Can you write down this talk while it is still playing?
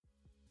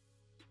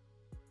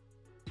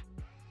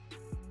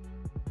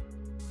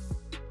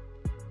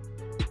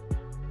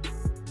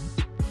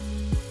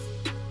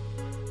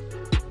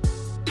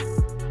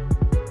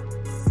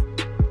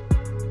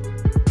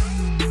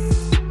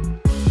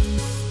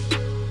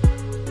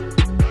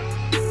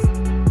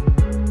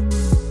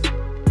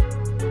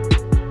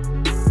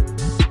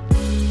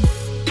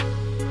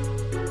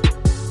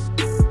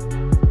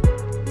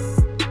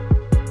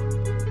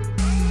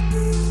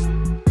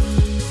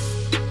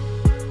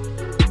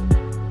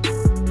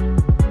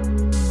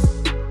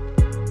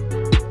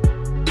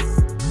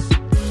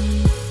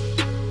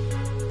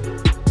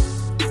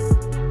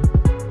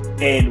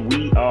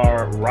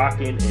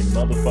rocking and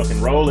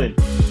motherfucking rolling.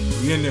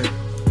 We in there.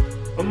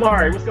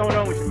 Amari, what's going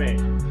on with you,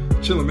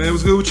 man? Chilling, man.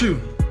 What's good with you?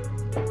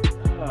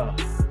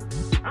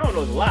 I don't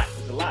know. It's a lot.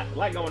 It's a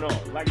lot going on.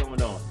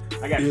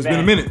 I got. It's been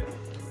a minute.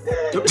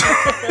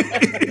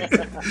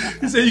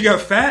 You say you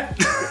got fat?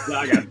 No,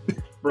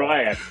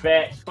 I got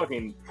fat,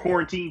 fucking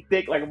quarantine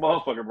thick like a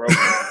motherfucker, bro.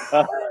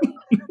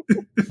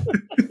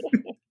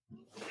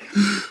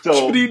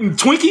 So you been eating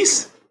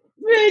Twinkies?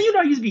 Man, you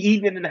used to be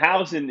eating it in the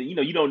house, and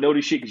you don't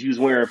notice shit because you was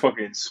wearing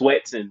fucking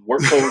sweats and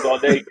work clothes all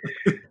day.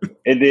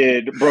 And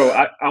then, bro,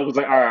 I was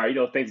like, all right,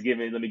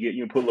 Thanksgiving, let me get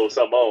you and put a little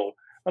something on.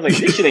 I was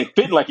like, this shit ain't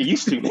fitting like it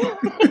used to.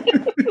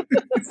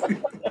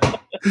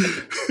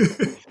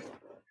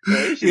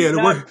 Yeah,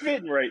 the work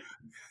fitting right.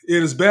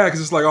 Yeah, it's bad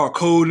because it's like all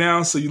cold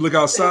now. So you look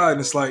outside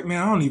and it's like,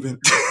 man, I don't even.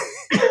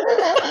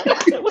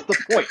 What's the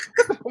point?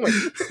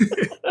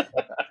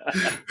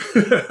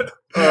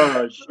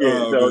 Oh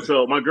shit!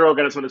 So my girl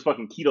got us on this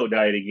fucking keto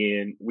diet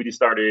again. We just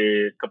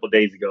started a couple of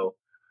days ago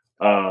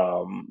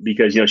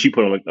because she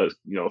put on a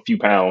few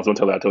pounds. Don't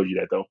tell her I told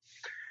you that though.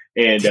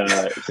 And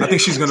I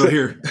think she's gonna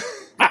hear.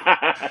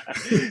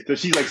 So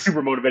she's like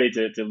super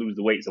motivated to lose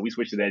the weight. So we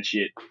switched to that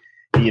shit.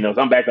 So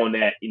I'm back on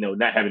that.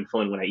 Not having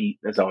fun when I eat.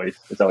 That's always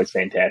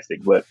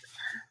fantastic. But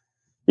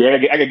yeah, I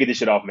gotta get this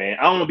shit off, man.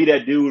 I don't want to be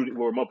that dude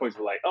where motherfuckers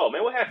were like, "Oh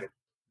man, what happened?"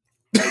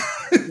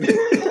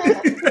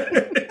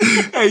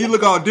 Hey, you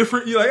look all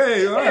different. You're like,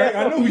 hey, all right,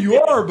 I know who you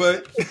are,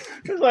 but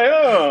it's like,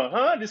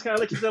 just kind of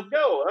let yourself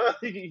go, huh?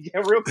 You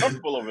get real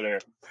comfortable over there.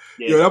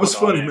 Yeah, that was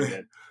funny,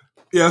 man.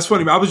 Yeah, that's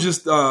funny. Man. I was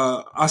just,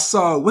 I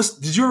saw.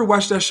 Did you ever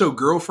watch that show,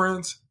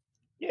 Girlfriends?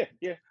 Yeah.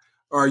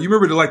 Or you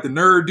remember the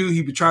nerd dude?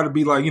 He would try to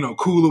be like,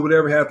 cool or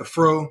whatever. Had the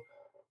fro.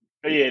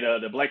 Oh, yeah,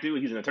 the black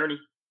dude. He's an attorney.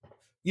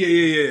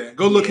 Yeah.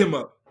 Go look him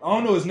up. I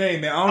don't know his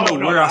name, man. I don't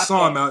know where I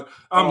saw him out.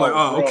 I'm like,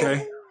 oh,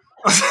 okay.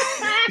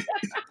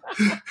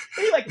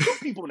 He like two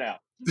people now.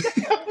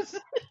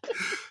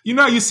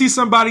 You see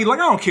somebody like,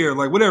 I don't care,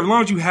 like whatever, as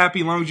long as you happy,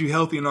 as long as you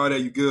healthy and all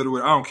that, you good or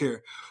whatever, I don't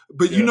care.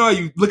 But you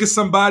look at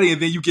somebody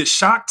and then you get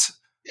shocked.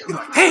 You're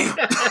like, damn.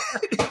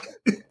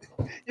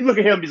 You look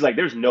at him, he's like,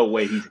 there's no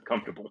way he's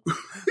comfortable.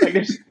 Like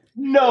there's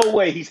no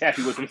way he's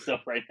happy with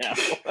himself right now.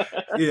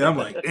 Yeah, I'm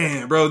like,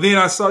 damn, bro. Then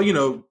I saw,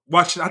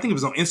 watching, I think it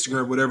was on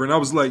Instagram or whatever, and I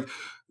was like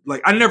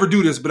I never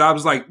do this, but I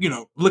was like,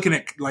 looking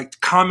at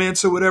like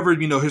comments or whatever,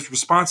 his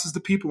responses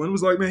to people, and it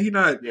was like, man, he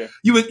not. Yeah.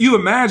 You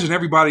imagine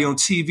everybody on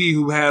TV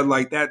who had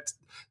like that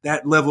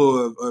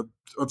level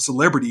of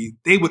celebrity,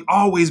 they would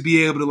always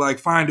be able to like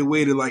find a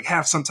way to like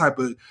have some type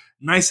of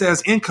nice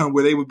ass income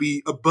where they would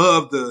be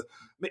above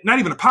not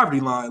even a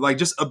poverty line, like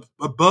just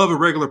above a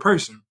regular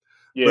person.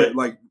 Yeah.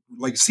 But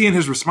like seeing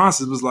his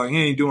responses was like, he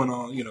ain't doing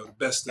all the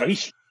best stuff.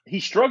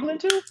 He's struggling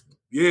too.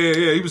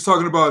 Yeah. He was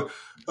talking about.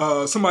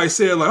 Somebody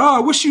said like, I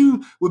wish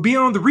you would be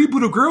on the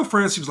reboot of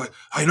Girlfriends. He was like,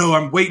 I know,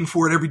 I'm waiting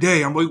for it every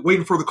day. I'm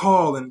waiting for the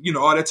call and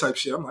all that type of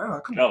shit. I'm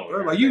like, come on,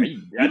 bro. Like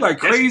you like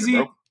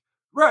crazy,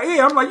 right?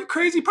 Yeah, I'm like, you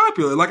crazy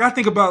popular. Like I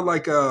think about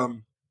like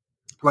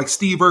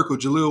Steve Urkel,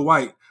 Jaleel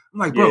White. I'm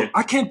like, bro,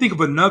 I can't think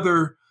of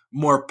another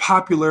more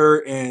popular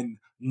and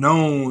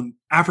known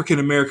African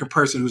American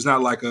person who's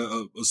not like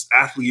a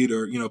athlete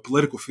or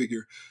political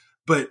figure.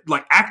 But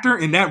like actor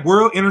in that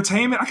world,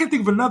 entertainment, I can't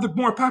think of another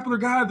more popular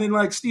guy than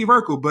like Steve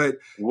Urkel. But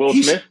Will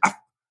Smith?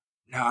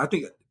 I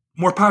think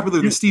more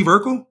popular than Steve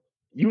Urkel.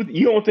 You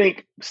don't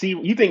think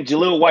you think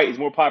Jaleel White is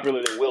more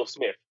popular than Will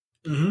Smith?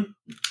 Mm-hmm.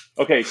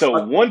 Okay,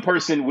 so one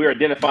person we're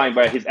identifying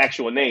by his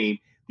actual name,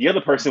 the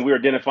other person we're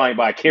identifying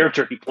by a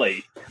character he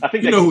played. I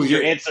think that's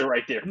your answer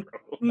right there, bro.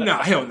 No,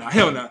 hell no.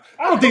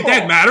 I don't think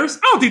that matters.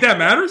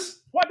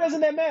 Why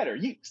doesn't that matter?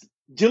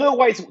 Jaleel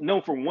White's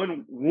known for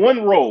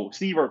one role,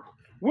 Steve Urkel.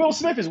 Will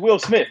Smith is Will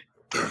Smith.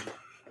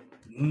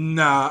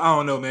 Nah, I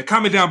don't know, man.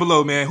 Comment down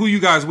below, man. Who you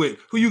guys with?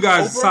 Who you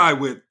guys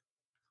side with?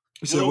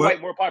 Jaleel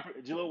White more popular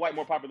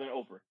than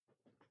Oprah.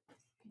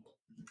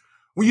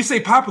 When you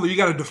say popular, you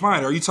got to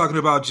define it. Are you talking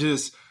about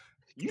just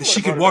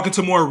she could walk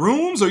into more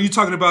rooms? Or are you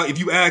talking about if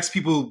you ask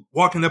people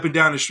walking up and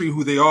down the street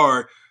who they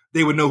are,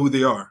 they would know who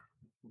they are?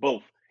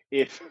 Both.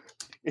 If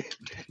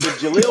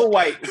Jaleel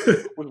White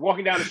was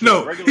walking down the street,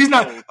 no, he's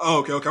not.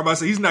 Okay. I'm about to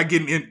say he's not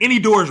getting in any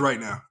doors right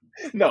now.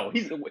 No,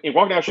 he's walking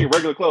down the street in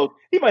regular clothes.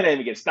 He might not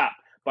even get stopped,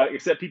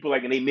 except people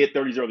like in their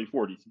mid-30s, early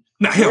 40s.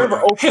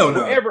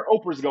 Wherever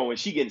Oprah's going,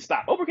 she getting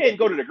stopped. Oprah can't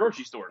go to the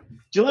grocery store.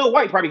 Jaleel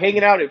White probably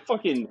hanging out at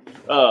fucking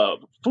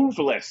Food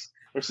for Less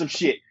or some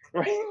shit,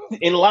 right?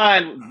 In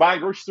line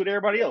buying groceries with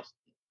everybody else.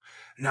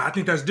 Nah, I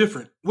think that's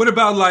different. What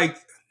about like?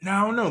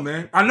 Nah, I don't know,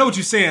 man. I know what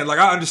you're saying. Like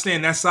I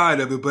understand that side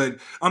of it, but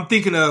I'm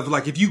thinking of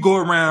like if you go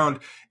around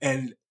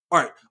and all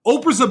right,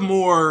 Oprah's a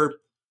more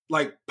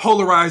like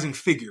polarizing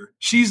figure.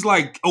 She's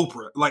like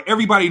Oprah. Like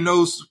everybody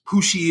knows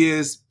who she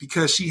is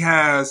because she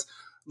has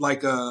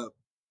like I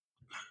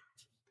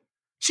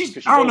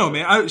don't know,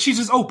 man. She's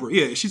just Oprah.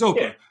 Yeah, she's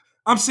Oprah. Yeah.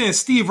 I'm saying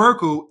Steve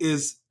Urkel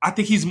is, I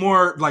think he's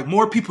more like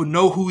more people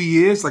know who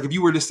he is. Like if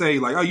you were to say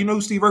like, oh, you know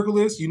who Steve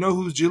Urkel is? You know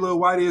who Jaleel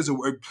White is?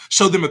 Or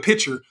show them a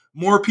picture,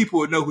 more people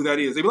would know who that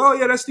is. They'd be like, oh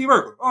yeah, that's Steve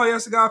Urkel. Oh yeah,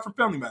 that's the guy from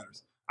Family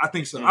Matters. I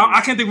think so.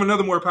 I can't think of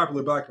another more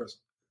popular black person.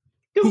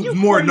 Dude, who's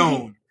more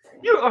known.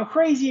 You are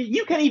crazy.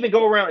 You can't even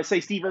go around and say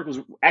Steve Urkel's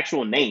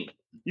actual name.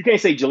 You can't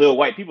say Jaleel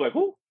White. People are like,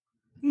 who?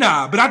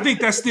 Nah, but I think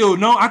that's still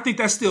known. I think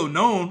that's still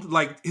known,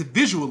 like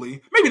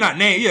visually. Maybe not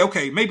name. Yeah,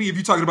 okay. Maybe if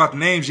you're talking about the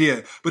names,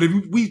 yeah. But if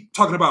we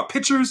talking about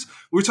pictures,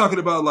 we're talking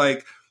about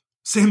like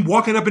him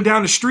walking up and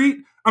down the street.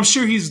 I'm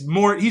sure he's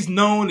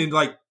known and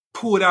like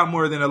pulled out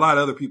more than a lot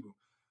of other people.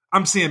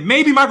 I'm saying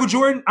maybe Michael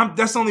Jordan.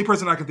 That's the only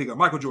person I can think of.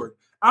 Michael Jordan.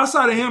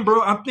 Outside of him,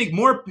 bro, I think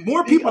more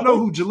people know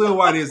who Jaleel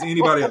White is than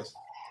anybody else.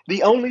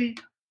 The only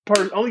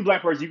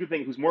black person you can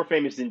think who's more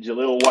famous than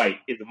Jaleel White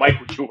is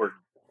Michael Jordan.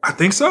 I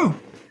think so.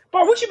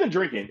 Bro, what you been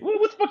drinking?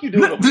 What the fuck you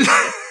doing?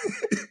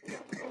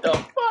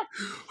 The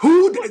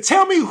fuck?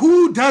 Tell me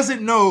who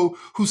doesn't know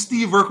who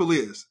Steve Urkel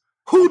is?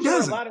 Who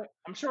doesn't?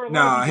 I'm sure a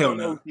lot of people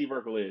know who Steve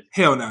Urkel is.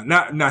 Hell no.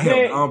 Hell no.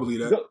 I don't believe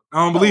that.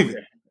 I don't believe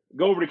it.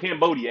 Go over to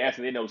Cambodia, ask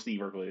them they know who Steve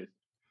Urkel is.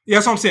 Yeah,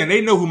 that's what I'm saying.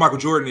 They know who Michael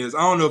Jordan is. I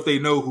don't know if they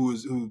know who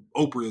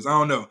Oprah is. I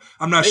don't know.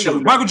 I'm not sure.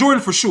 Michael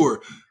Jordan for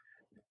sure.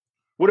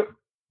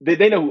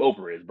 They know who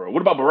Oprah is, bro.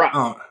 What about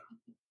Barack?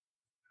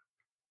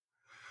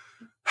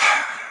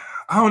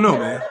 I don't know,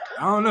 man.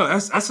 I don't know.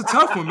 That's a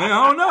tough one, man.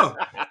 I don't know.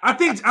 I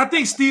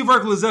think Steve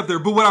Urkel is up there,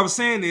 but what I was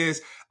saying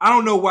is I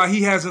don't know why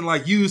he hasn't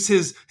like used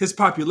his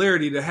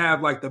popularity to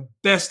have like the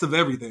best of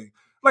everything.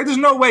 Like, there's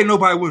no way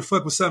nobody would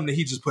fuck with something that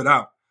he just put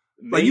out.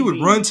 Like, you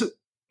would run to.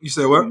 You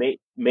say what?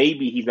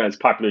 Maybe he's not as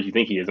popular as you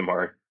think he is,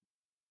 Amari.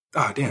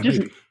 Oh, damn.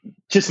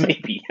 Just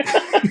maybe.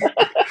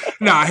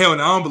 Nah, hell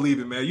no. I don't believe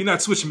it, man. You're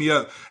not switching me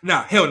up.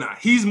 Nah, hell no.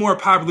 He's more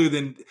popular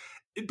than.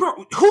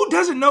 Bro, who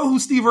doesn't know who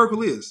Steve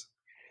Urkel is?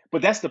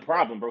 But that's the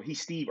problem, bro.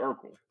 He's Steve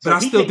Urkel. So but I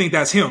still think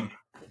that's him.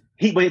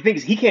 But the thing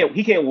is, he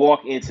can't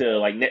walk into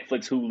like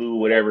Netflix, Hulu,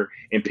 whatever,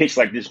 and pitch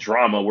like this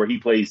drama where he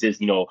plays this,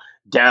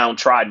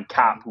 downtrodden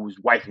cop whose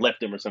wife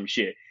left him or some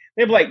shit.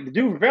 They'd be like, the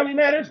dude from Family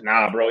Matters?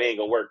 Nah, bro, it ain't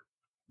gonna work.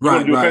 You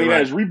want to do a Family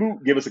Matters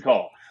reboot? Give us a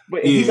call.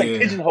 But he's like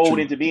pigeonholed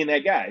into being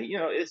that guy.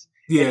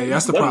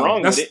 That's the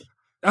problem.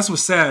 That's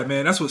what's sad,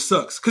 man. That's what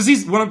sucks. Because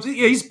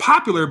he's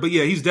popular, but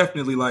yeah, he's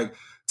definitely like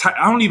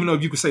I don't even know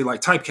if you could say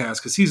like typecast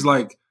because he's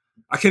like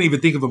I can't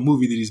even think of a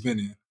movie that he's been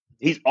in.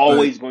 He's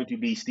always going to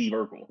be Steve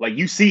Urkel. Like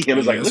you see him,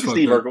 it's like look at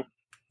Steve Urkel.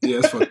 Yeah,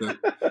 it's fucked up.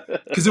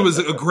 Because it was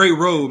a great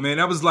role, man.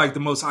 That was like a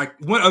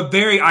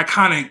very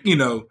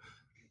iconic,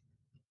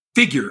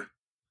 figure.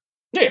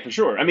 Yeah, for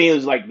sure. I mean, it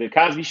was like the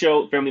Cosby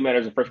Show, Family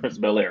Matters, and Fresh Prince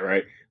of Bel-Air,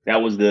 right?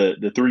 That was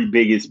the three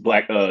biggest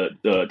black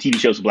TV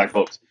shows for black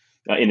folks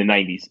in the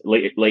 90s,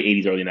 late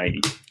 80s, early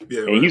 90s.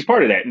 Yeah, and he was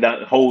part of that. And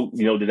the whole,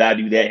 did I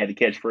do that? Had the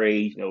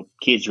catchphrase,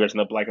 kids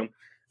dressing up like him.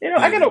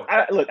 I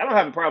don't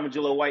have a problem with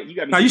Jaleel White. You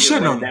got me. No, you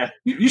shouldn't know.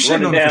 You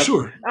shouldn't know for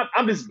sure.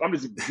 I'm just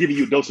giving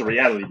you a dose of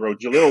reality, bro.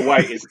 Jaleel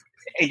White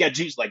ain't got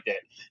juice like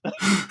that.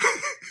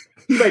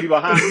 He might be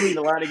behind me in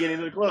the line to get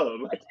into the club.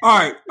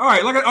 All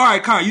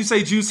right, Con, you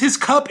say juice. His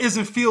cup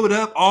isn't filled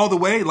up all the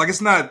way. Like,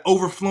 it's not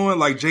overflowing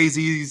like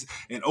Jay-Z's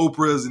and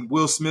Oprah's and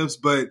Will Smith's,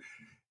 but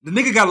the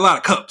nigga got a lot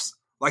of cups.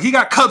 Like, he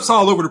got cups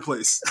all over the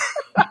place.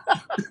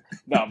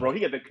 No, bro, he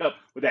got the cup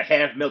with that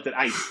half-melted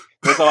ice.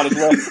 That's all that's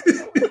left.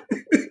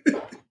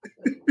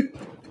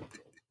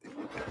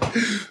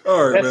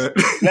 All right, man.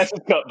 That's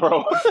his cup,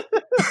 bro.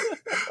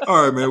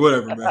 All right, man.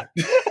 Whatever, man.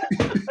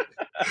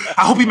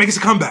 I hope he makes a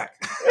comeback.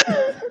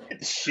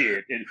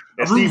 Shit. And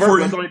Steve Urkel,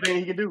 that's the only thing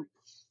he can do.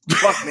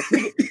 Fuck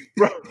me.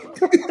 Bro.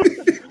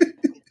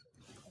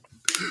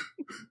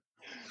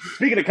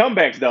 Speaking of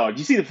comebacks, dog,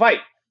 you see the fight?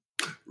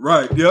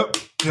 Right. Yep.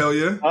 Hell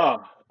yeah.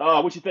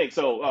 What you think?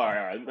 So, all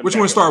right. Which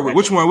one to start with?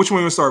 Which one you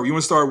want to start with? You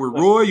want to start with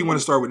Roy? You want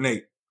to start with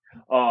Nate?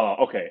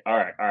 Okay. All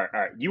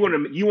right. You want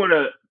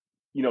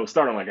to,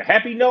 start on like a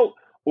happy note,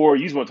 or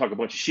you just want to talk a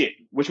bunch of shit?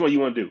 Which one you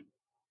want to do?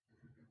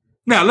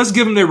 Now, let's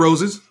give them their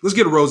roses. Let's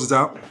get the roses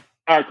out.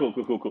 All right, cool.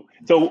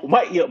 So,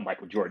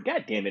 Michael Jordan,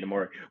 God damn it,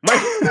 Amari.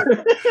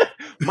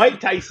 Mike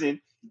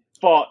Tyson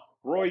fought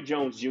Roy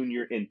Jones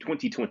Jr. in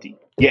 2020.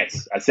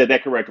 Yes, I said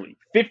that correctly.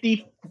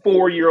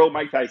 54-year-old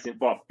Mike Tyson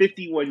fought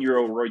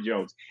 51-year-old Roy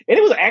Jones. And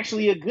it was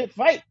actually a good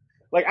fight.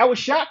 Like, I was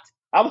shocked.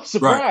 I was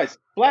surprised,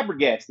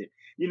 flabbergasted.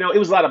 It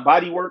was a lot of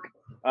body work.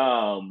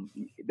 I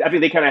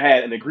think they kind of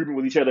had an agreement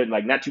with each other,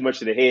 like not too much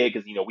to the head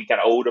because, we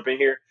kind of old up in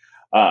here.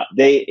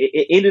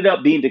 It ended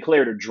up being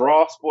declared a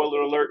draw,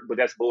 spoiler alert, but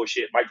that's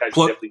bullshit. Mike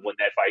Tyson definitely won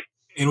that fight.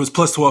 And it was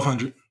plus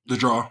 1,200, the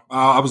draw.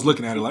 I was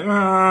looking at it like,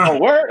 Oh,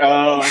 word?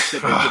 I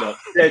set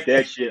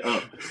that shit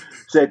up.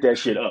 Set that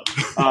shit up.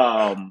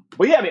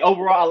 But yeah,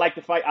 overall, I like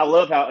the fight. I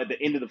love how at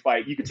the end of the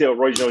fight, you could tell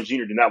Roy Jones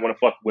Jr. did not want to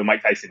fuck with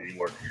Mike Tyson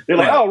anymore. They're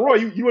like, oh, Roy,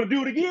 you want to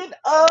do it again?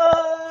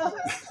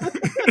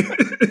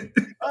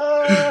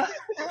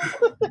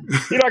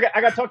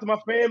 I got to talk to my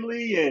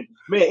family, and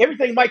man,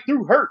 everything Mike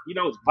threw hurt.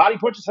 His body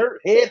punches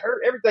hurt, head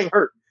hurt, everything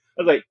hurt.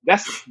 I was like,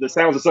 that's the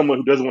sounds of someone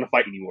who doesn't want to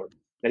fight anymore.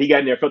 And he got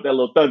in there, felt that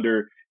little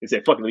thunder, and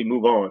said, "Fuck it, let me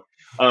move on."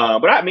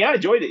 But I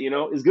enjoyed it.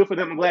 It's good for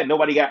them. I'm glad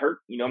nobody got hurt.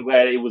 I'm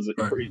glad it was a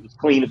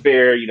clean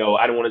affair.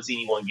 I don't want to see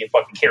anyone get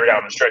fucking carried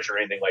out on a stretcher or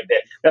anything like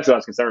that. That's what I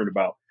was concerned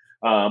about.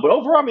 But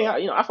overall, I mean,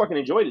 I fucking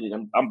enjoyed it.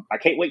 I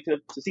can't wait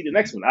to see the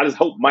next one. I just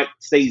hope Mike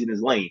stays in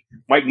his lane.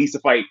 Mike needs to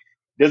fight.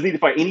 Doesn't need to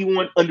fight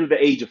anyone under the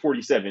age of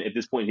 47 at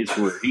this point in his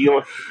career.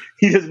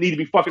 He doesn't need to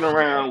be fucking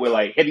around with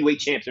like heavyweight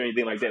champs or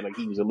anything like that, like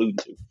he was alluding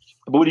to.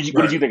 But what did you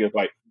think of the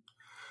fight?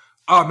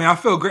 Oh man, I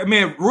felt great.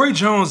 Man, Roy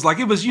Jones, like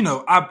it was,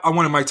 I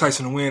wanted Mike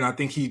Tyson to win. I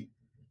think he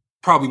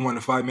probably won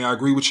the fight, man. I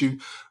agree with you.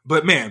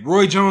 But man,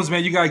 Roy Jones,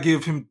 man, you gotta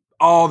give him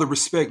all the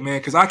respect, man,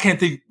 because I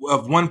can't think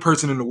of one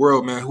person in the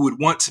world, man, who would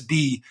want to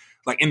be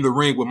like in the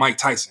ring with Mike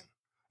Tyson.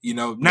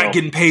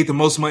 Getting paid the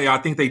most money. I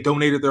think they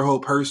donated their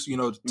whole purse,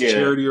 to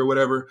charity or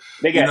whatever.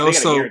 They got a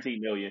guaranteed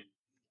 $1 million.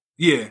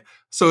 Yeah.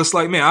 So it's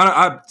like, man,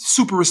 I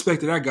super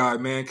respected that guy,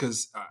 man,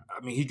 because,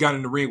 he got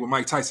in the ring with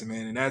Mike Tyson,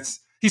 man, and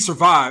he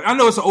survived. I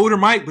know it's an older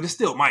Mike, but it's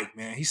still Mike,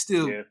 man. He's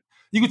still,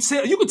 you could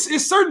tell,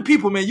 it's certain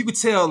people, man, you could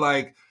tell,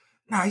 like,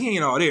 nah, he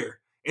ain't all there.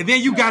 And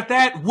then you got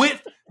that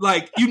width,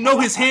 like,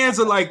 his hands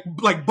are like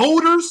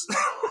boulders.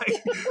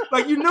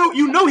 like he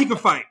can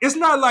fight. It's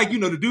not like,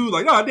 the dude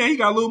like, oh damn, he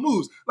got little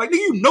moves. Like,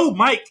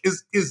 Mike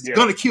is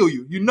gonna kill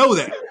you. You know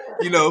that.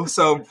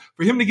 So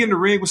for him to get in the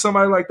ring with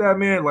somebody like that,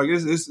 man, like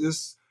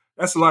it's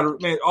that's a lot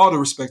of, man, all the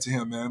respect to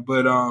him, man.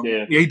 But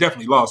he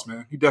definitely lost,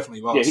 man. He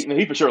definitely lost. Yeah,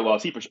 he for sure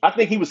lost. I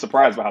think he was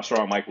surprised by how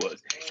strong Mike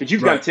was. Because you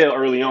got to tell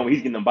early on when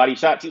he's getting them body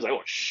shots, he was like,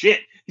 oh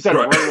shit. He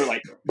started running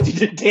like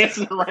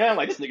dancing around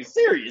like this nigga's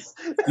serious.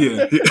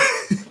 Yeah.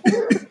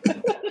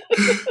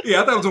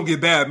 Yeah, I thought it was gonna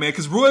get bad, man.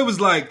 Because Roy was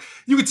like,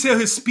 you could tell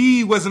his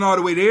speed wasn't all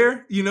the way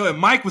there, and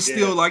Mike was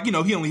still like, he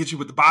only hit you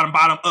with the bottom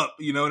up,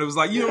 and it was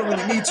like, you don't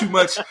really need too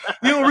much.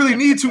 You don't really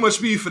need too much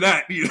speed for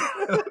that,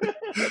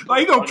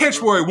 Like, you gonna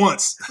catch Roy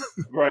once.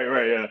 Right,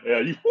 yeah.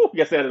 You got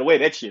to stay out of the way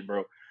of that shit,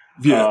 bro.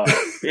 Yeah,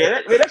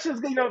 that shit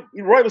was,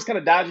 Roy was kind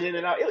of dodging in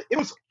and out.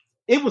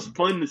 It was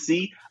fun to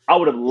see. I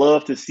would have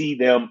loved to see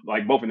them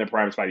like both in their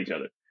primes fight each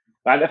other.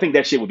 I think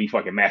that shit would be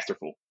fucking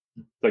masterful.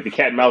 Like the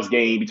cat and mouse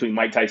game between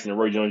Mike Tyson and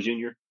Roy Jones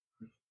Jr.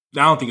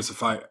 I don't think it's a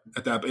fight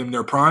at that in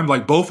their prime,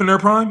 like both in their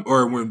prime,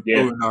 or when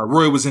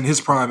Roy was in his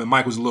prime and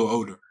Mike was a little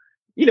older.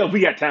 If we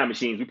got time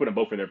machines, we put them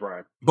both in their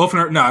prime. Both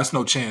in their it's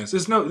no chance.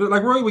 It's no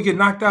like Roy would get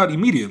knocked out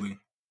immediately.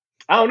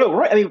 I don't know,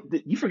 Roy. I mean,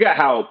 you forgot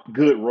how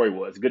good Roy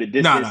was. Good at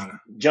distance,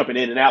 jumping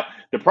in and out.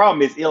 The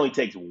problem is it only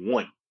takes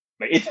one.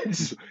 Like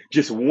it's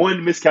just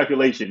one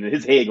miscalculation, and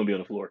his head gonna be on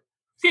the floor.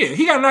 Yeah,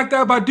 he got knocked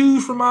out by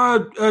dude from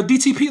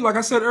DTP, like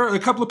I said earlier, a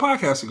couple of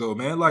podcasts ago,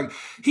 man. Like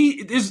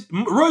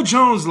Roy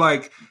Jones,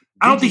 like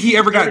I don't think he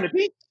ever got.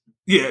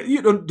 Yeah,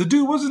 the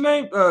dude, what's his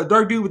name?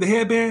 Dark dude with the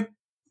headband.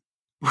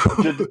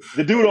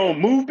 the dude on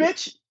Move,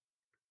 bitch.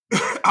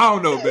 I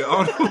don't know,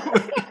 man.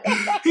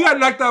 He got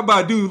knocked out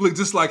by a dude who looked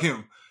just like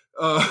him,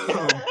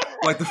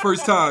 like the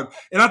first time.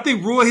 And I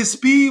think Roy, his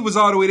speed was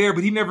all the way there,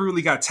 but he never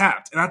really got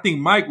tapped. And I think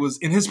Mike was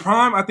in his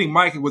prime. I think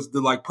Mike was the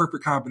like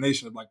perfect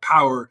combination of like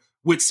power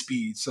with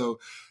speed. So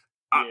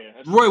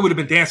Roy would have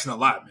been dancing a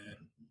lot, man.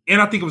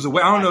 And I think it was I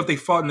don't know if they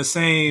fought in the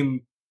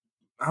same.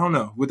 I don't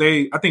know.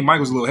 I think Mike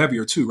was a little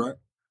heavier too, right?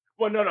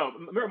 Well, no.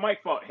 Remember,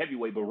 Mike fought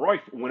heavyweight, but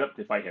Roy went up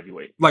to fight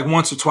heavyweight, like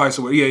once or twice.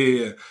 Or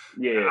yeah.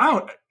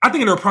 I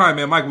think in their prime,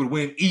 man, Mike would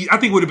win. I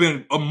think it would have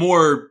been a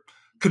more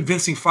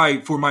convincing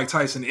fight for Mike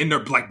Tyson in their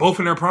both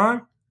in their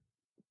prime.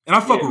 And I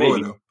fuck with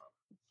Roy though.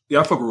 Yeah,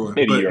 I fuck with Roy.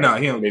 Maybe but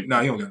he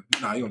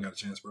don't got a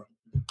chance, bro.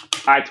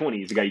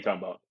 I-20 is the guy you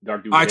talking about.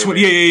 Dark dude.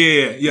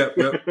 I-20, yeah.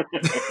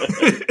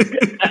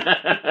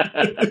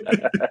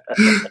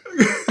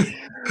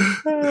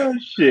 Oh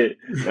shit!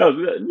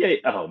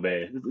 Oh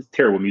man, this is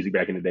terrible music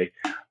back in the day.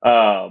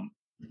 All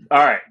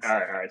right.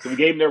 So we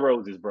gave them their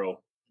roses,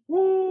 bro.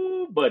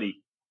 Woo,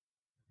 buddy.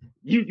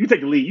 You take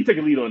the lead. You take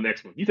the lead on the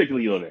next one. Man. You take the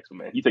lead on the next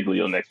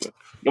one.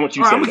 I want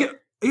you to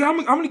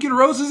I'm gonna get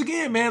roses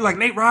again, man. Like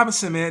Nate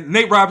Robinson, man.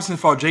 Nate Robinson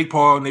fought Jake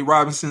Paul. Nate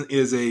Robinson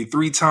is a a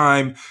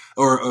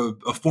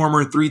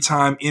former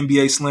 3-time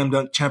NBA slam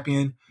dunk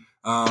champion.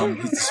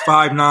 He's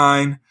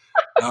 5'9".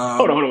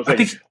 Hold on one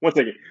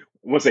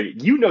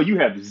second. You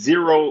have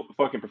zero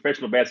fucking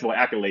professional basketball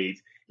accolades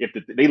if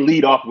they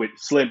lead off with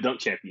slam dunk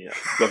champion.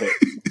 Go ahead.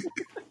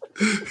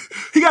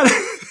 He got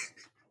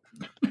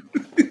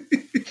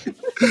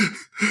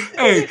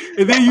Hey,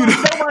 and then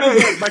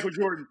nobody Michael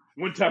Jordan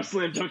one-time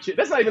slam dunk shit.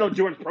 That's not even on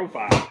Jordan's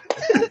profile.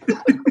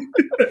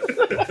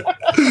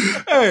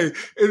 Hey,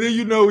 and then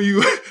you know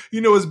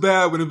it's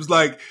bad when it was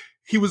like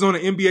he was on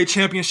an NBA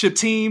championship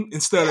team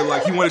instead of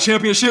like he won a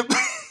championship.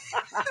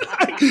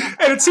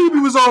 And the team he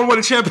was on won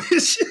a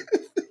championship.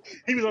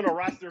 He was on a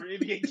roster of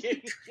NBA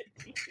championship.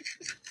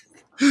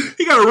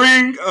 He got a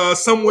ring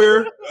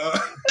somewhere.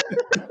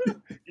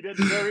 He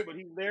doesn't deserve it, but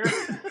he's there.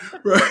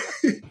 Right.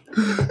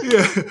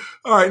 Yeah.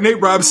 All right. Nate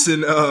Robinson.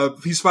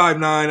 He's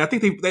 5'9". I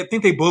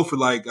think they both were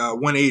like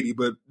 180,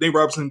 but Nate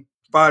Robinson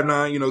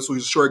 5'9". So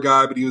he's a short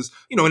guy, but he was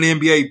in the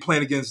NBA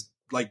playing against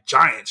like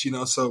giants.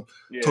 So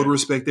total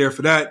respect there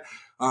for that.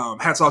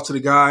 Hats off to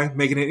the guy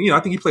making it. I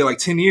think he played like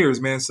 10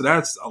 years, man. So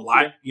that's a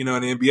lot. In the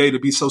NBA to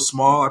be so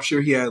small. I'm sure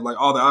he had like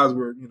all the odds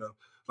were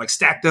like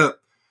stacked up.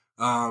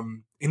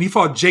 And he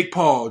fought Jake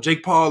Paul.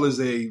 Jake Paul is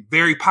a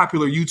very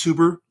popular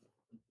YouTuber.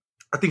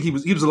 I think he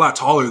was a lot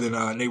taller than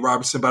Nate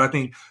Robinson, but I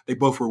think they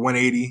both were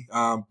 180.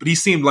 But he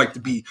seemed like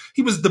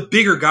he was the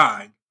bigger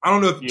guy. I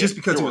don't know if just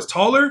because he was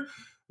taller.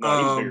 No,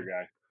 he was a bigger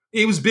guy.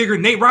 He was bigger.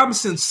 Nate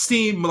Robinson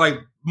seemed like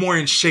more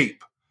in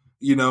shape.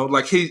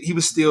 Like he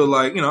was still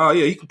like, oh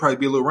yeah, he could probably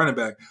be a little running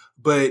back.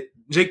 But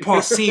Jake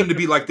Paul seemed to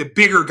be like the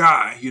bigger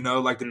guy,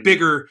 like the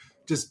bigger,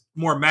 just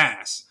more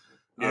mass.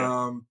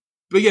 Yeah.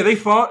 But yeah, they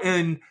fought,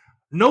 and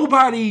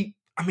nobody.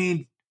 I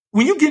mean,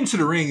 when you get into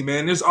the ring,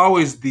 man, there's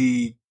always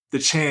the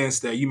chance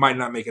that you might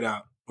not make it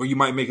out, or you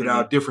might make it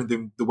out different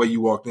than the way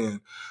you walked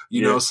in.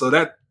 You know, so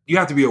that you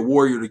have to be a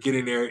warrior to get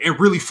in there and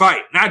really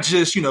fight, not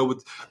just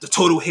with the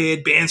total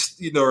head bands,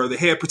 or the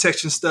head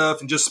protection stuff,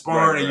 and just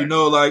sparring, and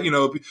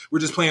we're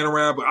just playing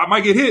around. But I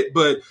might get hit,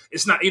 but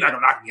it's not. You're not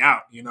gonna knock me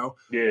out,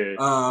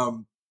 Yeah.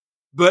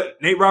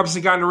 But Nate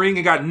Robinson got in the ring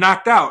and got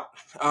knocked out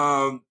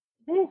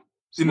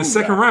in the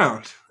second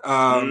round.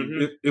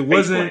 It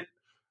wasn't.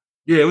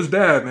 Yeah, it was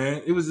bad,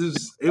 man. It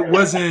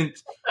wasn't.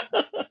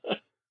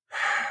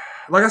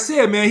 Like I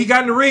said, man, he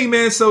got in the ring,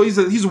 man. So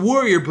he's a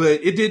warrior,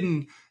 but it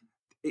didn't.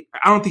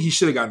 I don't think he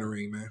should have gotten in the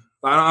ring, man.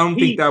 I don't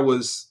think that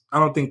was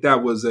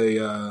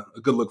a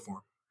good look for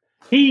him.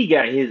 He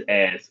got his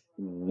ass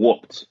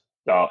whooped.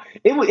 So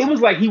it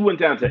was like he went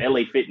down to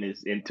LA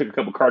Fitness and took a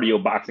couple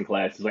cardio boxing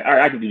classes. Like, all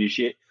right, I can do this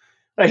shit.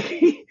 Like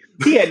he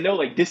had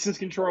no distance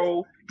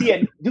control.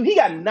 He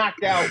got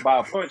knocked out by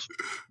a punch.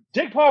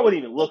 Jake Paul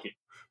wasn't even looking.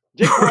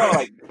 Jake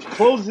Paul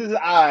closes his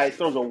eyes,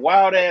 throws a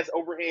wild ass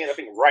overhand, I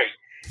think right,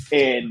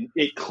 and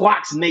it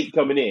clocks Nate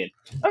coming in.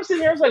 I'm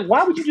sitting there, I was like,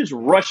 why would you just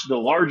rush the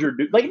larger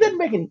dude? Like, it doesn't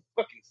make any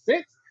fucking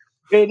sense.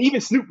 And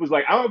even Snoop was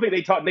like, I don't think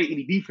they taught Nate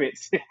any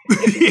defense.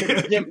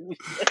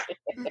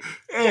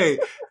 Hey,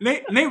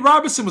 Nate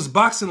Robinson was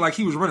boxing like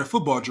he was running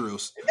football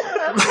drills.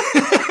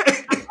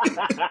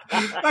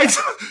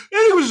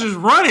 He was just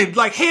running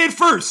head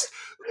first.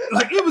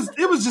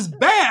 It was just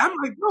bad. I'm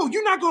like, bro,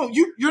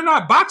 you're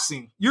not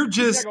boxing. You're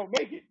just not gonna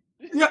make it.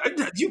 Yeah,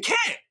 you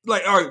can't.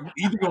 All right,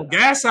 either gonna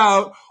gas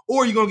out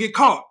or you're gonna get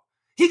caught.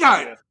 He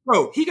got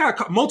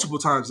caught multiple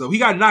times though. He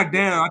got knocked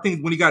down. I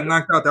think when he got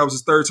knocked out, that was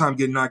his third time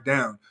getting knocked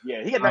down.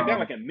 Yeah, he got knocked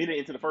down a minute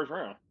into the first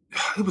round.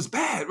 It was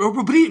bad, bro.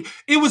 But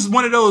it was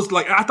one of those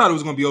I thought it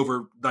was gonna be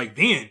over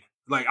then.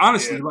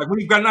 Honestly, when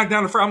he got knocked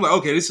down the first, I'm like,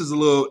 okay, this is a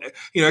little,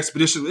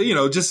 expedition.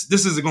 Just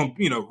this isn't going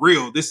to,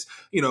 real. This,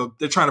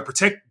 they're trying to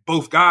protect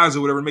both guys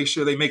or whatever, make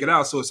sure they make it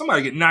out. So if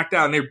somebody get knocked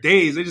out in their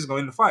days, they just go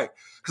in the fight.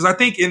 Because I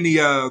think in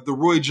the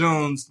Roy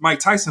Jones Mike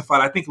Tyson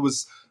fight, I think it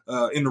was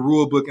in the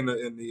rule book in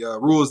the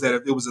rules that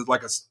if it was a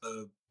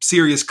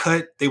serious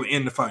cut, they would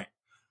end the fight.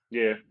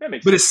 Yeah, that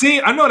makes sense. But it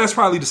seemed, I know that's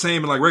probably the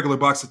same in regular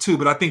boxing too.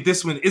 But I think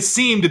this one, it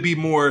seemed to be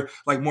more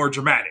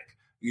dramatic.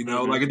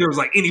 If there was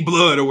any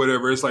blood or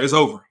whatever, it's it's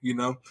over,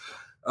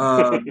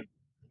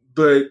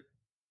 but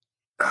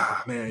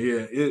man,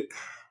 yeah,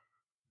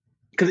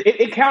 because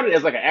it counted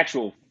as an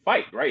actual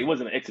fight, right? It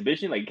wasn't an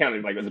exhibition, it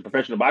counted as a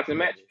professional boxing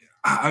match.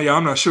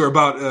 I'm not sure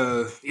about.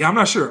 I'm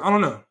not sure. I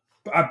don't know.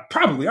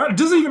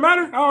 Does it even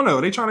matter? I don't know.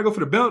 Are they trying to go for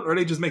the belt or are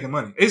they just making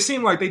money? It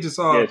seemed like they just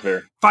saw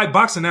fight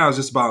boxing now is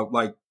just about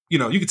you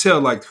could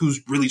tell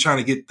who's really trying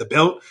to get the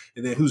belt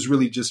and then who's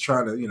really just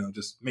trying to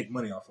just make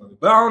money off of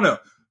it. But I don't know.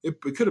 It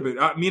could have been.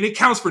 I mean, it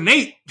counts for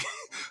Nate.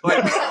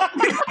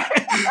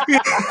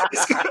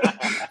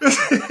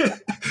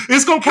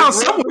 It's gonna count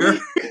somewhere.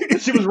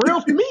 She was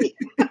real for me.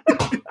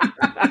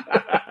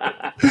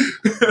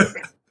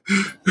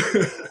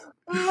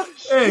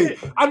 Hey,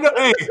 I know.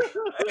 Hey,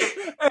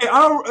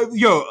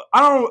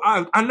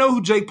 I know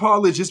who Jake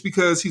Paul is just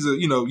because he's a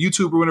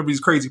YouTuber whenever he's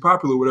crazy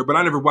popular or whatever. But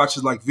I never watch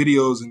his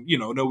videos and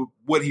know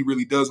what he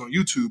really does on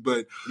YouTube.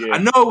 But I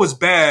know it was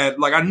bad.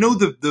 I know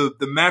the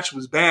match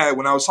was bad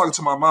when I was talking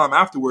to my mom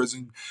afterwards,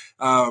 and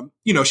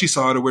she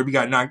saw it or where we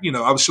got knocked.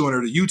 I was showing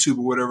her the YouTube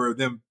or whatever of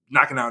them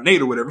knocking out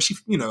Nate or whatever. She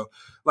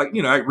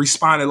I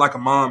responded like a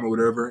mom or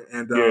whatever,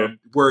 and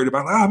worried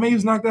about maybe he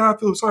was knocked out. I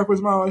feel sorry for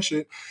his mom and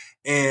shit.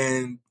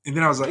 And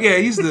then I was like, yeah,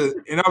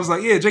 and I was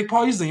like, yeah, Jake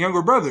Paul, he's the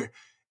younger brother.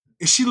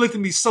 And she looked at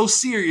me so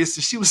serious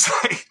and she was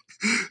like,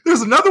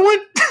 there's another one?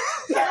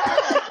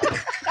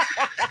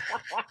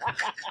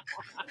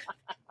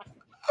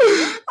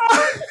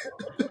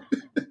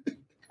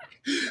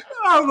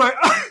 I was like,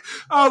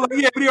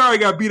 yeah, but he already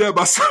got beat up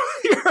by somebody.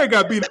 He already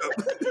got beat up.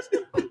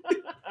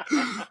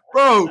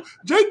 Bro,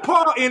 Jake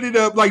Paul ended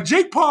up,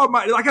 Jake Paul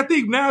might, I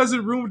think now is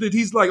it rumored that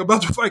he's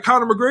about to fight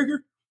Conor McGregor?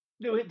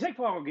 Dude, Jake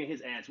Paul will get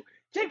his ass.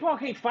 Jake Paul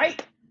can't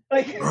fight.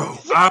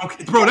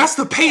 Bro, that's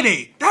the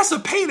payday. That's a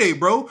payday,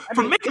 bro.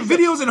 From making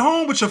videos at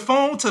home with your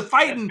phone to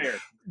fighting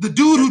the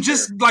dude who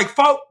just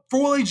fought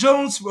Floyd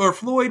Jones or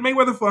Floyd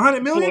Mayweather for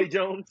 $100 million. Floyd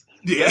Jones.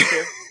 Yeah.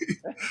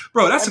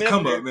 Bro, that's a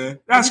come up, man.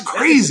 That's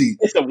crazy.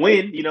 It's a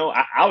win.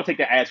 I would take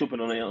that ass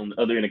whooping on the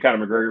other end of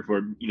Conor McGregor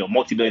for,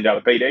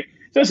 multi-million-dollar payday.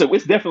 So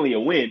it's definitely a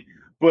win.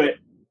 But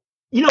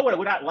you know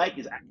what I like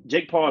is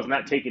Jake Paul is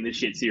not taking this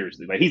shit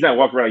seriously. He's not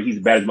walking around like he's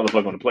the baddest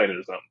motherfucker on the planet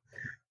or something.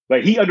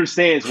 He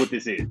understands what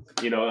this is.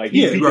 He's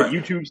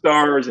YouTube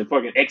stars and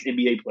fucking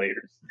ex-NBA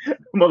players.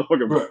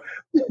 Motherfucker, bro.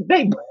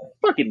 Nate,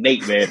 fucking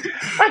Nate, man.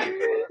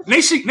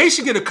 Nate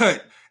should get a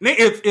cut.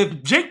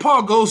 If Jake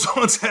Paul goes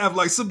on to have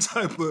like some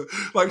type of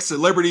like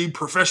celebrity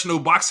professional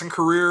boxing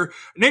career,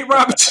 Nate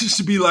Robinson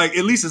should be like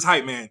at least his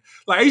hype man.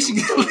 Like he should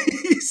get at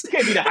least.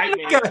 Can't be the hype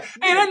man.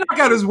 Hey, that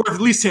knockout is worth at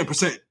least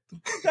 10%.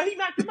 So he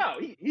knocked him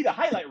out. He the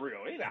highlight reel.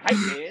 He the hype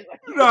man.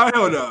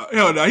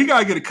 Hell no. He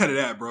gotta get a cut of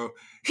that, bro.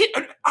 Nate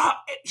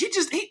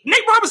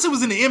Robinson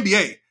was in the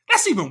NBA.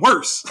 That's even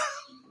worse.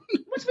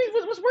 What's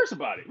worse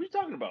about it? What are you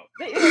talking about?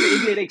 They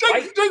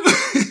fight.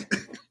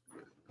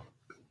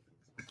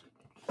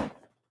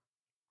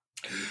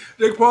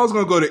 Jake Paul's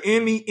gonna go to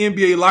any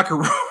NBA locker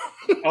room.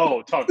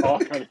 Oh, talk all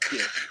kind of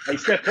shit. Like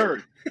Steph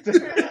Curry.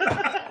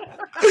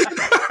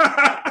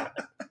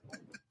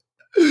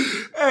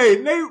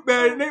 Hey, Nate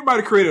might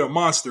have created a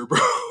monster, bro.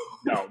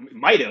 No,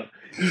 might have.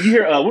 You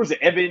hear what was it,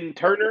 Evan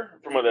Turner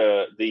from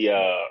the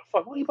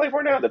fuck, what do you play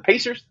for now? The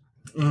Pacers?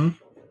 Mm-hmm.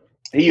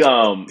 He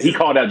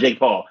called out Jake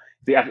Paul.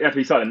 After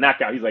he saw the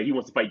knockout, he's like, he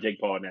wants to fight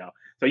Jake Paul now.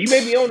 So you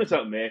may be on to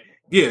something, man.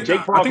 Yeah,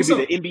 Jake Paul could be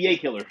the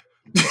NBA killer.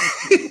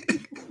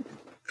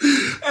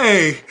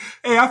 Hey,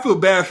 I feel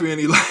bad for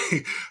any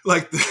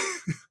like the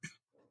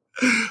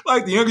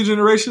younger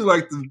generation,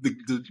 like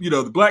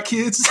the black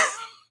kids.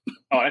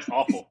 Oh, that's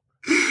awful.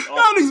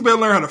 Y'all niggas better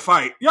learn how to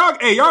fight.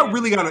 Y'all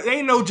really gotta.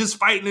 Ain't no just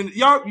fighting.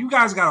 You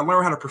guys gotta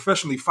learn how to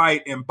professionally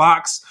fight and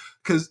box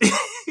because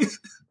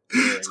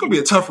it's gonna be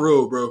a tough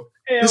road, bro.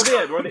 Hell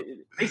yeah, bro.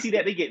 They see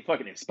that, they get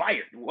fucking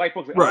inspired. White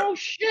folks, like, right. Oh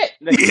shit!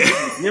 Like,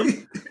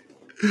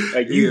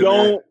 like you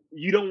don't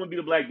want to be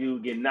the black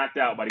dude getting knocked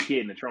out by the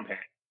kid in the Trump hat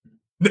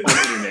on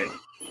the internet.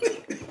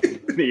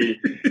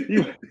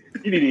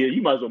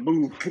 You might as well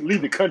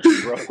leave the country,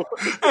 bro.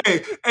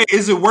 Hey,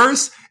 is it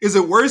worse? Is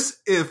it worse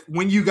if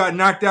when you got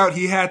knocked out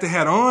he had the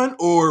hat on,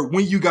 or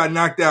when you got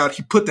knocked out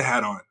he put the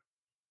hat on?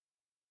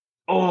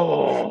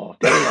 Oh,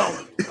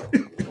 damn.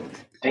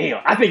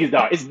 Damn, I think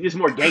it's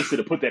more gangster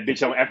to put that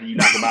bitch on after you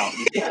knock him out.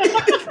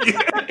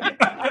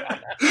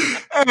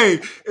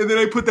 Hey, and then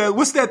they put that.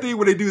 What's that thing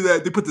where they do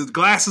that? They put the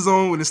glasses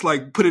on and it's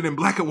like put it in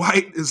black and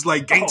white. It's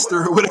like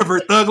gangster or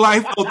whatever. Thug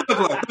life. Oh, thug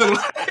life.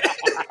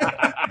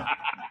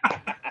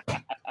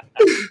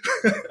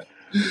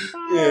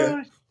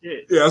 Yeah. Yeah,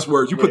 that's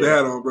worse. You put the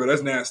hat on, bro.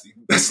 That's nasty.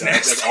 That's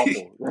nasty. That's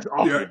awful. That's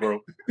awful, yeah. Bro.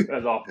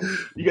 That's awful.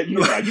 You got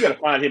to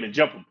find him and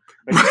jump him.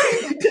 You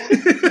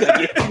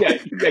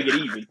gotta get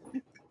even.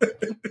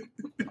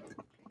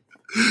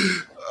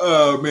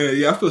 Oh man,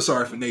 yeah, I feel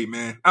sorry for Nate,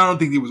 man. I don't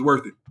think he was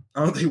worth it.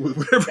 I don't think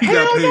whatever he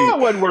got paid. No, it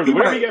wasn't worth it.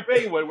 Whatever he got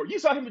paid wasn't worth it. You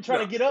saw him trying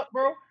to get up,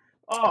 bro.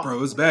 Oh. Bro,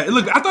 it was bad.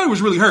 Look, I thought he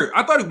was really hurt.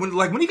 I thought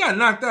when he got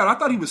knocked out, I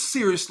thought he was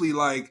seriously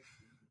like.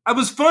 I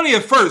was funny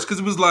at first because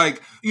it was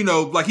like,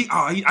 like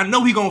I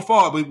know he gonna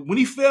fall, but when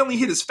he fell and he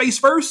hit his face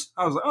first,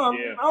 I was like,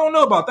 yeah. I don't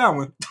know about that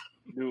one.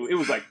 Dude, it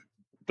was like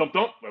thump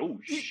thump. Oh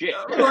shit!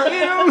 And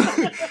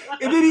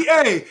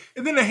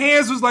then the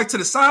hands was like to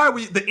the side,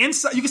 where the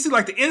inside you can see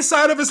like the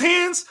inside of his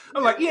hands.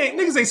 I'm like,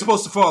 niggas ain't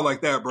supposed to fall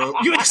like that, bro.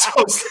 You ain't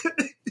supposed to.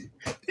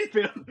 He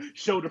fell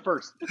shoulder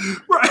first,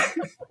 right?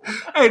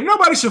 Hey,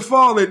 nobody should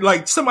fall and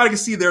like somebody can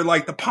see their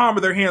like the palm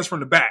of their hands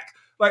from the back.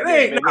 Like,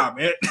 man.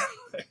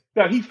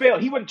 No, he fell.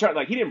 He wasn't trying.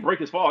 Like he didn't break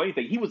his fall or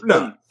anything. He was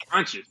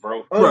unconscious,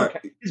 bro. Right.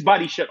 His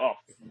body shut off.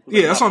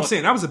 Yeah, that's what I'm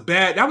saying. That was a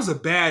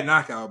bad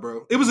knockout,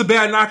 bro. It was a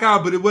bad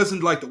knockout, but it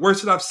wasn't like the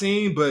worst that I've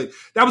seen. But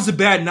that was a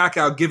bad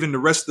knockout given the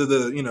rest of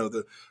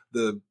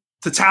the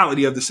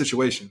totality of the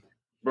situation.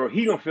 Bro,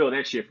 he gonna feel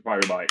that shit for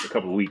probably about a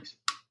couple of weeks.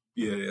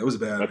 Yeah, it was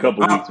bad. A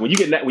couple of weeks. When you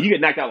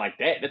get knocked out like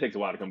that takes a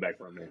while to come back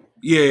from, man.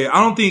 Yeah, I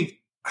don't think.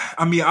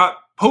 I mean,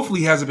 hopefully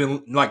he hasn't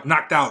been like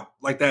knocked out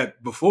like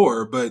that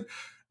before, but.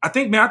 I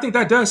think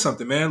that does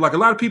something, man. Like a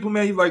lot of people,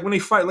 man, like when they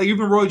fight, like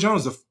even Roy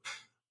Jones,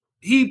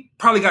 he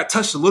probably got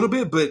touched a little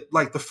bit, but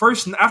like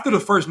after the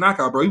first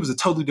knockout, bro, he was a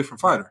totally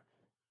different fighter.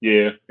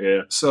 Yeah.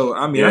 So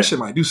I mean, that shit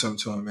might do something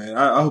to him, man.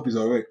 I hope he's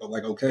all right,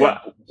 like okay.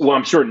 Well,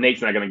 I'm sure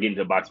Nate's not gonna get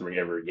into a boxing ring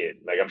ever again.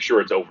 Like I'm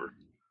sure it's over.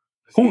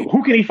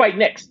 Who can he fight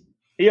next?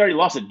 He already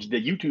lost the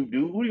YouTube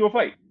dude. Who are you gonna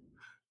fight?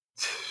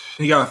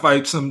 He gotta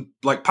fight some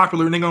like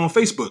popular nigga on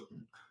Facebook.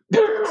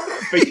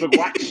 Facebook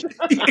watch.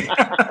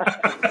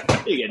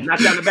 You get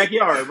knocked out in the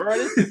backyard, bro.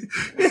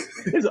 This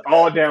is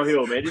all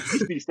downhill, man.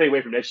 Just need to stay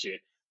away from that shit.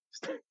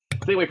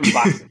 Stay away from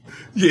boxing.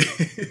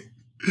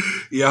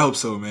 Yeah, I hope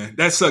so, man.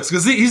 That sucks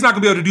because he's not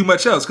gonna be able to do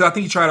much else. Because I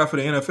think he tried out for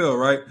the NFL,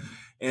 right?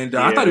 And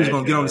I thought he was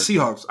gonna get on the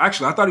Seahawks.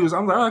 Actually, I thought he was.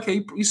 I'm like,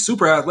 okay, he's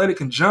super athletic,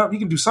 can jump, he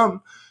can do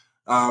something.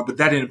 But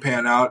that didn't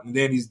pan out. And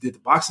then he did the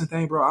boxing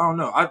thing, bro. I don't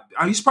know.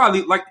 He's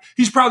probably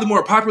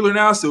more popular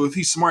now. So if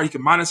he's smart, he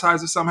can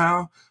monetize it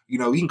somehow. He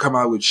can come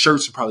out with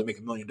shirts and probably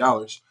make $1 million.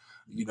 Or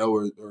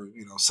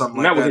something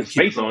like that. Not with his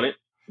face on it.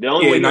 The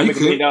only way you can make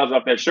 $1 million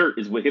off that shirt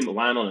is with him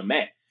lying on the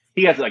mat.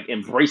 He has to like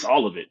embrace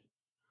all of it.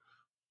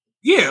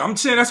 Yeah, I'm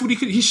saying that's what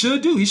he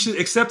should do. He should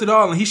accept it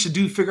all, and he should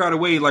figure out a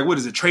way. Like, what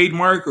is it,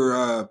 trademark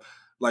or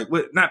like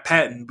what? Not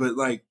patent, but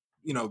like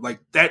like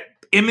that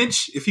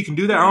image. If he can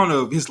do that, I don't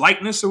know his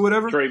likeness or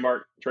whatever.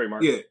 Trademark.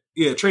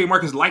 Yeah,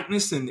 trademark his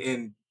likeness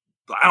and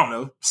I don't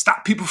know,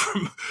 stop people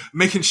from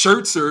making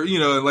shirts or,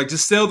 like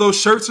just sell those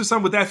shirts or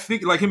something with that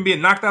figure, like him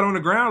being knocked out on the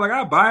ground. Like,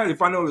 I'll buy it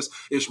if I know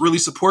it's really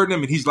supporting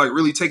him and he's like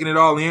really taking it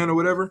all in or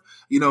whatever,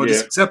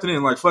 just accepting it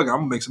and like, fuck it, I'm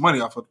gonna make some money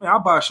off of it. Man, I'll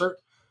buy a shirt,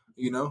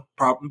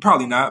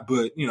 probably not,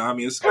 but I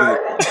mean, it's good.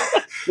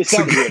 It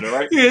sounds good, all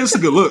right? Yeah, it's a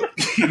good look.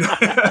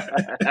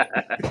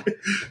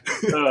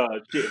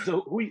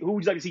 So who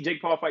would you like to see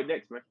Jake Paul fight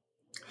next, man?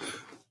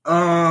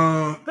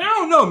 I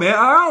don't know, man.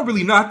 I don't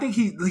really know. I think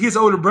his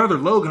older brother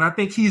Logan. I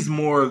think he's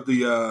more of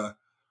the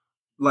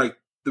like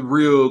the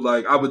real,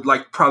 like I would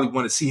like probably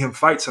want to see him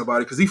fight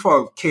somebody because he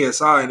fought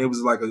KSI and it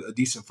was like a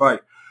decent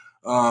fight.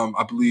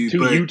 I believe two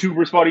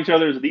YouTubers fought each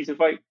other is a decent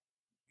fight.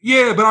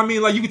 Yeah, but I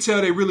mean, like you could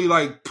tell they really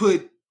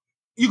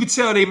you could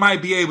tell they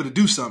might be able to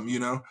do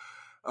something,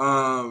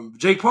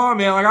 Jake Paul,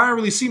 man, like I didn't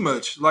really see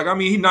much. Like, I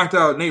mean, he knocked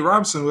out Nate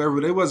Robinson,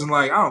 whoever, but it wasn't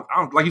like I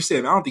don't like you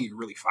said, man, I don't think he could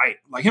really fight.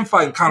 Like him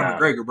fighting Conor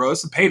McGregor, bro.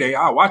 It's a payday.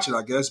 I'll watch it,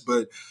 I guess,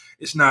 but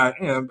it's not.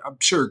 I'm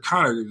sure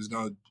Conor is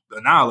gonna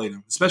annihilate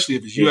him, especially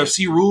if it's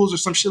UFC rules or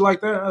some shit like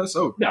that. That's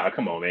over. Nah,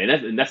 come on,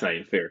 man. That's not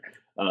even fair.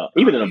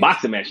 Even in a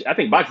boxing match, I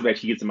think boxing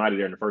match he gets him out of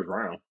there in the first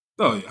round.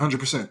 Oh, yeah,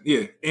 100%.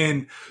 Yeah,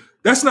 and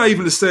that's not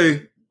even to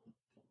say.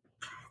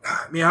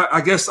 I mean,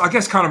 I guess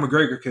Conor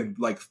McGregor can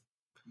like.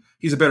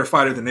 He's a better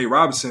fighter than Nate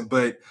Robinson,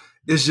 but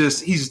it's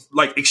just he's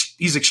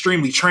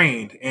extremely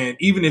trained, and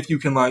even if you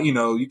can like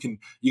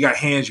you got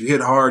hands, you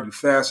hit hard, you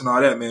fast, and all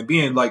that, man.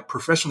 Being like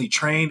professionally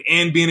trained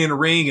and being in a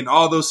ring and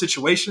all those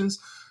situations,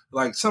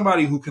 like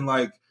somebody who can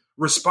like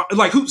respond,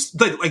 like who's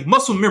like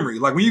muscle memory.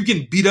 Like when you're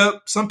getting beat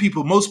up,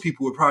 most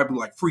people would probably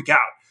like freak out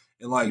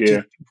and like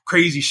do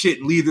crazy shit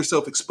and leave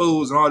themselves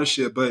exposed and all this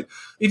shit. But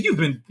if you've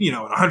been in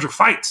 100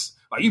 fights.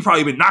 Like you've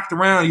probably been knocked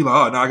around. You're like,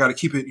 oh no, I got to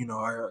keep it. I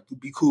got to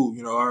be cool.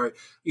 All right,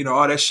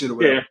 all that shit or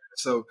whatever. Yeah.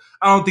 So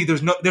I don't think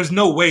there's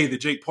no way that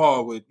Jake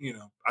Paul would,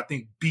 I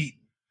think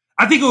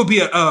it would be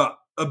a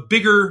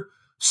bigger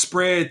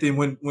spread than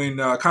when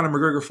Conor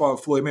McGregor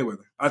fought Floyd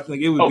Mayweather. I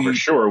think it would be for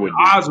sure. The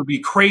odds would be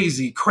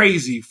crazy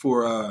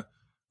for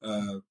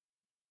Conor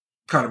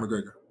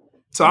McGregor.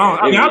 So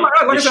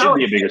it should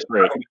be a bigger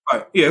spread.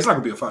 Yeah, it's not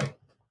gonna be a fight.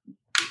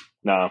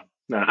 No.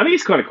 I mean,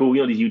 it's kind of cool,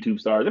 these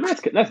YouTube stars. I mean,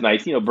 that's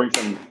nice.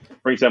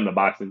 Bring something to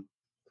boxing.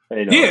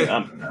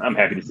 Yeah, I'm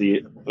happy to see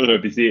it.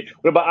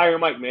 What about Iron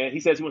Mike, man? He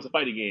says he wants to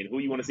fight again. Who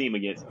you want to see him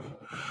against?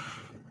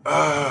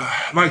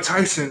 Mike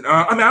Tyson.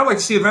 I mean, I'd like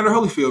to see Evander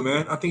Holyfield,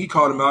 man. I think he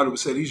called him out and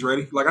said he's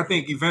ready. Like, I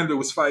think Evander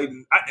was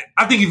fighting.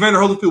 I think Evander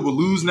Holyfield will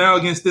lose now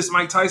against this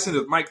Mike Tyson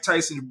if Mike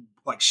Tyson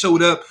like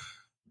showed up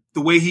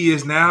the way he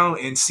is now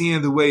and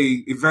seeing the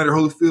way Evander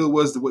Holyfield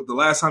was the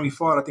last time he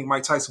fought. I think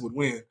Mike Tyson would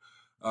win.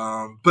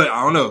 But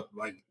I don't know.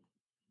 Like,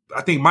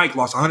 I think Mike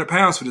lost 100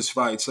 pounds for this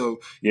fight. So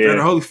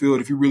Evander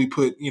Holyfield, if you really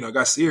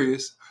got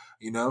serious,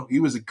 he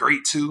was a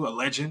great a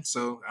legend.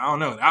 So I don't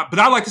know. But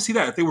I'd like to see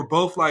that. If they were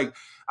both like,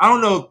 I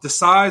don't know the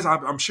size.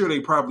 I'm sure they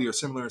probably are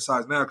similar in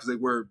size now because they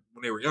were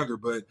when they were younger.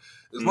 But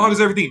as long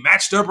as everything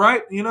matched up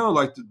right,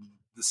 like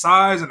the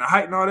size and the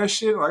height and all that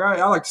shit, like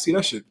I like to see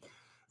that shit.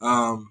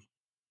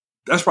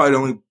 That's probably the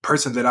only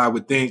person that I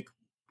would think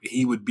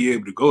he would be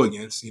able to go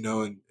against,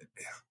 and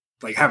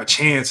like have a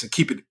chance and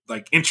keep it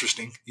like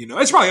interesting.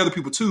 It's probably other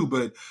people too,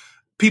 but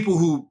people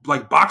who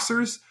like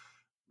boxers,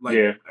 like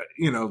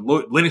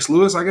Lennox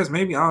Lewis, I guess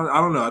maybe I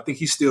don't know. I think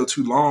he's still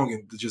too long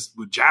and just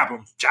would jab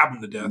him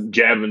to death.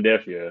 Jab him to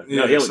death, yeah.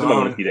 No, he'll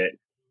want to see that.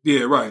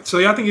 Yeah, right.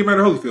 So I think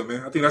Evander Holyfield,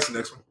 man. I think that's the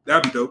next one.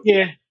 That'd be dope.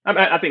 Yeah,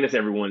 I think that's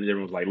everyone.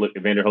 Everyone's like, look,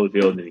 Evander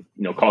Holyfield,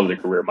 and call it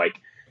a career, Mike.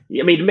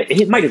 I mean, Mike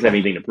doesn't have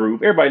anything to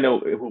prove. Everybody know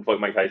who the fuck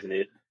Mike Tyson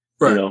is,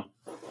 right.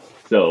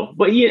 So,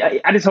 but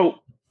I just hope.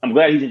 I'm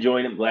glad he's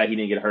enjoying it. I'm glad he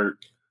didn't get hurt.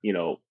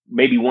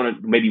 Maybe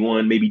one,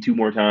 maybe two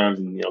more times,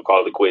 and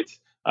call it quits.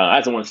 I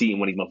just don't want to see him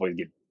when these motherfuckers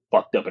get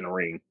fucked up in the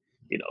ring.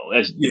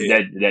 That'd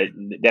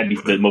be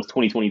the most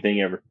 2020 thing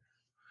ever.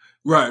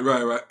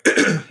 Right.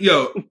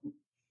 Yo,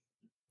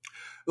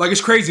 like it's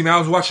crazy, man. I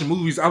was watching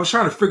movies. I was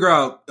trying to figure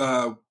out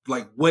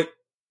what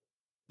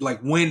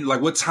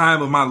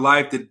time of my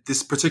life did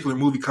this particular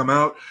movie come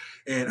out.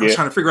 And I was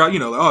trying to figure out,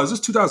 is this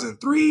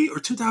 2003 or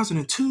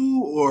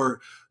 2002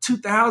 or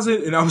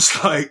 2000? And I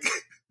was like,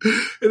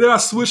 and then I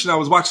switched and I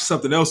was watching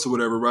something else or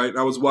whatever, right? And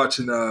I was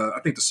watching, I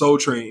think the Soul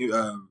Train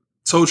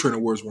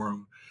Awards were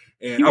on.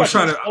 And I was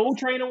trying to. Soul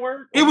Train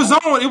Awards? It was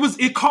on.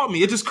 It caught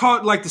me. It just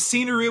caught like the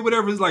scenery or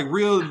whatever. It's like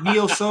real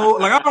neo soul.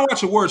 Like I don't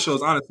watch award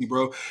shows, honestly,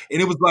 bro.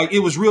 And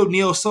it was real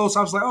neo soul. So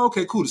I was like, oh,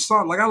 okay, cool. The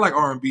song, like I like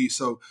R&B,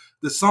 so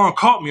the song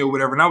caught me or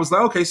whatever. And I was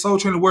like, okay, Soul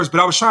Train Awards. But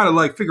I was trying to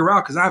like figure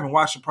out because I haven't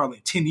watched it probably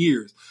in 10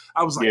 years.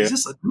 I was like, is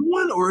this a new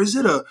one or is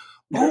it a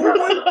old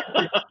one?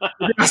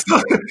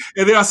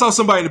 And then I saw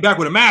somebody in the back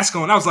with a mask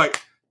on. I was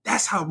like,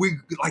 that's how we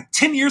like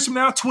 10 years from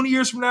now, 20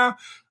 years from now.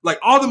 Like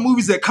all the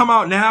movies that come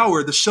out now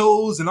or the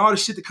shows and all the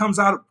shit that comes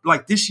out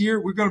like this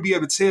year, we're going to be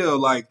able to tell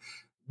like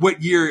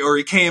what year or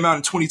it came out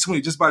in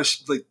 2020 just by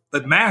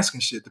the mask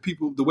and shit,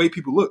 the way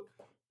people look.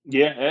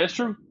 Yeah, that's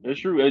true.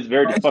 It's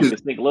very fucking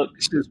distinct look.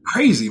 It's just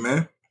crazy,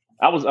 man.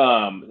 I was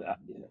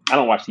I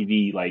don't watch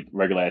TV like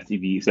regular ass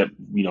TV except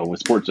when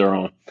sports are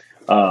on.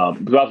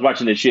 But I was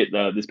watching this shit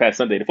this past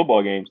Sunday, the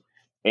football games,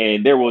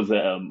 and there was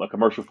a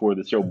commercial for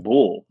the show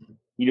Bull.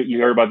 You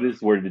heard about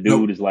this where the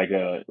dude is like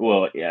I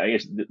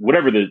guess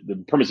whatever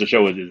the premise of the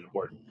show is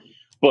important.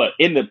 But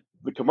in the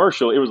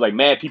commercial, it was like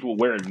mad people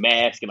wearing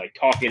masks and like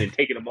talking and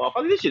taking them off.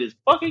 I mean, this shit is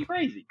fucking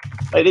crazy.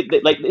 Like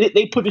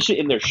they put this shit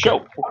in their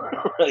show.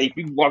 Like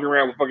people walking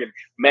around with fucking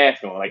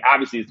masks on. Like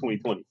obviously it's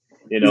 2020.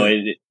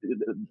 And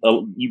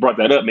you brought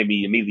that up, made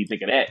me immediately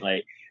think of that.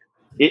 Like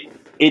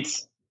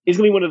it's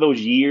gonna be one of those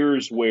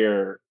years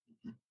where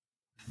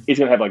it's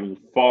gonna have like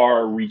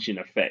far-reaching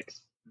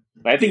effects.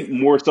 I think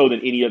more so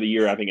than any other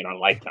year. I think in our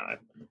lifetime.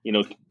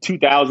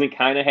 2000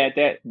 kind of had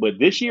that, but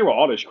this year with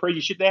all this crazy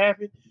shit that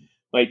happened,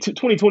 like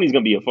 2020 is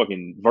gonna be a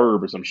fucking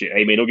verb or some shit.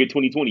 Hey man, don't get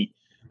 2020.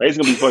 Like, it's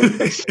gonna be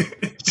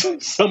fucking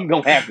something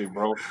gonna happen,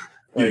 bro.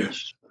 Like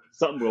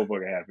something gonna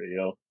fucking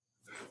happen,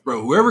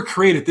 Bro, whoever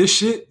created this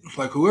shit,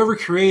 like whoever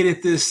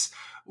created this,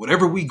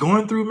 whatever we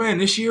going through, man,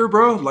 this year,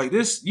 bro, like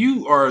this,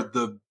 you are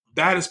the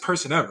baddest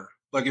person ever.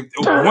 Like if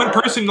one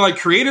person like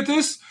created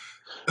this,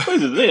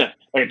 what is this?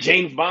 Like a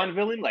James Bond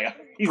villain? Like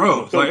he's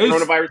bro, like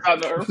coronavirus out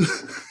in the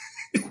earth.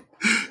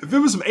 If it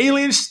was some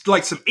alien,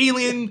 like some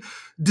alien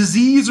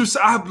disease or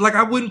something,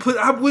 I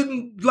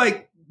wouldn't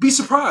like be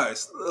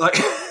surprised. Like,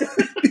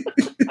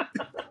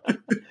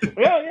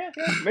 yeah,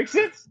 makes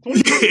sense.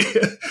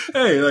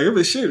 Hey, like if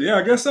it's shit, yeah,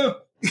 I guess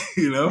so.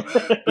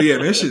 But yeah,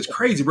 man, this shit's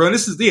crazy, bro. And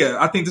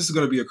I think this is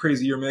going to be a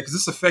crazy year, man, because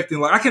this affecting,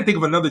 like, I can't think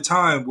of another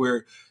time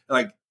where,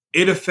 like,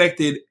 it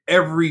affected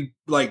every,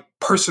 like,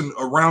 person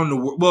around the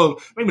world.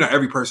 Well, maybe not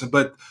every person,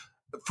 but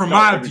from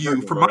my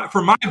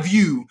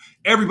view,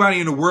 everybody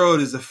in the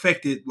world is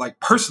affected, like,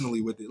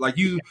 personally with it. Like,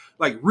 you,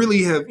 like,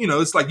 really have,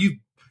 it's like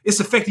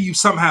it's affecting you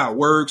somehow,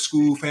 work,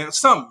 school, family,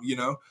 something,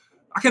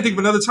 I can't think of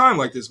another time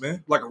like this,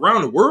 man. Like,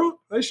 around the world,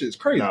 that shit is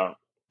crazy. No.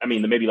 I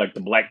mean, maybe like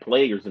the Black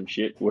Plague or some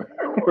shit where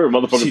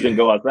motherfuckers didn't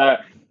go outside.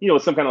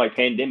 Some kind of like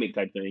pandemic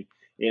type thing.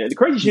 And the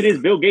crazy shit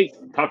is Bill Gates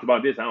talked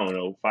about this, I don't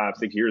know,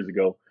 5-6 years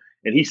ago.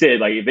 And he said,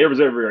 like, if there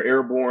was ever an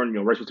airborne,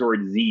 respiratory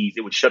disease,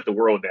 it would shut the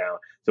world down.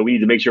 So we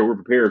need to make sure we're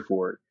prepared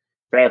for it.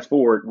 Fast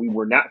forward, we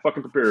were not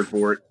fucking prepared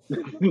for it.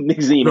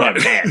 Niggas didn't even have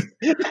that.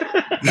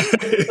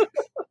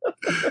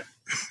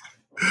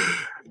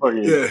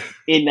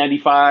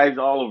 N95s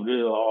all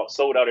over, all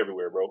sold out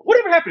everywhere, bro.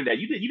 Whatever happened to that?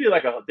 You did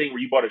like a thing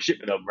where you bought a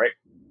shipment of them, right?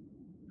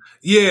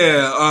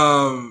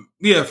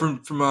 Yeah,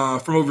 from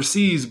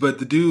overseas. But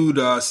the dude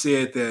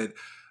said that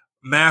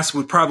masks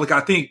would probably, I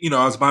think,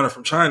 I was buying it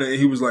from China, and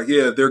he was like,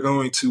 yeah, they're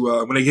going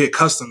to when they get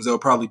customs, they'll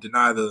probably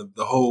deny the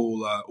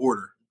whole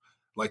order.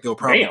 Like they'll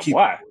probably keep.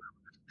 Why?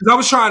 Because I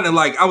was trying to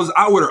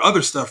I order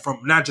other stuff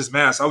from not just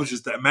masks.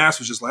 That mask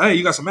was just like, hey,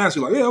 you got some masks?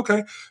 You're like, yeah,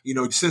 okay.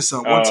 You send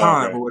some one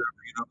time or whatever.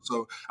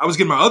 So I was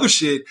getting my other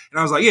shit, and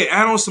I was like, yeah,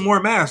 add on some more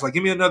masks. Like,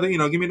 give me another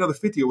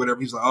 50 or whatever.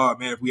 He's like, oh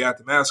man, if we add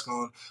the mask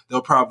on,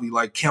 they'll probably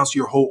like cancel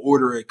your whole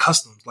order at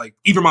customs. Like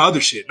even my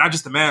other shit, not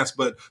just the mask,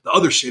 but the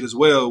other shit as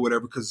well, or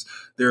whatever, because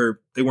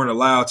they weren't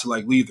allowed to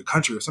like leave the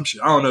country or some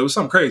shit. I don't know. It was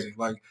something crazy.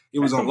 Like it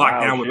was on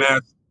lockdown with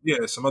masks.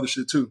 Yeah, some other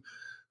shit too.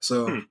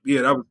 So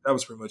yeah, that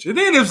was pretty much it. And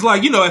then it was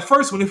like, at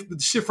first when the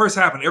shit first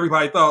happened,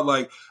 everybody thought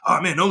like,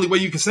 oh man, the only way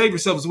you can save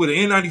yourself is with an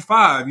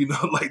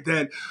N95, like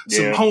that,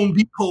 some Home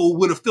Depot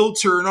with a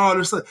filter and all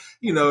this stuff,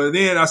 and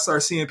then I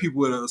started seeing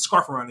people with a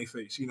scarf around their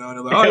face, and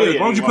they're like, oh yeah, as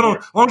long as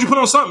you put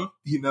on something,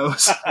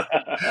 So,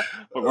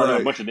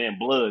 a bunch of damn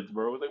bloods,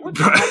 bro. Like, what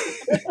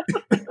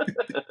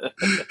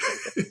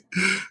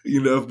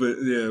but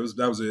yeah,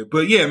 that was it.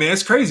 But yeah, man,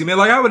 it's crazy, man.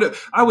 Like I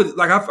would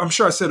like, I'm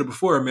sure I said it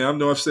before, man. I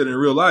know I've said it in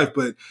real life,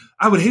 but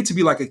I would hate to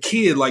be like a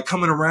kid, like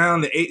coming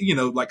around,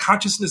 like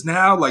consciousness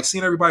now, like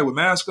seeing everybody with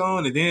masks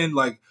on, and then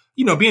like,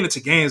 being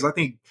into games. I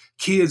think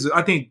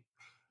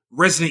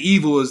Resident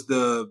Evil is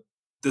the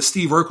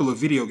Steve Urkel of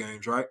video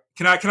games, right?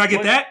 Can I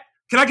get that?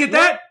 Can I get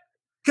that?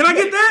 Can I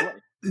get that?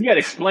 You gotta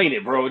explain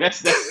it, bro.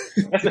 That's not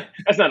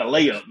a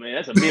layup, man.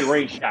 That's a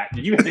mid-range shot.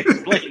 You gotta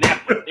explain that.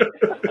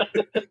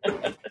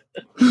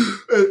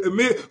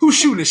 Man, who's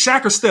shooting?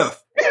 Shaq or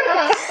Steph?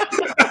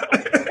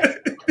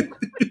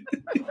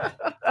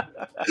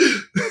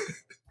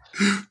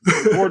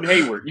 Gordon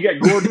Hayward. You got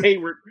Gordon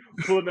Hayward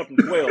pulling up from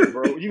 12,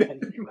 bro. You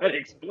gotta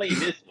explain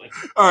this one.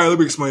 All right, let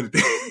me explain it.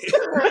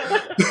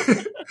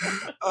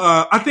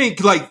 I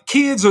think like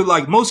kids are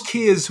like most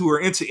kids who are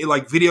into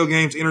like video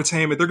games,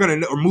 entertainment, they're gonna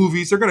know, or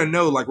movies, they're gonna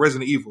know like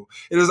Resident Evil.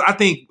 I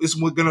think it's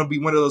gonna be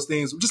one of those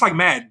things, just like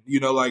Madden.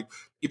 Like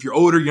if you're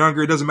older,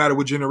 younger, it doesn't matter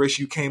what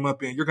generation you came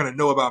up in, you're gonna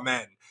know about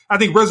Madden. I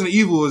think Resident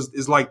Evil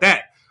is like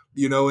that.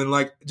 And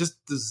like just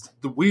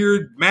the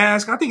weird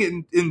mask. I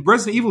think in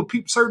Resident Evil,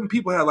 certain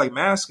people had like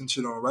masks and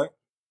shit on, right?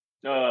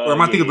 Or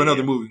am I thinking of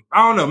another movie?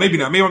 I don't know. Maybe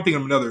not. Maybe I'm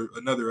thinking of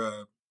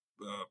another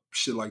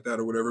shit like that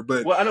or whatever.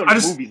 But I know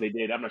the movies they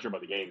did. I'm not sure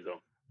about the games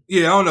though.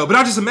 Yeah, I don't know, but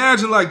I just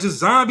imagine like just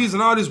zombies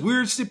and all this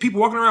weird shit.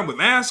 People walking around with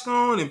masks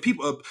on, and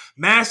people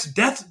mass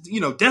death,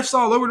 deaths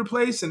all over the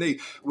place, and they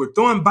were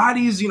throwing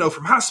bodies,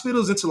 from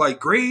hospitals into like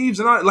graves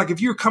and all. Like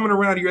if you're coming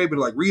around, you're able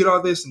to like read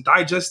all this and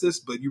digest this,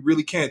 but you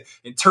really can't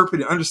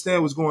interpret and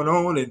understand what's going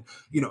on, and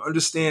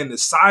understand the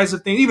size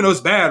of things, even though it's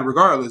bad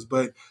regardless.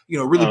 But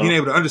really being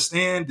able to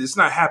understand, it's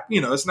not happy.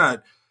 It's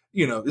not.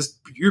 It's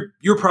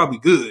you're probably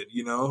good.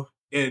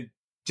 And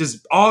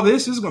just all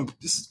this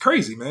is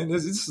crazy, man.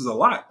 This is a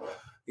lot.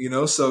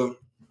 So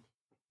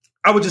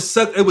I would just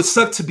suck. It would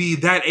suck to be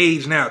that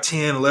age now,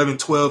 10, 11,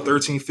 12,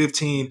 13,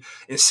 15,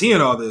 and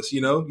seeing all this,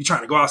 you're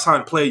trying to go outside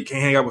and play. You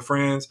can't hang out with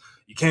friends.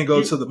 You can't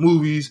go to the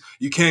movies.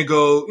 You can't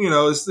go,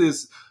 it's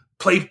this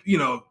play,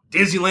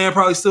 Disneyland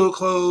probably still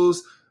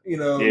closed.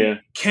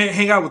 Can't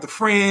hang out with the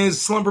friends,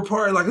 slumber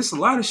party. Like, it's a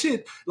lot of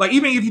shit. Like,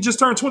 even if you just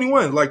turned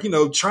 21, like,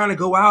 trying to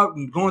go out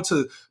and going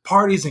to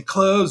parties and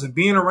clubs and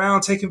being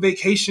around, taking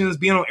vacations,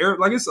 being on air.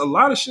 Like, it's a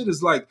lot of shit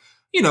is like,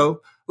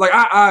 like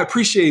I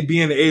appreciate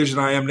being the age that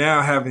I am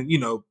now, having,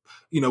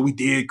 we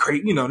did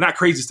not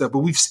crazy stuff, but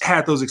we've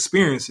had those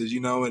experiences,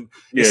 and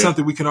it's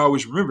something we can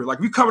always remember. Like,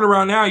 if you're coming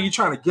around now, you're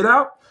trying to get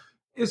out,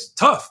 it's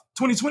tough.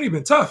 2020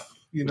 been tough,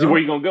 Where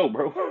you gonna go,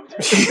 bro?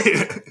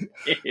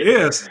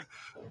 Yes.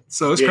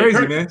 So it's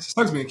crazy, man. It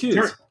sucks being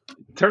kids.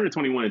 Turning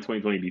 21 in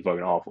 2020 be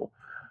fucking awful.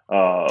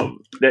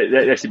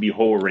 That should be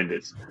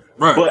horrendous.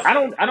 Right. But I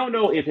don't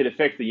know if it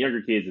affects the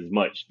younger kids as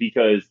much,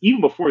 because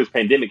even before this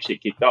pandemic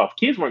shit kicked off,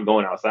 kids weren't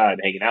going outside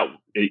and hanging out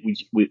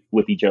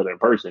with each other in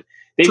person.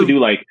 They would do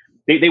like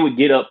they would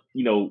get up,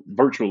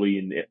 virtually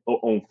and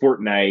on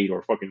Fortnite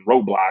or fucking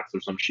Roblox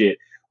or some shit,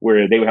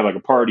 where they would have like a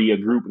party, a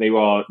group.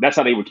 That's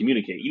how they would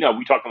communicate.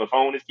 We talked on the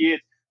phone as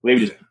kids. They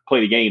would just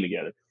play the game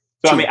together.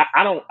 So,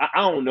 I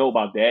don't know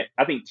about that.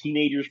 I think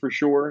teenagers for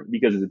sure,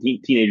 because as a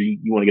teenager,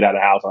 you want to get out of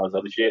the house, all this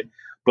other shit.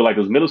 But like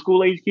those middle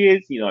school age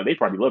kids, they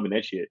probably loving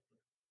that shit.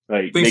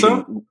 Like, think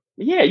so?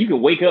 You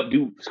can wake up,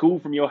 do school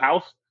from your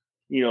house.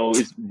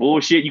 It's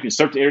bullshit. You can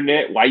surf the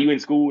internet while you in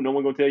school. No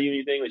one gonna tell you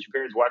anything unless your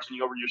parents watching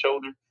you over your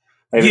shoulder.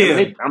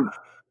 Like,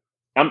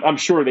 I'm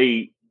sure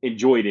they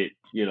enjoyed it,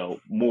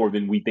 more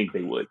than we think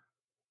they would.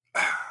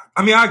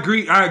 I mean, I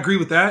agree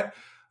with that.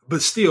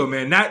 But still,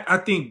 man, I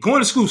think going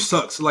to school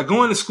sucks. Like,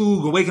 going to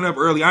school, waking up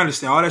early, I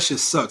understand all that shit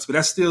sucks, but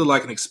that's still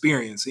like an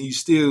experience. And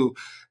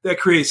that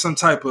creates some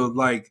type of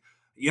like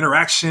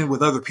interaction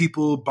with other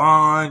people,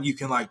 bond. You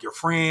can like your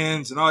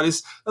friends and all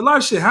this. A lot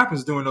of shit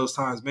happens during those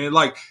times, man.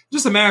 Like,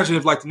 just imagine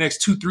if like the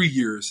next 2-3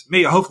 years,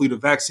 maybe hopefully the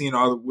vaccine,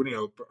 all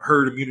the,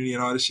 herd immunity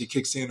and all this shit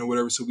kicks in or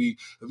whatever. So we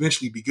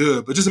eventually be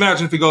good. But just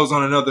imagine if it goes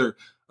on another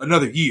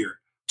year.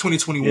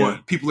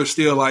 2021, people are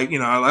still like,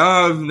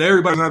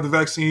 everybody's not the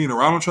vaccine,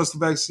 or I don't trust the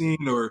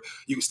vaccine, or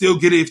you can still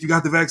get it if you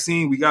got the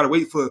vaccine. We got to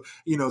wait for,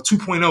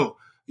 2.0,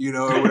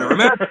 or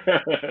whatever.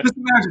 Just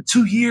imagine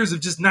 2 years of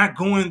just not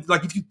going,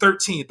 like if you're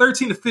 13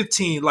 to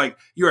 15, like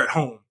you're at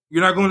home. You're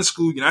not going to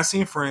school. You're not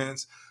seeing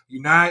friends.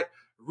 You're not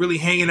really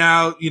hanging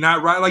out. You're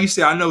not right. Like you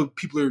said, I know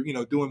people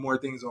are, doing more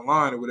things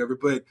online or whatever,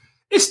 but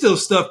it's still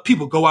stuff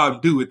people go out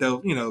and do it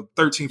though,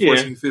 13,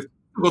 14, 15.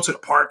 Go to the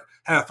park,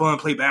 have fun,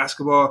 play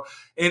basketball.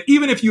 And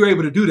even if you're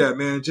able to do that,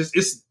 man,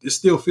 it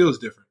still feels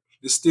different.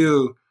 It's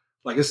still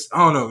like, I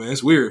don't know, man.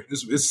 It's weird.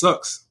 It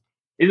sucks.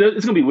 It's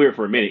going to be weird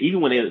for a minute. Even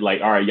when they're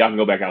like, all right, y'all can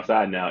go back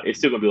outside now. It's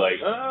still going to be like,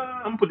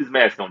 I'm going to put this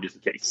mask on just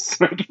in case.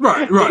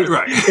 Right.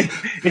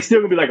 It's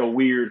still going to be like a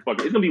weird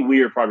it's going to be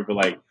weird probably for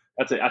like,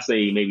 I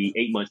say maybe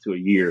 8 months to a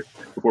year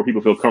before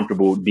people feel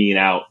comfortable being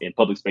out in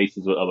public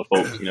spaces with other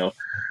folks, Like,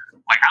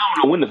 I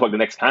don't know when the fuck the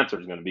next concert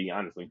is going to be,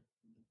 honestly.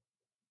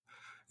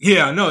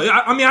 Yeah, no,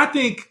 I mean, I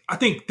think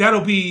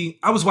that'll be.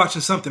 I was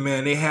watching something,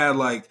 man. They had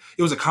like,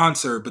 it was a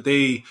concert, but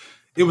it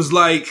was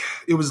like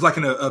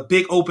in a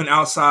big open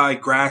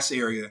outside grass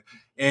area,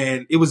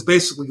 and it was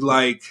basically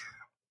like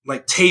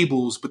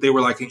tables, but they were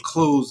like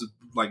enclosed,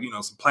 like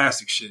some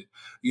plastic shit,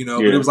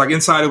 But it was like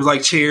inside, it was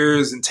like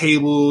chairs and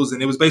tables,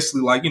 and it was basically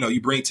like you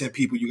bring 10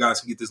 people, you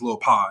guys can get this little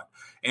pod,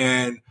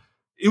 and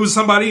it was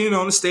somebody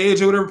on the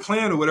stage or whatever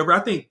playing or whatever. I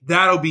think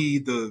that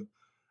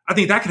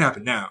could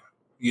happen now.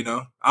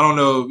 I don't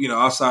know,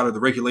 outside of the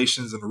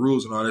regulations and the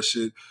rules and all that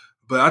shit.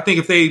 But I think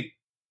if they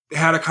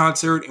had a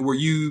concert and where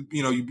you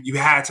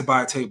had to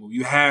buy a table,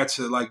 you had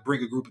to like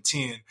bring a group of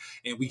 10,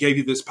 and we gave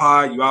you this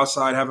pod, you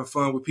outside having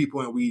fun with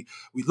people, and we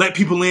let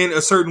people in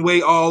a certain way,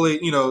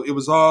 it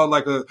was all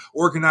like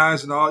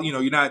organized and all,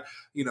 you're not,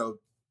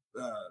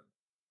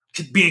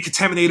 being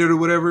contaminated or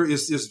whatever.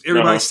 It's just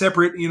everybody's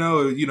separate,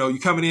 you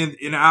coming in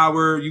an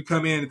hour, you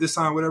come in at this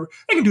time, whatever.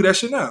 They can do that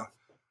shit now.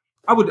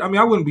 I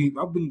wouldn't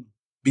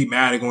be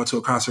mad at going to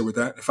a concert with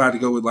that. If I had to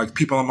go with like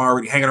people I'm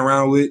already hanging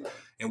around with,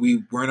 and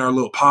we were in our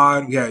little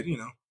pod, we had,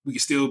 we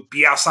could still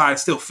be outside,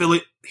 still feel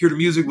it, hear the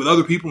music with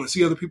other people and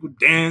see other people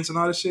dance and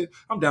all that shit.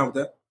 I'm down with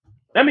that.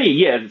 I mean,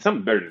 yeah, it's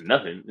something better than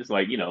nothing. It's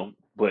like,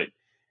 but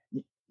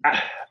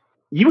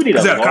you would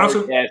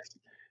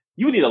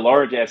need a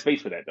large ass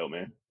space for that though,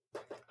 man.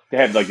 To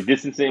have like the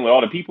distancing with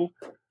all the people.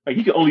 Like,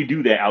 you can only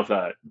do that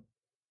outside.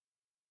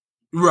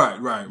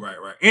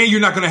 Right. And you're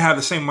not going to have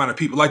the same amount of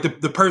people. Like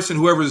the person,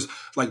 whoever's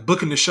like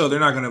booking the show, they're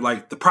not going to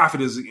like the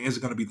profit isn't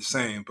going to be the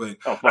same. But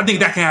I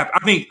think that can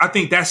happen. I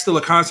think that's still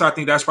a concept. I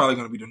think that's probably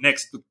going to be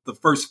the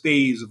first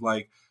phase of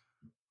like,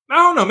 I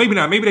don't know, maybe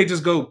not. Maybe they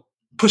just go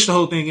push the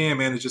whole thing in,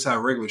 man, and just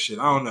have regular shit.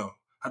 I don't know.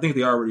 I think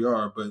they already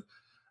are, but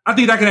I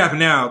think that can happen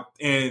now,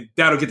 and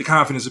that'll get the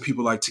confidence of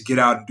people like to get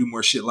out and do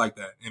more shit like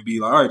that and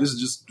be like, all right, this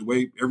is just the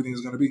way everything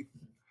is going to be.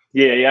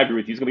 Yeah, I agree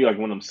with you. It's gonna be like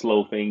one of them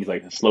slow things,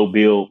 like a slow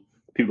build.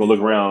 People look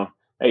around.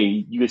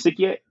 Hey, you get sick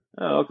yet?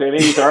 Oh, okay,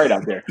 maybe it's all right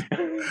out there.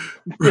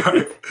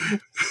 Right.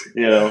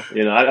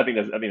 I think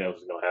that's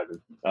what's gonna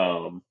happen.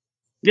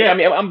 Yeah, I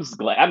mean,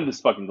 I'm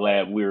just fucking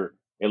glad we're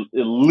at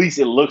least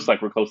it looks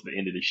like we're close to the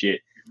end of the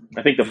shit.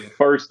 I think the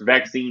first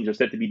vaccines are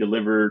set to be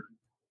delivered.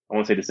 I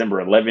want to say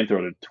December 11th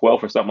or the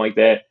 12th or something like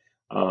that.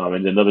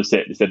 And another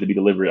set is set to be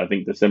delivered, I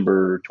think,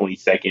 December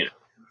 22nd.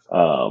 As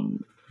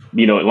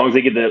long as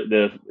they get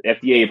the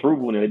FDA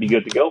approval, and they'd be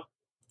good to go.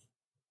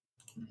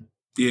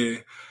 Yeah,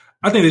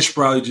 I think they should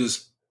probably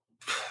just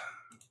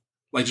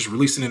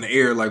release it in the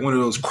air, like one of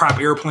those crop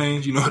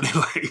airplanes. You know, they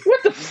like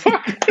what the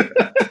fuck?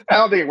 I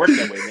don't think it works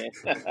that way, man.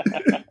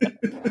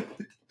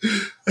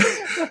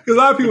 Because a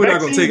lot of people are not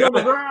going to take it.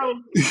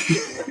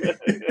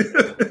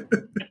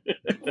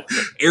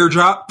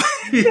 Airdrop.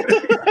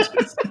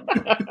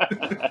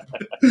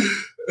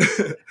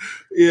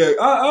 Yeah,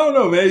 I don't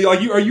know, man.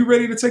 Like, are you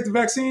ready to take the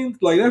vaccine?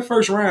 Like that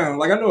first round,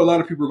 like I know a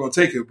lot of people are going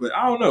to take it, but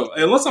I don't know.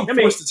 Unless I'm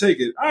forced to take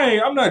it,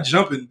 I'm not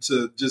jumping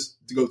to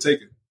go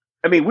take it.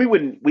 I mean,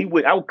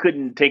 I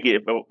couldn't take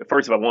it if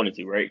I wanted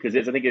to, right? Because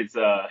I think it's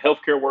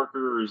healthcare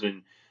workers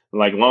and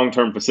like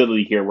long-term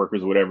facility care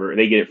workers or whatever.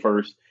 They get it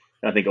first,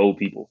 and I think old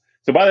people.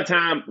 So by the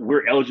time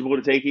we're eligible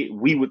to take it,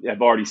 we would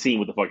have already seen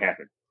what the fuck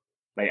happened.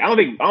 Like I don't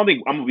think I'm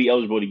gonna be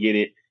eligible to get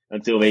it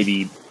until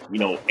maybe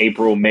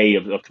April, May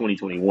of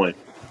 2021.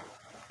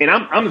 And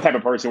I'm the type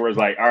of person where it's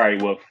like, all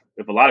right, well,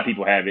 if a lot of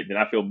people have it, then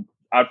I feel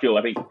I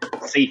think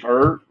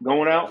safer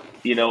going out.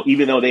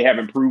 Even though they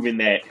haven't proven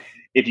that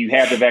if you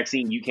have the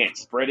vaccine, you can't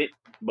spread it,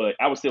 but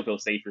I would still feel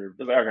safer. It's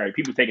like, okay,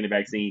 people taking the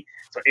vaccine,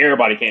 so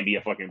everybody can't be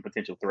a fucking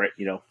potential threat.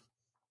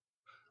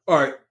 All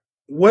right,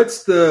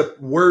 what's the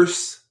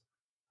worst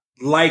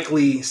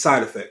likely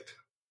side effect?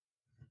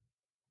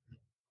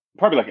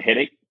 Probably like a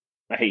headache.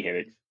 I hate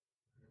headaches.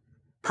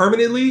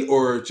 Permanently,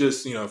 or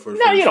just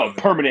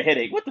permanent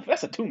headache.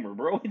 That's a tumor,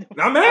 bro.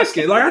 I'm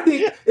asking. Like, I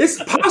think it's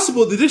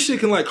possible that this shit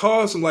can like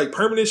cause some like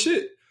permanent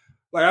shit.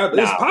 Like,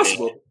 it's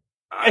possible. Man.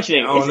 Actually,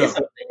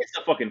 it's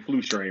a fucking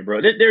flu strain, bro.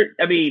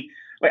 I mean,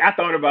 like I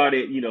thought about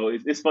it.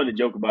 It's fun to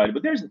joke about it,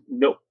 but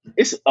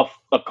it's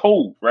a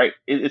cold, right?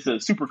 It's a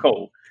super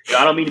cold.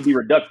 I don't mean to be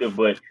reductive,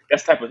 but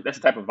that's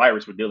the type of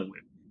virus we're dealing with.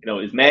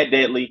 It's mad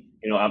deadly.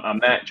 I'm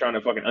not trying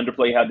to fucking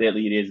underplay how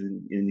deadly it is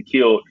and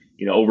killed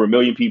over 1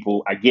 million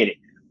people. I get it.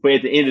 But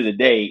at the end of the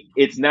day,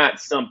 it's not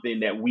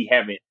something that we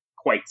haven't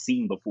quite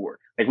seen before.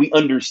 Like, we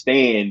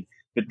understand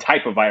the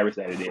type of virus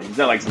that it is. It's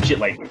not like some shit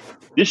like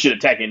this shit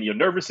attacking your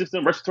nervous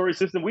system, respiratory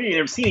system. We ain't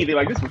ever seen anything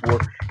like this before.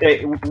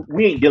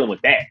 We ain't dealing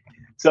with that.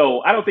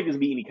 So I don't think there's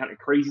gonna be any kind of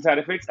crazy side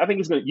effects. I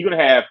think you're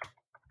gonna have,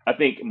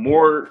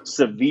 more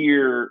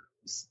severe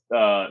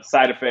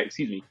side effects.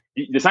 Excuse me.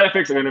 The side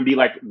effects are gonna be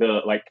like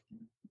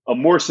a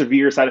more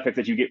severe side effect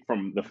that you get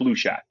from the flu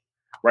shot.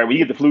 Right, when you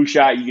get the flu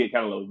shot, you get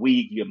kind of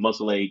weak, you get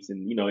muscle aches,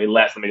 and it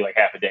lasts maybe like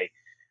half a day.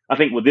 I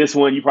think with this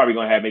one, you're probably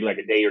gonna have maybe like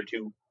a day or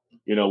two,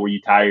 where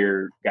you're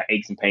tired, got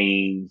aches and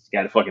pains,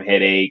 got a fucking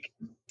headache.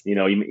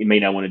 You may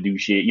not want to do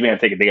shit. You may have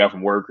to take a day off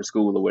from work or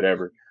school or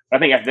whatever. I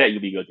think after that, you'll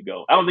be good to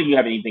go. I don't think you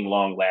have anything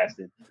long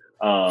lasting.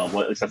 I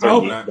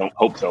certainly don't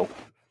hope so.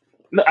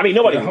 No, I mean,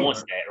 nobody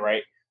wants that,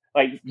 right?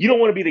 Like, you don't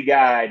want to be the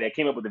guy that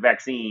came up with the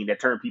vaccine that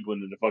turned people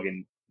into the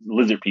fucking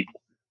lizard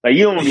people. Like,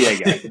 you don't want to be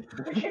that guy.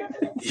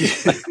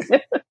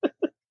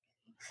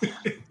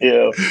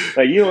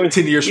 Like,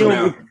 10 years from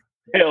now.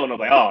 Hell no,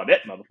 like, oh,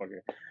 that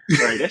motherfucker.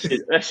 Right,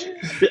 that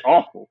shit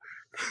awful.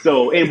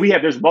 So, and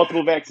there's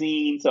multiple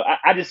vaccines. So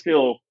I just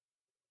feel,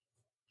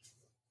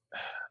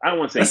 I don't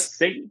want to say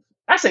safe.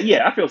 I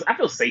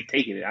feel safe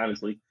taking it,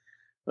 honestly.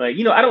 Like,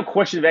 I don't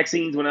question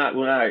vaccines when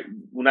I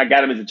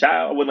got them as a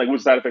child. I wasn't like,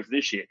 what's the side effects of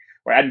this shit?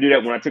 Right, I didn't do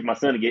that when I took my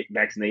son to get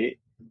vaccinated.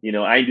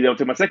 I didn't do that when I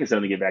took my second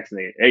son to get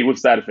vaccinated. Hey,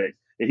 what's the side effects?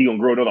 Is he gonna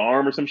grow another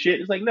arm or some shit?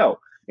 It's like, no.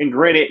 And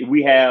granted,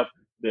 we have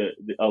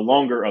a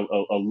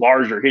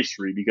larger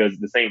history because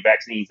the same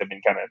vaccines have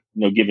been kind of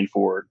given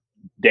for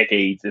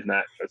decades, if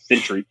not a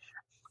century.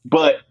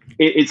 But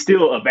it's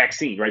still a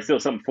vaccine, right? Still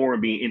some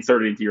foreign being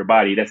inserted into your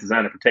body that's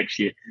designed to protect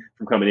shit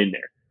from coming in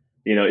there.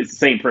 It's the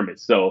same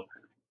premise. So,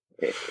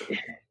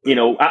 we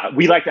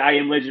like the I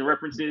Am Legend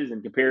references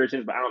and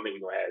comparisons, but I don't think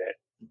we're gonna have that.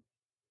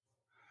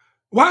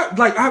 Why?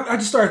 Like, I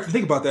just started to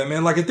think about that,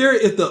 man. Like, if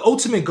the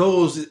ultimate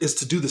goal is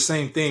to do the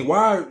same thing,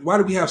 why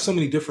do we have so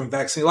many different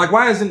vaccines? Like,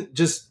 why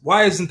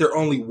isn't there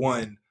only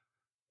one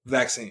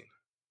vaccine?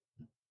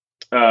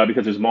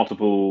 Because there's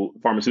multiple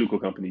pharmaceutical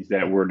companies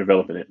that were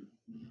developing it.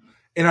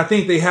 And I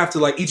think they have to,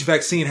 like, each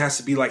vaccine has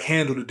to be like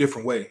handled a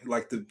different way,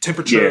 like the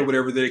temperature or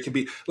whatever that it can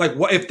be. Like,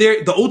 what if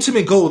they're the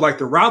ultimate goal, like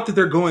the route that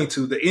they're going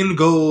to, the end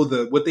goal,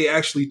 what they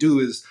actually do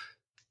is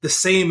the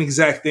same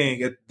exact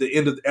thing at the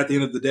end of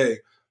the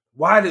day.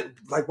 Why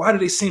do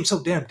they seem so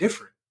damn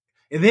different?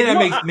 And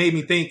then that made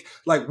me think,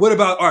 like, what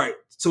about, all right,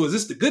 so is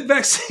this the good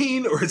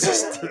vaccine or is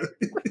this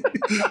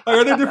like,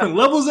 are there different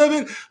levels of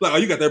it? Like, oh,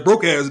 you got that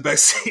broke ass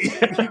vaccine.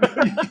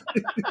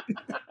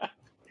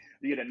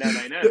 You get a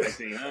 999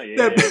 vaccine, huh?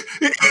 Yeah.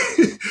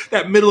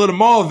 That middle of the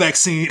mall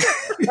vaccine.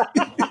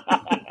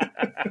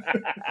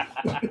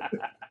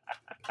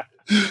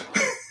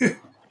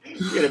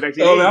 You get a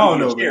vaccine. Oh, I don't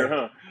know, man.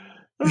 Huh?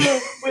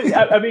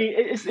 I mean,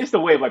 it's the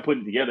way of like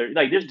putting it together.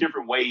 Like, there's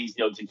different ways,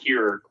 to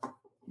cure,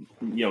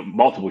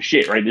 multiple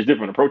shit, right? There's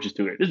different approaches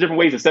to it. There's different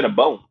ways to set a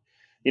bone.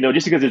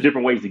 Just because there's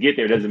different ways to get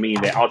there doesn't mean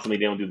that ultimately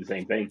they don't do the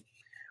same thing.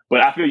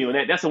 But I feel you on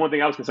that. That's the one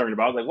thing I was concerned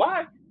about. I was like,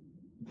 why?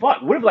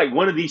 Fuck, what if like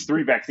one of these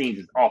 3 vaccines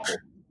is awful,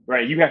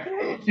 right? You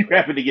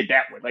happen to get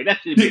that one. Like, that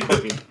should be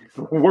fucking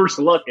worse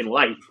luck in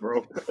life,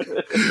 bro.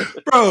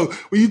 Bro,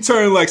 when you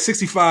turn like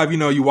 65,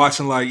 you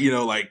watching like,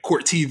 like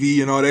court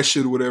TV and all that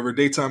shit or whatever,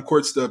 daytime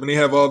court stuff, and they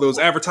have all those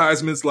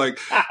advertisements like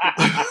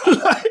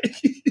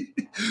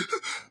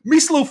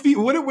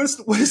mesothelioma.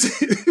 What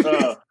is it?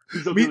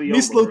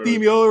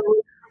 Mesothelioma.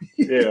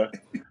 Yeah.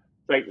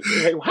 Like,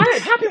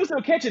 how people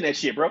still catching that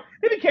shit, bro?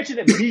 They've been catching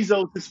that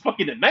measles since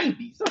fucking the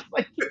 90s.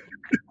 Like,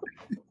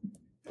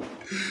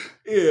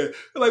 yeah.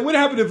 Like, what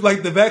happened if,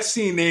 like, the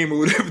vaccine name or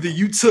whatever that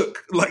you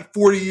took, like,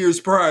 40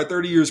 years prior,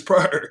 30 years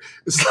prior?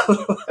 It's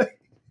like...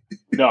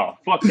 No,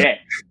 fuck that.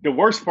 The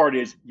worst part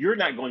is you're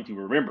not going to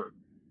remember.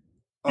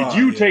 Did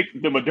you take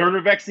the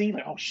Moderna vaccine?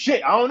 Like, oh,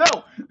 shit, I don't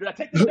know. Did I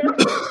take the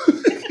Moderna?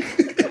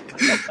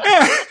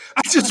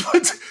 I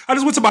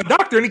just went to my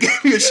doctor and he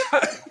gave me a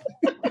shot.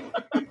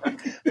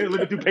 They're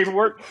looking through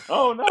paperwork.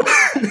 Oh no!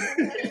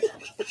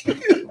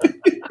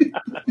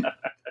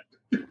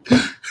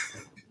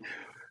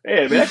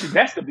 Yeah, man,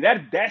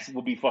 that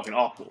will be fucking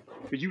awful.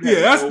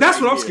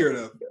 That's what I'm scared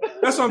of.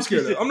 That's what I'm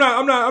scared of. I'm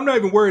not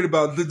even worried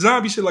about the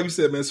zombie shit. Like you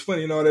said, man, it's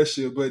funny and all that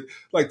shit. But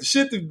like the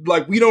shit that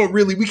like we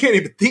can't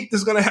even think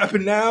this is gonna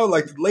happen now.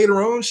 Like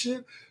later on,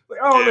 shit.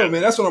 Like I don't know,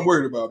 man. That's what I'm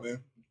worried about, man.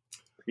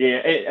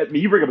 Yeah, I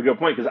mean, you bring up a good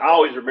point because I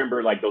always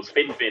remember like those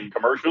FinFin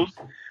commercials.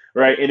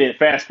 Right, and then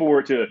fast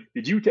forward to,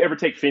 did you ever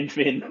take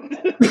FinFin?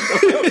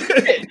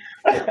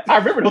 I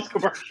remember those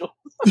commercials.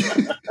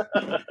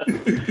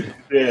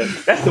 Yeah,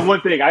 that's the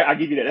one thing, I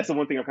give you that. That's the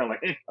one thing I'm kind of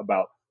like,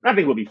 about. I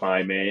think we'll be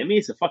fine, man. I mean,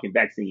 it's a fucking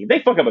vaccine. If they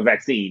fuck up a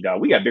vaccine, dog,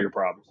 we got bigger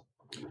problems.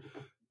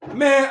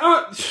 Man,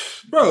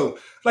 bro,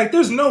 like,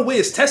 there's no way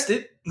it's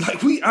tested.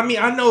 Like,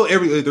 I know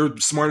they're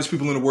the smartest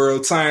people in the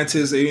world,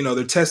 scientists,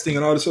 they're testing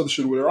and all this other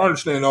shit, whatever. I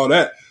understand all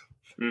that.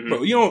 Mm-hmm.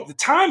 Bro, the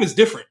time is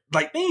different.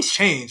 Like, things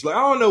change. Like, I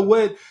don't know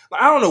what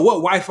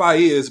Wi-Fi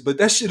is, but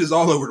that shit is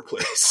all over the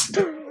place.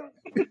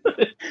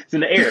 It's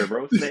in the air,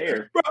 bro. It's in the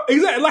air. Bro,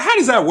 exactly. Like, how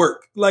does that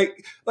work?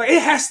 Like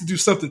it has to do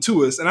something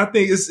to us. And I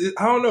think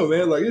I don't know,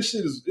 man. Like, this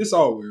shit it's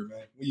all weird,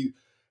 man.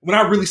 When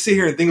I really sit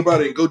here and think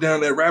about it and go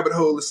down that rabbit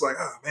hole, it's like,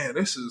 oh man,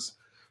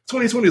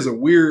 2020 is a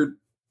weird,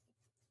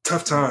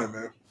 tough time,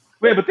 man.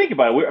 Yeah, but think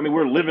about it.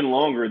 We're living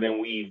longer than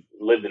we've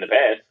lived in the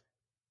past.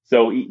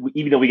 So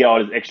even though we got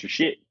all this extra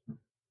shit,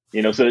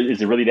 so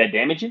is it really that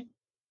damaging?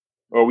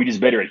 Or are we just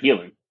better at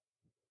healing?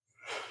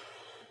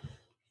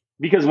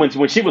 Because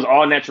when shit was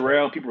all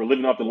natural, people were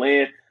living off the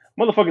land,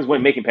 motherfuckers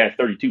weren't making past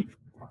 32.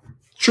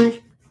 True.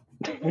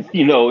 True.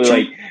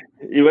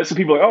 Like, some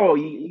people are like, oh,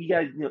 you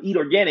guys eat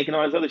organic and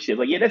all this other shit.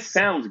 Like, yeah, that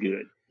sounds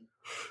good.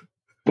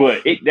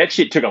 But that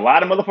shit took a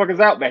lot of motherfuckers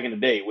out back in the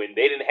day when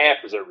they didn't have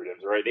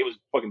preservatives, right? They was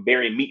fucking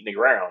burying meat in the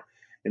ground.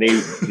 And they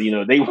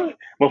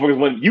motherfuckers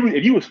went,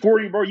 if you was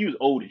 40, bro, you was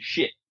old as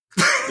shit.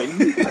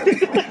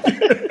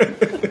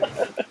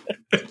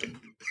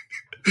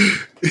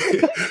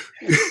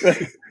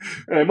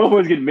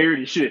 Motherfuckers getting married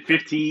and shit at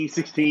 15,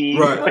 16.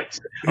 Right.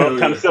 Time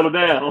to settle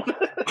down.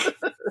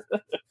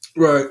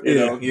 Right.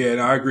 Yeah,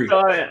 no, I agree. So,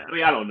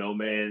 I don't know,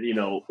 man.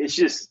 It's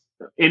just,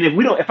 and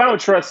if I don't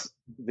trust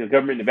the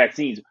government and the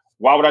vaccines,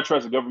 why would I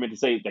trust the government to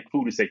say that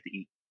food is safe to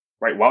eat?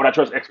 Right? Why would I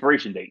trust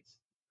expiration dates?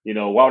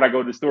 Why would I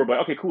go to the store? But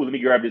okay, cool. Let me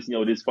grab this,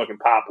 this fucking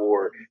pop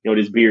or,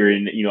 this beer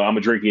and, I'm going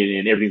to drink it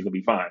and everything's going to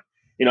be fine.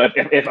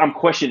 If I'm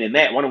questioning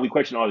that, why don't we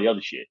question all the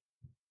other shit?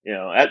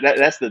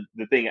 That's the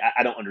thing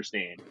I don't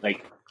understand.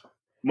 Like,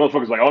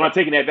 motherfuckers like, oh, I'm not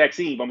taking that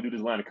vaccine, but I'm going to do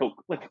this line of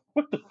coke. Like,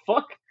 what the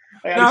fuck?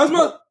 Like, I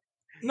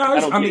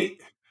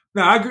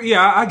agree.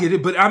 Yeah, I get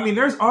it. But I mean,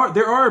 there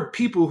are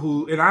people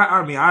who, and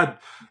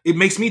it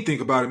makes me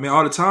think about it, man,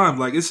 all the time.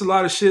 Like, it's a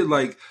lot of shit,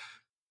 like,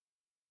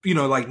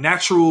 like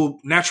natural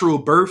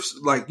births,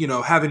 like,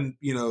 having,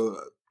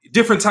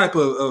 different type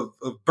of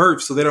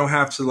births so they don't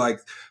have to, like,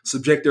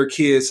 subject their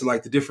kids to,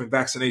 like, the different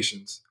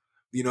vaccinations.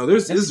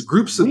 There's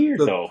groups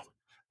weird, of, though.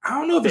 I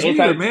don't know if it's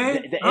weird,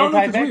 man. I don't know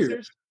if it's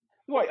weird.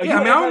 I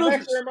don't know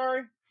if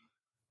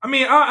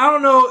I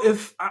don't know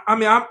if,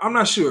 I'm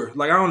not sure.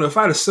 Like, I don't know if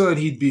I had a son,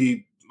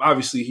 he'd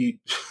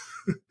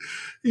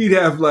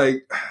have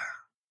like,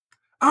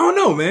 I don't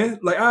know, man.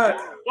 Like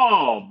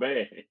oh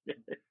man.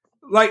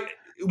 Like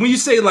when you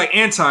say like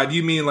anti, do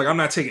you mean like I'm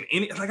not taking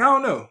any? Like I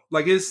don't know.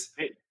 Like I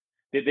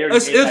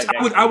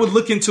would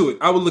look into it.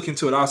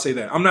 I'll say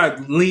that I'm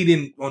not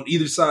leaning on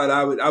either side.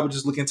 I would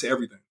just look into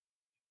everything.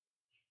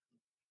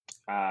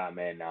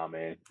 Man.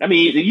 I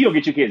mean, you don't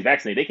get your kids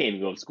vaccinated, they can't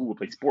even go to school or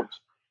play sports.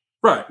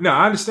 Right. No,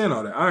 I understand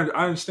all that.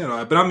 I understand all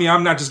that. But I mean,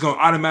 I'm not just going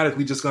to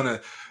automatically just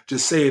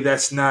say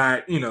that's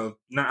not, not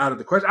out of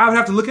the question. I would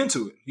have to look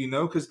into it,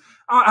 because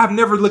I've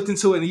never looked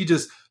into it,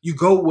 and you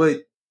go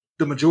what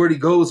the majority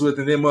goes with,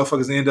 and then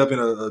motherfuckers end up in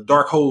a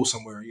dark hole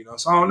somewhere,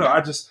 So I don't know.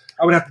 I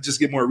would have to just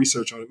get more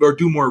research on it, or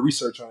do more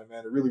research on it,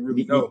 man, to really,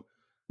 really know.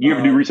 You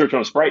ever do research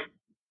on Sprite?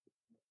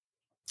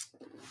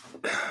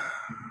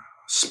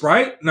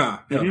 Sprite? Nah.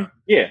 Mm-hmm.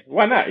 Yeah,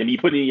 why not? And you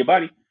put it in your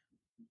body?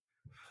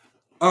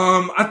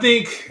 I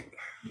think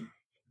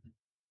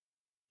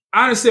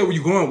I understand where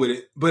you're going with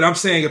it, but I'm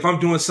saying if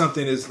I'm doing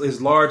something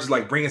as large as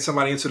like bringing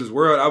somebody into this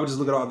world, I would just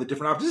look at all the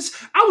different options.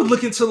 I would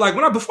look into like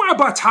before I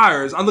buy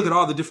tires, I look at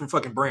all the different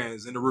fucking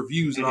brands and the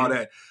reviews and all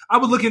that. I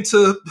would look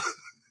into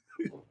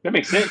that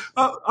makes sense.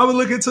 I would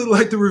look into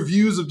like the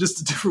reviews of just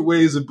the different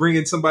ways of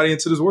bringing somebody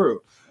into this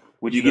world.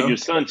 Would you give your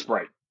son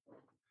Sprite?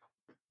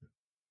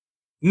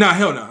 Nah,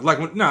 hell no. I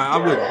wouldn't.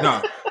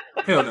 Nah.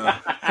 Hell no.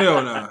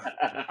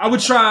 I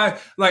would try,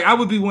 I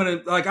would be one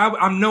of,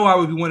 I know I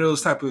would be one of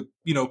those type of,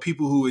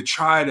 people who would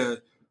try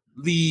to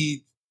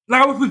lead,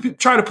 I would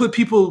try to put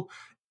people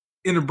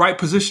in the right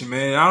position,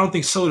 man. I don't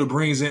think soda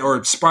brings in,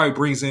 or Sprite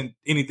brings in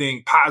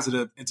anything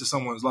positive into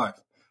someone's life.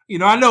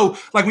 I know,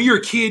 when you're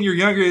a kid and you're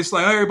younger, it's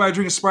like, oh, everybody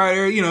drinking Sprite,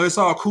 it's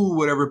all cool,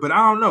 whatever, but I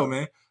don't know,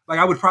 man.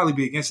 I would probably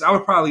be against it. I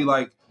would probably,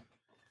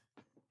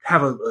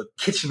 have a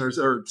kitchen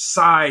or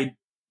side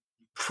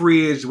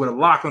fridge with a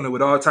lock on it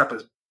with all type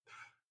of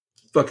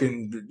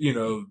fucking,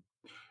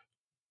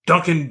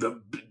 Dunkin'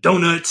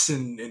 donuts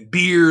and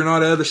beer and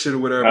all that other shit or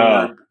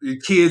whatever.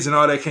 Kids and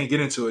all that can't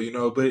get into it,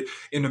 but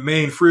in the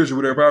main fridge or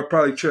whatever, I'd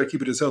probably try to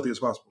keep it as healthy as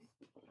possible.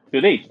 So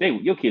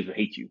your kids would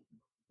hate you.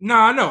 No,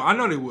 I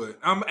know they would.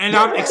 I'm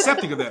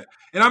accepting of that.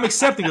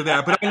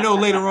 But I know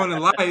later on in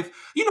life,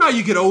 how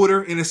you get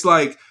older and it's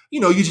like,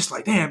 you just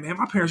like, damn, man,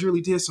 my parents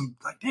really did some,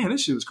 damn,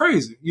 this shit was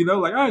crazy.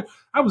 I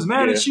was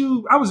mad at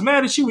you. I was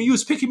mad at you when you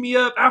was picking me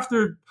up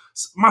after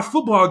my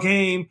football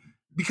game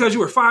because you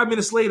were 5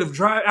 minutes late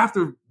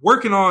after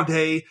working all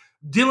day,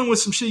 dealing with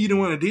some shit you didn't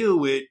want to deal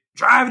with,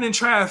 driving in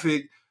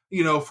traffic,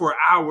 for an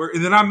hour.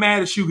 And then I'm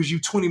mad at you because you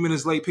 20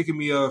 minutes late picking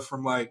me up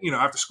from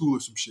after school or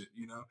some shit,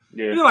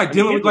 Yeah.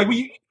 Dealing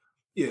with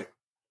yeah.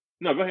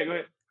 No, go ahead.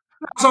 That's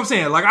what I'm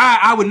saying.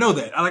 I would know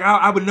that.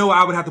 I would know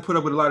I would have to put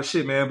up with a lot of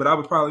shit, man. But I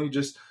would probably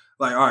just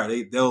all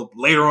right, they'll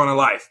later on in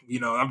life,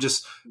 I'm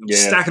just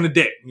stacking the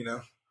deck,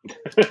 I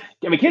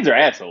mean, kids are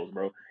assholes,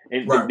 bro.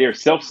 And right. They're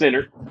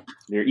self-centered,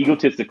 they're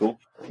egotistical,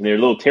 and they're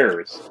little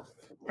terrorists,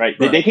 right?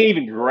 They can't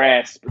even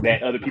grasp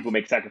that other people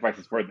make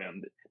sacrifices for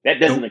them. That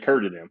doesn't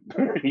occur to them,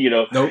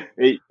 Nope.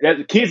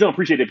 Kids don't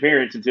appreciate their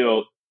parents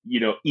until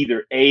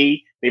either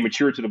A, they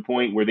mature to the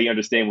point where they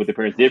understand what their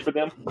parents did for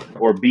them,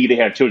 or B, they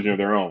have children of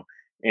their own.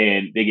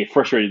 And they get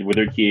frustrated with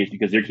their kids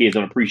because their kids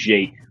don't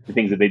appreciate the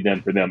things that they've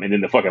done for them. And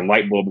then the fucking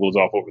light bulb goes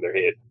off over their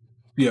head.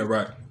 Yeah,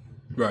 right.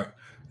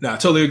 Nah, I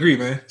totally agree,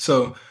 man.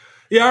 So,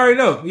 yeah, I already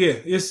know. Yeah,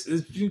 it's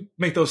you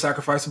make those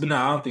sacrifices. But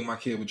I don't think my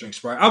kid would drink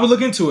Sprite. I would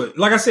look into it.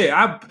 Like I said,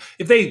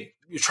 if they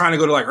are trying to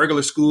go to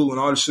regular school and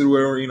all the shit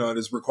where,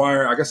 it's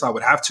required, I guess I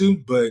would have to.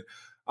 But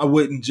I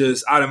wouldn't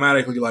just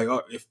automatically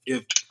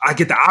if I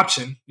get the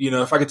option,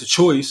 if I get the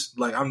choice,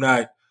 I'm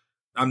not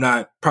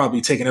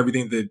probably taking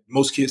everything that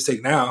most kids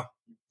take now.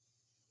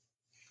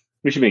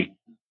 What you mean?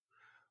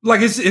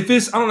 If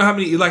it's I don't know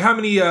how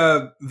many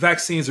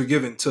vaccines are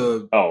given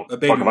to a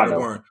baby when they're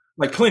born.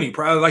 Plenty,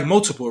 probably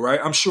multiple, right?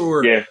 I'm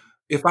sure. Yeah.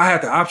 If I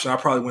had the option, I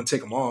probably wouldn't take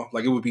them all.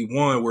 It would be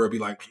one where it'd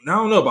be I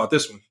don't know about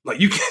this one.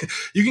 You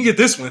can get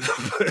this one,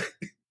 but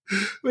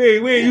we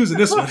ain't using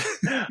this one.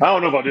 I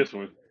don't know about this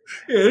one.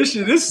 Yeah, this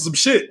is some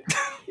shit.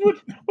 What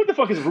the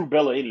fuck is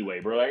rubella anyway,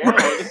 bro?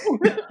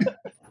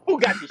 Who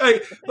got this?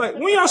 Hey,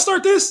 when y'all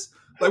start this?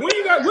 When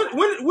you got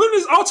when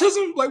is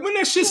autism? When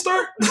that shit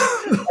start?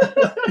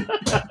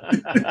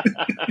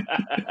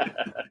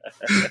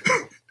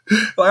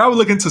 I would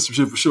look into some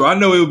shit for sure. I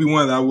know it would be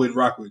one that I wouldn't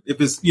rock with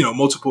if it's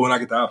multiple and I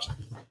get the option.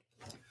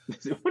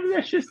 When did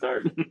that shit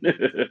start?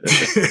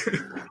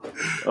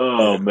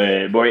 Oh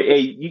man, boy! Hey,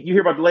 you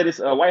hear about the latest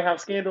White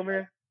House scandal,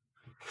 man?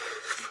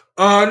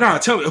 Nah.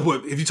 Tell me,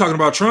 what if you're talking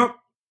about Trump?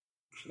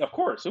 Of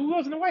course. So who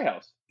was in the White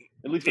House?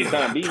 At least for the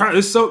time being.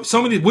 There's so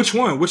many. Which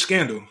one? Which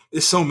scandal?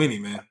 It's so many,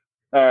 man.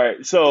 All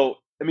right. So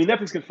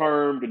nothing's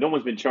confirmed, and no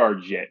one's been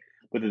charged yet.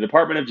 But the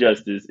Department of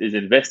Justice is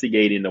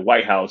investigating the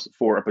White House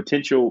for a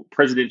potential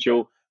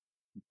presidential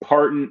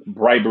pardon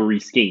bribery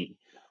scheme,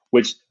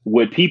 which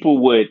people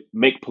would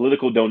make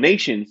political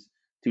donations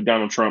to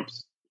Donald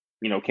Trump's,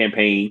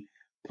 campaign,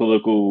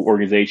 political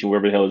organization,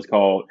 whatever the hell it's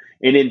called,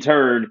 and in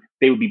turn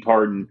they would be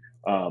pardoned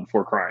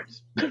for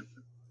crimes.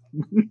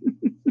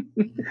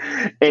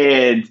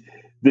 And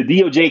the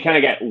DOJ kind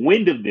of got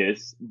wind of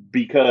this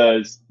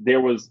because there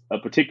was a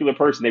particular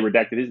person, they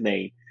redacted his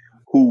name,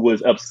 who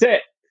was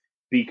upset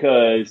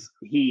because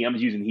I'm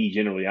using he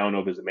generally, I don't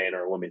know if it's a man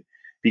or a woman,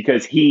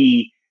 because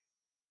he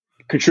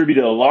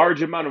contributed a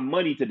large amount of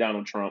money to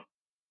Donald Trump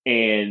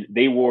and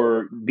they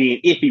were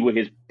being iffy with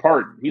his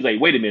pardon. He's like,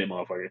 wait a minute,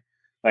 motherfucker.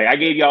 Like, I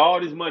gave y'all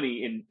all this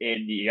money and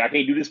I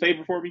can't do this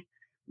favor for me?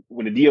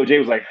 When the DOJ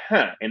was like,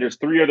 and there's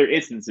 3 other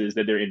instances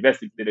that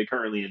they're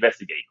currently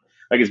investigating.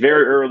 Like, it's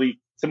very early.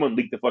 Someone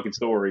leaked the fucking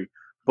story.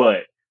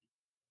 But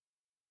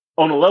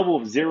on a level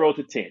of 0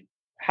 to 10,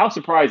 how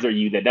surprised are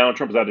you that Donald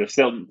Trump is out there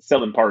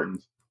selling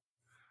pardons?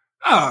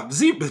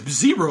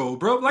 0,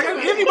 bro. Like,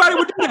 anybody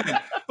would do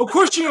that. Of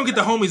course, you don't get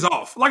the homies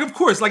off. Like, of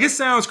course, like, it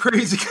sounds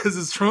crazy because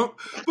it's Trump.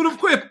 But of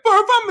course, if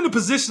I'm in a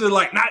position to,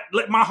 like, not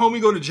let my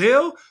homie go to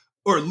jail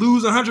or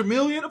lose $100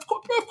 million, of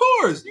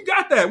course, you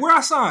got that. Where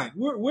I sign?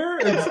 Where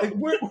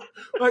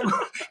like,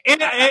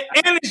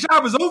 and his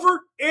job is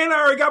over, and I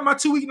already got my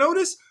 2-week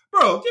notice,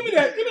 bro. Give me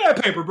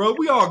that paper, bro.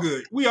 We all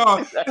good. We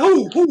all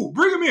who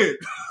bring him in.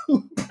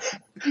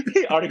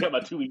 He already got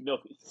my 2-week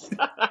notice.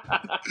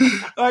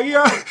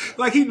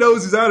 Like he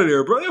knows he's out of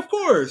there, bro. Of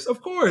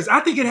course.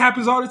 I think it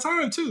happens all the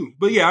time too.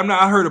 But yeah,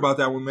 I heard about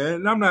that one,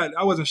 man, and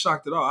I wasn't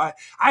shocked at all. I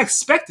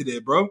expected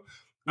it, bro.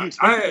 You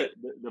expected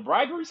the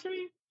bribery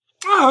scheme?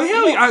 Oh,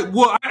 hell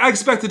yeah. I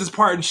expected this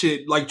pardon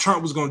shit, like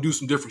Trump was going to do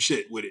some different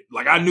shit with it.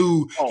 Like, I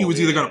knew he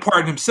was either going to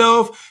pardon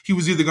himself, he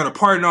was either going to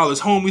pardon all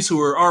his homies who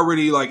are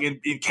already, like,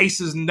 in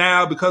cases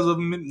now because of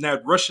him in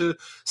that Russia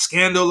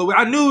scandal.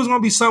 I knew it was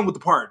going to be something with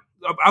the pardon.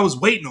 I was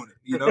waiting on it,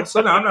 you know?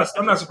 So, no, I'm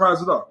not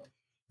surprised at all.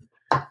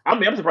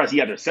 I'm surprised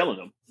he out there selling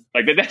them.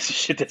 Like, that's the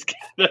shit that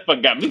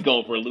got me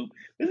going for a loop.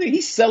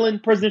 He's selling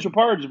presidential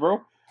pardons,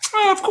 bro.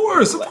 Of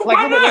course.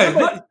 Why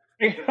not?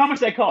 How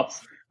much that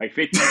costs? Like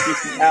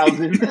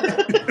 50,000.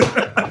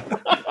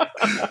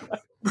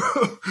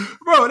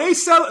 Bro, they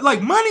sell it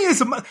like money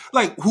is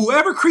like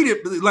whoever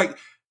created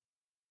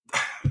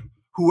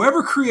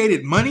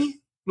money.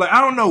 Like, I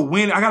don't know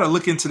when. I gotta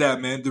look into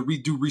that, man, to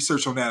do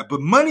research on that.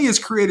 But money has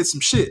created some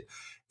shit,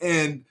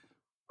 and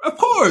of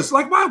course,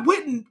 like why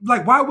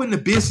wouldn't a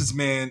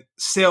businessman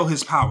sell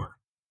his power?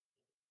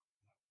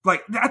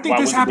 Like, I think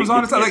this happens all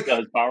the time. Like, sell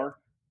his power.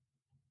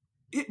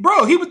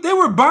 Bro, they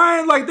were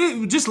buying, like,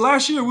 just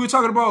last year we were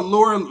talking about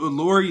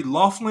Lori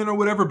Loughlin or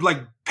whatever,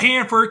 like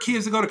paying for her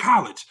kids to go to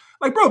college.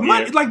 Like, bro,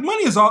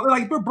 money is all,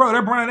 like, bro,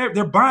 they're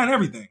buying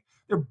everything.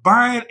 They're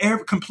buying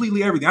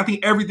completely everything. I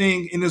think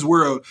everything in this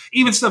world,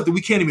 even stuff that we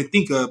can't even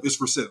think of, is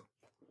for sale.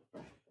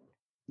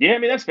 Yeah, I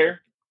mean, that's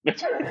fair.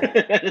 That's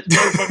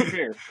very fucking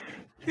fair.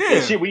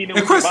 Yeah, shit, we know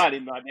we can buy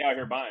them. They out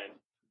here buying.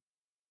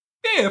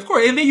 Yeah, of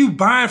course. And then you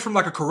buying from,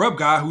 like, a corrupt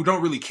guy who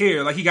don't really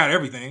care. Like, he got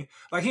everything.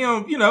 Like, he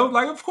don't,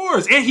 like, of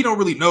course. And he don't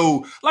really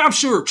know. Like, I'm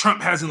sure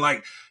Trump hasn't,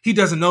 like, he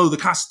doesn't know the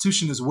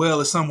Constitution as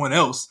well as someone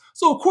else.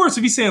 So, of course,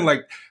 if he's saying,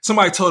 like,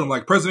 somebody told him,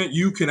 like, President,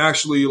 you can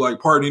actually, like,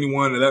 pardon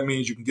anyone, and that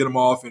means you can get them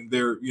off and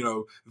they're,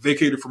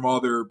 vacated from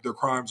all their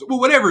crimes. Well,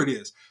 whatever it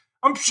is.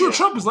 I'm sure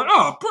Trump is like,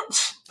 oh,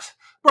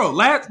 bro,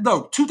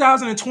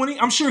 2020,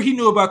 I'm sure he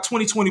knew about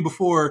 2020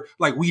 before,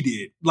 like, we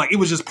did. Like, it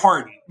was just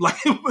pardon. Like,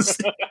 it was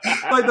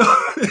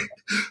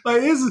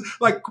like it's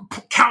like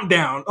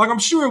countdown. Like, I'm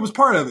sure it was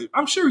part of it.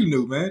 I'm sure he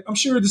knew, man. I'm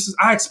sure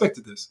I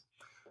expected this.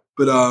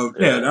 But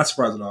not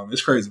surprised at all, man.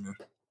 It's crazy, man.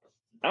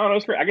 I don't know.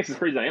 It's crazy. I guess it's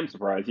crazy. I am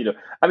surprised.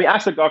 I mean, I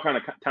expect all kind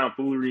of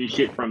tomfoolery and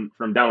shit from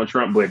Donald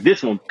Trump, but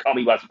this one caught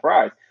me by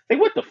surprise. Like,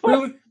 what the fuck?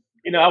 Really?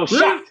 I was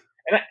shocked,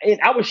 and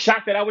I was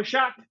shocked that I was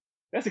shocked.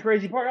 That's the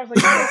crazy part. I was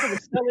like, I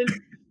was selling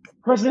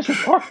presidential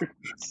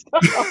pardons.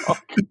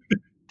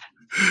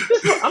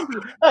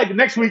 Like,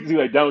 next week,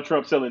 like, Donald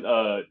Trump selling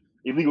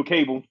illegal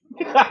cable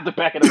out the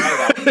back of the White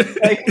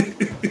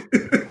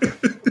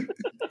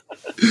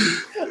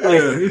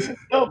House.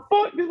 No,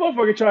 fuck this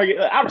motherfucker trying to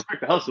get. I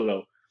respect the hustle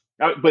though,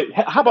 but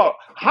how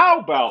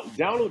about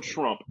Donald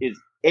Trump is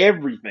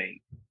everything,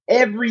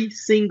 every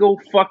single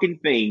fucking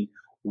thing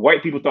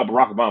white people thought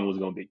Barack Obama was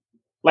going to be.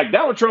 Like,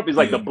 Donald Trump is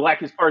like the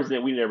blackest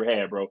president we never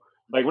had, bro.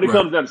 Like, when it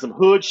comes down to some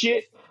hood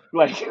shit,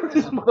 like,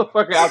 this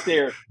motherfucker out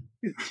there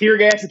tear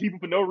gassing people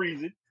for no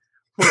reason.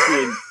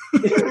 Fucking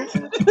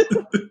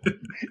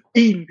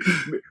eating.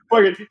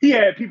 Fucking, he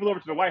had people over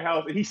to the White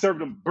House and he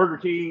served them Burger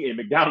King and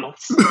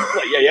McDonald's.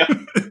 Like, yeah.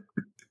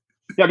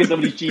 Y'all get some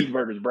of these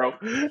cheeseburgers, bro.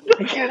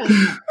 Like, hey,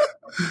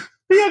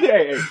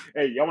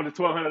 y'all want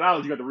the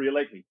 $1,200? You got to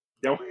reelect me.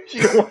 You don't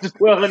want just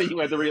 $1,200? You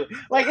have to reelect.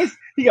 Like,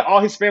 he got all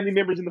his family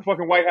members in the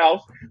fucking White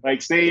House,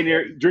 like, staying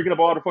there, drinking up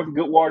all the fucking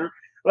good water.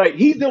 Like,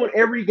 he's doing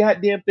every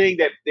goddamn thing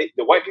that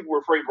the white people were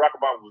afraid Barack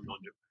Obama was going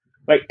to do.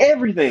 Like,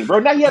 everything, bro.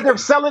 Now you have them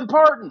selling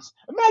pardons.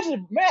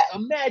 Imagine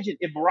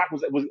if Barack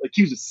was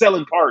accused of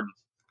selling pardons.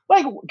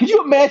 Like, could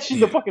you imagine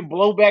the fucking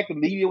blowback the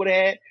media would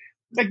have had?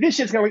 Like, this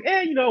shit's kind of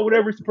like,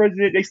 whatever, it's the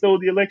president, they stole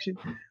the election.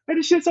 Like,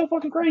 this shit's so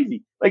fucking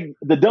crazy. Like,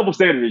 the double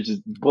standard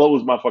just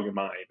blows my fucking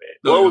mind, man.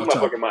 Blows my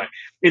fucking mind.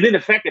 And then the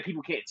fact that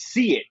people can't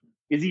see it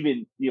is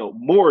even,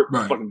 more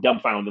fucking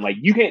dumbfounding. Like,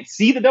 you can't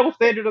see the double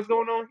standard that's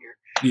going on here.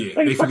 Yeah,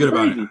 like, they forget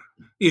about it.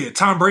 Yeah,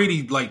 Tom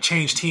Brady like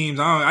changed teams.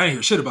 I didn't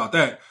hear shit about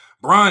that.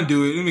 Bron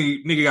do it. I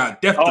mean, nigga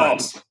got death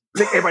threats.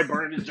 Everybody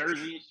burning his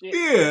jersey and shit.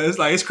 Yeah, it's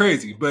like it's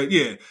crazy, but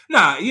yeah,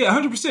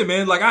 100%,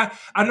 man. Like I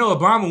know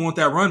Obama want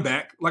that run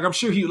back. Like I'm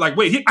sure he like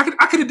wait, I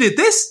could have did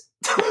this.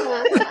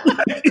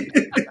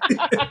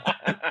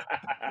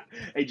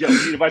 Hey Joe,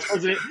 you the vice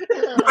president?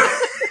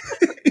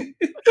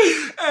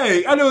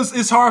 Hey, I know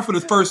it's hard for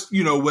the first,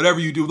 whatever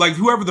you do, like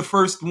whoever the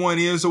first one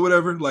is or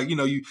whatever. Like they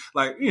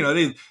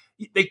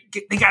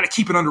got to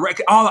keep it under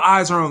record. All the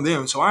eyes are on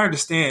them, so I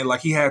understand. Like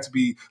he had to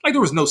be like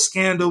there was no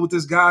scandal with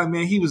this guy,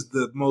 man. He was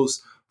the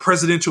most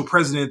presidential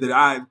president that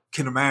I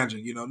can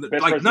imagine.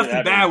 Like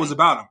nothing bad was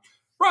about him,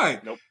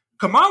 right? Nope.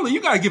 Kamala,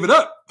 you got to give it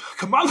up.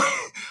 Kamala,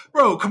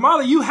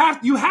 you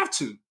have to do.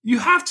 You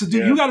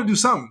got to do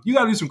something. You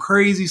got to do some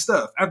crazy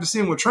stuff after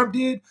seeing what Trump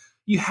did.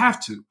 You have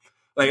to.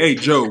 Like, hey,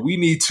 Joe, we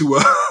need to.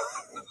 Fuck,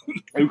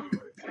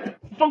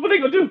 what they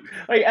gonna do?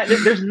 Like,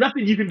 there's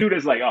nothing you can do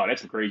that's like, oh,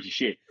 that's some crazy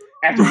shit.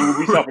 After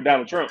we saw for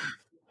Donald Trump,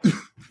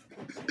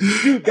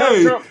 dude,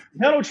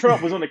 Donald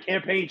Trump was on the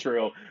campaign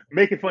trail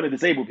making fun of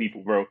disabled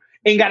people, bro,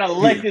 and got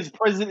elected as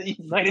president of the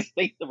United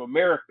States of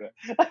America.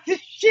 Like,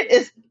 this shit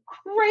is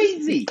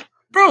crazy,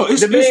 bro. He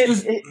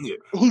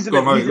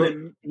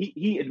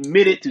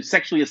admitted to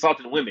sexually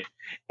assaulting women,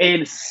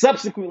 and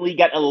subsequently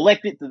got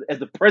elected as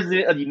the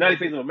president of the United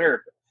States of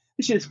America.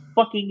 This shit is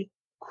fucking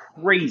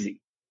crazy.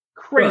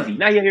 Right.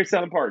 Now you're here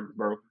selling pardons,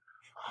 bro.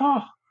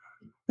 Huh.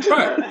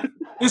 Right.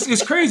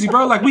 It's crazy,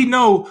 bro. Like we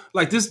know,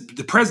 like the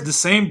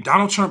same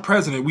Donald Trump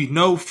president, we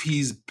know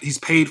he's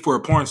paid for a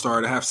porn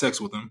star to have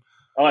sex with him.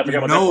 Oh, I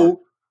forgot about that part.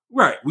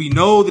 Right. We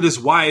know that his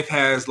wife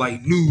has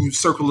like nudes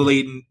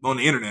circulating on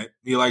the internet.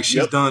 Like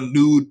she's done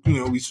nude,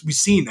 we've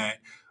seen that.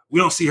 We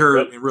don't see her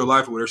in real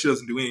life or whatever. She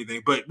doesn't do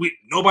anything, but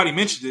nobody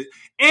mentioned it.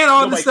 And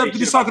all this stuff that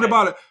he's talking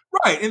about it.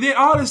 Right. And then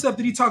all this stuff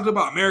that he talked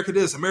about, America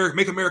this, America,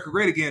 make America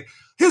great again.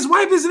 His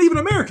wife isn't even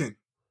American.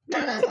 She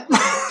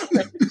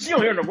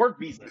don't hear the work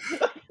visa.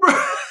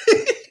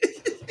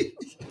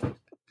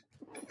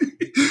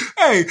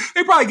 Hey,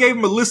 they probably gave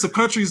him a list of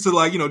countries to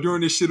like,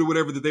 during this shit or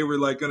whatever that they were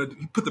like going to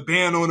put the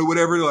ban on or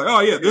whatever. They're like, oh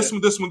yeah, this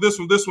one. She's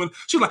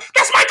like,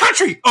 that's my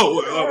country.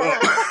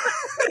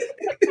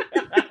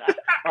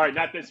 All right,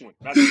 not this one.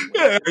 Not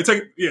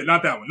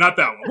that one.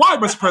 Why,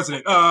 Mr.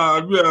 President?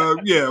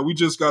 We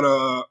just got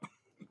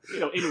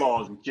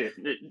in-laws and shit.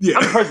 Yeah.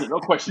 I'm the president. No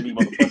question, you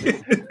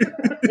motherfucker.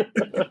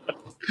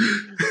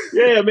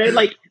 Yeah, man.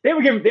 Like they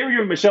were giving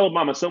Michelle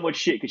Obama so much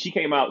shit because she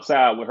came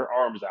outside with her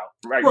arms out.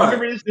 Right?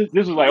 Remember this? This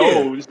was like,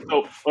 this is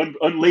so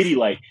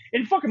unladylike.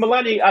 And fucking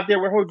Melania out there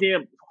with her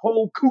damn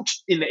whole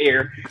cooch in the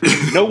air.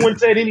 No one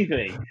said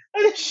anything.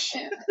 I'm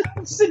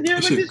sitting there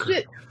like this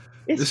shit.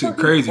 It's fucking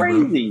crazy.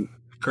 Bro.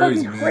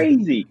 Crazy, man.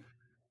 Crazy.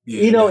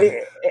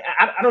 Yeah.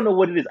 I don't know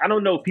what it is. I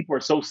don't know if people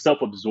are so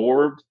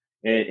self-absorbed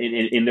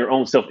in their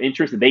own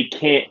self-interest that they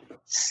can't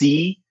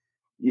see,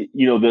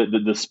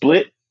 the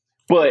split.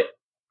 But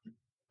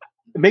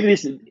maybe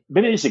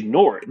just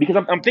ignore it because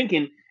I'm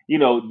thinking,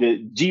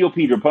 the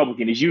GOP, the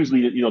Republican is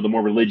usually the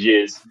more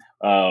religious,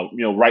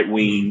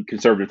 right-wing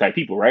conservative type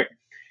people, right?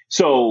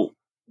 So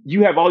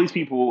you have all these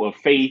people of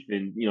faith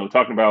and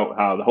talking about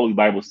how the Holy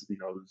Bible's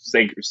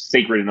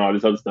sacred and all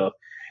this other stuff.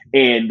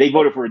 And they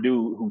voted for a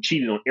dude who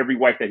cheated on every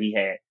wife that he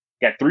had,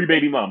 got 3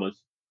 baby mamas,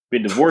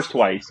 been divorced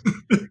twice,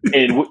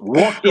 and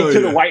walked into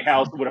the White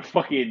House with a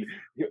fucking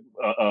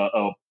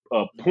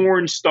a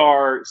porn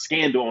star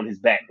scandal on his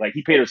back. Like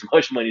he paid her some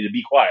hush money to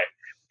be quiet.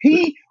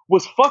 He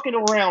was fucking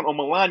around on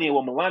Melania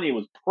when Melania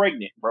was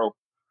pregnant, bro.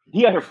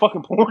 He had her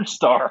fucking porn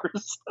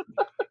stars.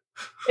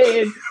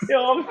 And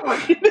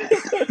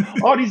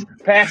all these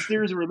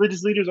pastors and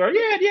religious leaders are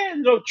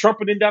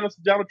trumping in Donald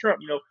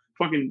Trump,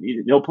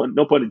 fucking no pun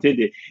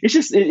intended. It's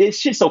just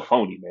so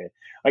phony, man.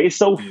 Like it's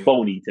so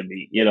phony to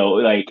me,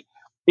 like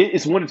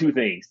it's one of two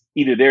things.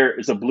 Either they're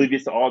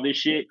oblivious to all this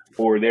shit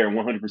or they're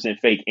 100%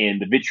 fake,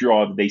 and the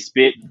vitriol that they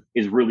spit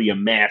is really a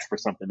mask for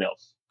something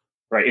else,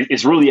 right?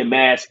 It's really a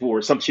mask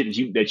for some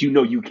shit that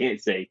you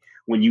can't say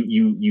when you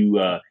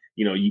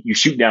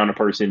shoot down a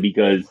person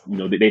because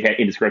they've had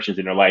indiscretions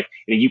in their life,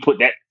 and you put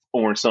that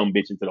orange some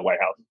bitch into the White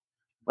House.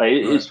 Like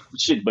it's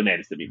shit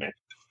bananas to me, man.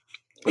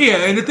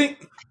 And the thing,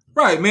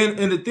 right, man,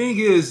 and the thing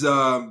is,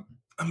 I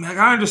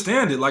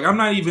understand it. Like I'm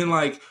not even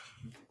like.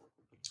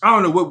 I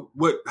don't know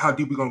how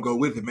deep we're gonna go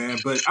with it, man.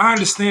 But I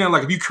understand,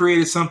 like, if you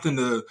created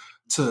something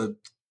to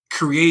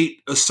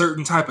create a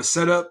certain type of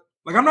setup,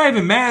 like, I'm not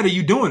even mad at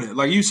you doing it.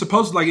 Like, you're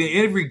supposed to, like,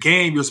 in every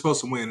game, you're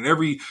supposed to win. In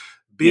every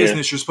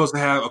business, you're supposed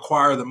to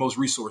acquire the most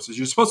resources.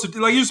 You're supposed to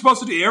do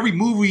every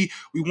movie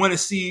we want to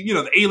see.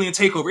 The alien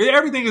takeover.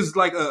 Everything is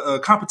like a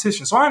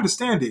competition. So I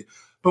understand it.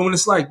 But when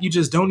it's like you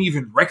just don't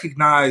even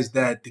recognize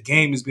that the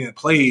game is being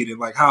played and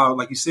like how,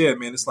 like you said,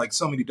 man, it's like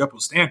so many double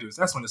standards.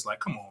 That's when it's like,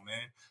 come on,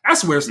 man.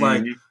 That's where it's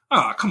like,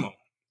 come on.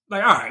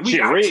 Like, all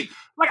right.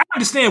 I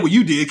understand what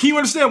you did. Can you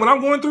understand what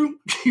I'm going through?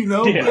 But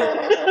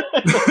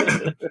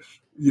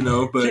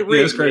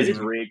it's crazy.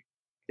 Man.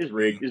 It's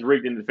rigged. It's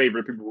rigged in the favor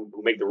of people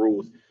who make the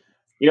rules.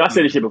 I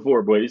said this shit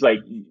before, but it's like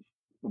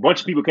a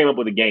bunch of people came up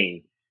with a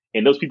game,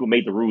 and those people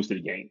made the rules to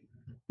the game.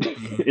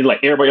 And like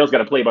everybody else got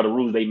to play by the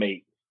rules they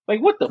made.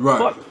 Like, what the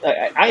fuck?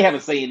 I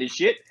haven't saying this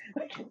shit.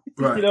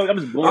 You know, I'm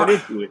just born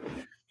into it.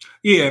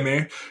 Yeah,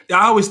 man.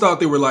 I always thought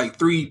there were like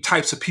 3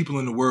 types of people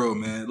in the world,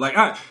 man. Like,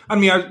 I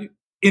mean,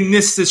 in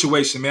this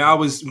situation, man,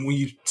 when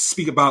you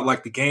speak about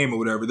like the game or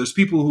whatever, there's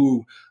people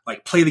who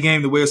like play the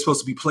game the way it's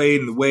supposed to be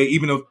played, and the way,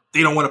 even though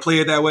they don't want to play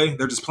it that way,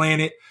 they're just playing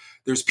it.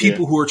 There's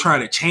people who are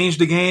trying to change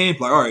the game.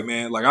 Like, all right,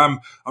 man, like I'm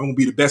going to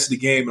be the best of the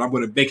game, and I'm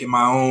going to make it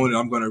my own, and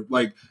I'm going to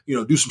like, you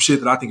know, do some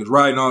shit that I think is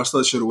right and all this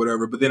other shit or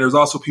whatever. But then there's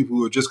also people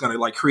who are just going to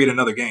like create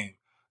another game.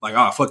 Like,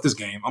 fuck this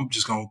game. I'm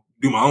just going to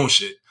do my own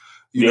shit,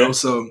 you know?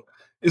 So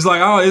it's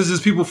like, it's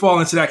just people fall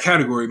into that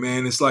category,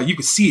 man. It's like, you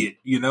can see it,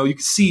 you know, you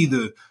can see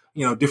the,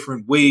 you know,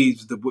 different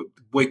ways, the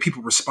way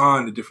people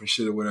respond to different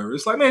shit or whatever.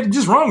 It's like, man,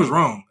 just wrong is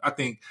wrong. I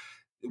think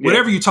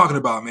whatever you're talking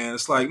about, man,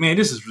 it's like, man,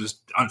 this is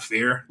just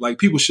unfair. Like,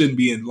 people shouldn't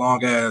be in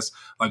long ass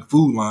like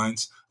food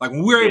lines. Like,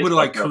 when we're able to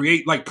like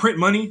create, like print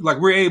money, like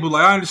we're able,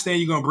 like, I understand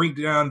you're going to bring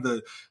down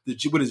the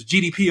what is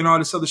GDP and all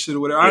this other shit or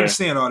whatever. I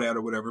understand all that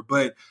or whatever,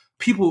 but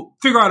people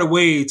figure out a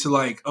way to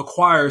like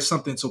acquire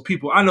something. So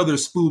people, I know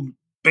there's food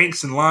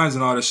banks and lines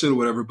and all that shit or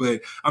whatever,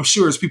 but I'm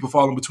sure it's people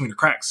falling between the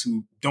cracks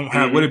who don't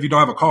have, what if you don't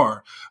have a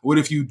car? What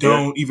if you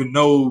don't even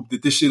know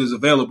that this shit is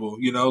available?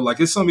 You know, like,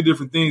 it's so many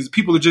different things.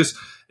 People are just,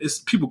 it's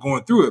people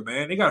going through it,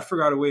 man. They got to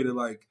figure out a way to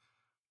like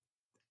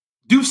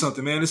do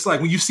something, man. It's like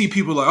when you see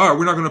people like, all right,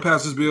 we're not going to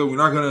pass this bill. We're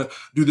not going to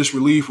do this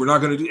relief. We're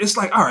not going to do, it's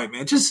like, all right,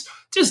 man, just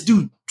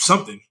do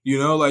something, you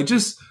know, like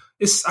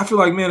I feel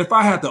like, man, if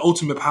I had the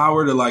ultimate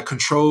power to like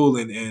control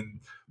and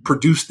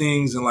produce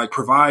things and like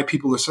provide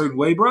people a certain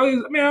way, bro.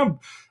 I mean,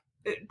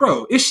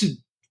 it should,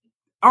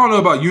 I don't know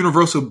about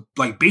universal,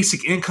 like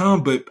basic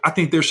income, but I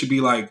think there should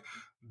be like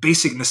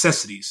basic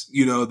necessities,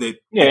 you know, that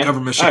the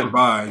government should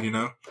provide, you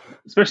know,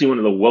 especially one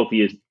of the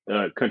wealthiest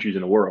countries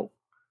in the world.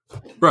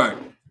 Right.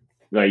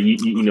 Like,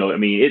 you know, I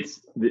mean, it's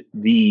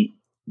the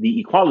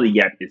equality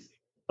gap is,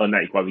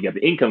 not equality gap,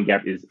 the income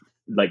gap is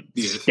like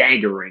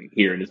staggering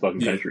here in this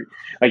fucking country.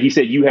 Like you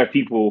said, you have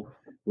people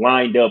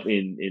lined up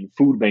in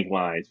food bank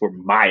lines for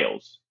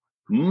miles,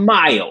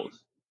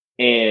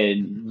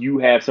 and you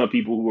have some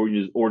people who are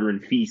just ordering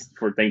feasts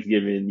for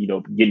Thanksgiving, you know,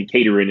 getting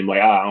catering and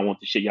like, I don't want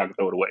the shit, y'all can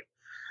throw it away.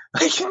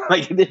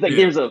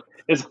 There's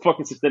a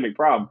fucking systemic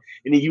problem.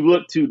 And then you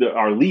look to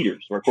our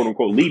leaders, or quote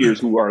unquote leaders,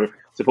 who are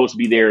supposed to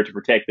be there to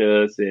protect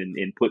us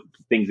and put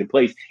things in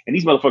place, and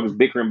these motherfuckers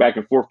bickering back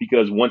and forth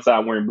because one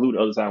side wearing blue, the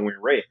other side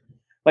wearing red.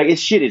 Like, this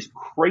shit is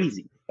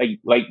crazy.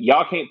 Like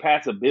y'all can't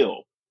pass a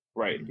bill.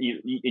 Right.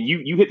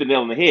 You hit the nail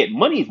on the head.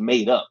 Money is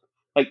made up.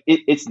 Like,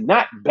 it's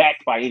not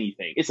backed by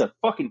anything. It's a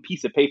fucking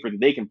piece of paper that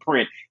they can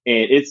print,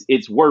 and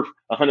it's worth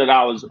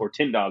 $100 or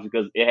 $10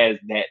 because it has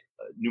that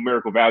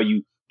numerical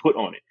value put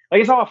on it.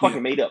 Like, it's all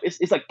fucking made up.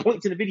 It's like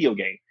points in a video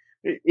game.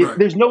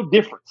 There's no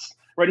difference.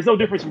 Right. There's no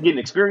difference from getting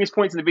experience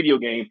points in a video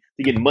game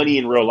to getting money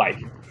in real life.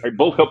 Right.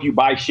 Both help you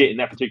buy shit in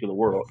that particular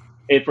world.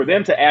 And for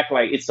them to act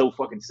like it's so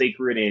fucking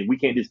sacred and we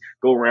can't just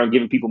go around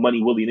giving people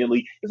money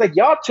willy-nilly, it's like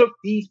y'all took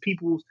these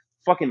people's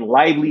fucking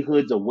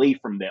livelihoods away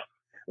from them.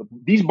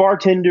 These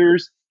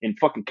bartenders and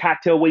fucking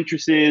cocktail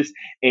waitresses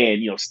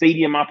and, you know,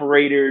 stadium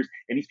operators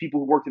and these people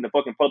who worked in the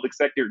fucking public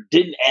sector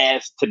didn't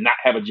ask to not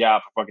have a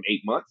job for fucking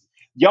 8 months.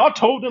 Y'all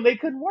told them they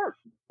couldn't work.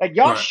 Like,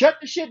 y'all shut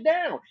the shit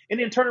down and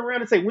then turn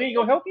around and say, we ain't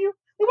gonna help you?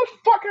 Like, what the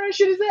fuck kind of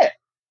shit is that?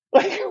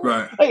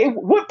 Like,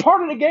 what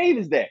part of the game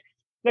is that?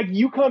 Like,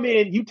 you come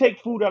in, you take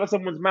food out of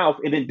someone's mouth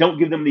and then don't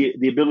give them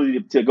the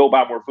ability to go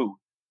buy more food.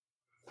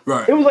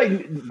 Right. It was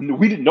like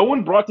no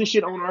one brought this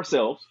shit on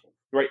ourselves.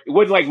 Right. It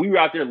wasn't like we were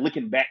out there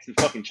licking bats in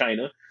fucking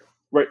China.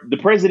 Right. The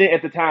president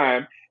at the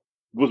time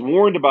was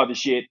warned about the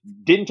shit,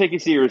 didn't take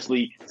it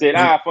seriously, said,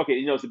 fuck it,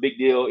 you know, it's a big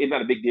deal. It's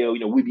not a big deal. You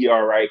know, we be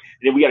all right.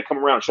 And then we got to come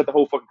around and shut the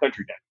whole fucking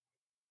country down.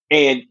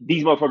 And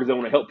these motherfuckers don't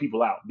want to help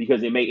people out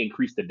because it may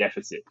increase the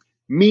deficit.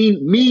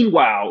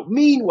 Meanwhile,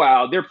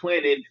 they're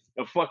planning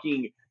a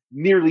fucking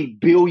nearly $1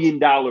 billion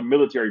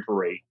military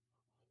parade.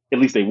 At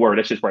least they were.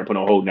 That shit's probably put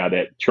on hold now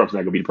that Trump's not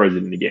going to be the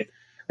president again.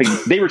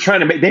 Like, they were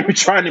trying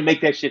to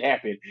make that shit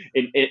happen,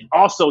 and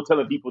also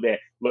telling people that,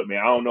 look, man,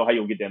 I don't know how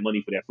you'll get that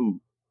money for that food,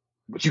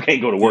 but you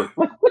can't go to work.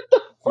 Like, what the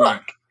fuck?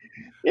 Right.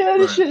 Yeah,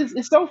 this shit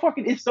is so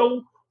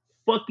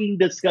fucking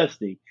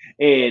disgusting.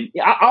 And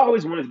I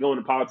always wanted to go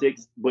into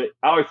politics, but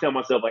I always tell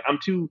myself, like, I'm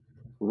too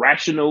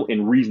rational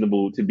and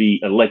reasonable to be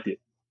elected.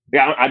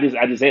 Yeah, I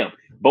just am.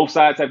 Both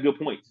sides have good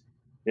points.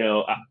 You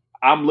know,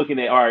 I'm looking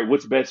at, all right,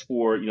 what's best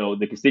for, you know,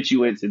 the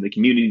constituents and the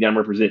community that I'm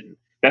representing.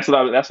 That's what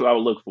I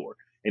would look for.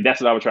 And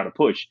that's what I would try to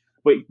push.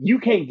 But you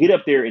can't get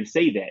up there and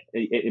say that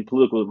in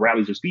political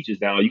rallies or speeches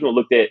now. You're going to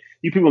look at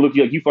you people look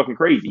like you fucking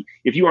crazy.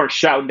 If you aren't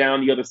shouting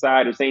down the other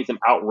side or saying some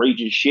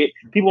outrageous shit,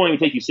 people won't even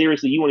take you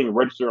seriously. You won't even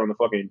register on the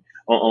fucking,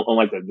 on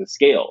like the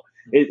scale.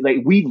 Like,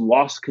 we've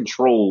lost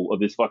control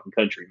of this fucking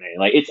country, man.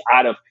 Like, it's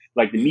out of,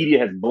 like, the media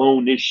has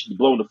blown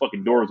the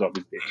fucking doors off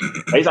this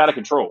bitch. Like, it's out of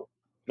control.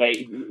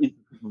 Like,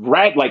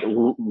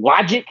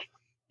 logic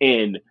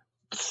and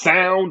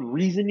sound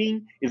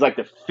reasoning is like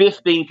the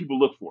fifth thing people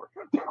look for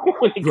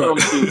when it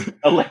comes to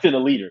electing a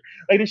leader.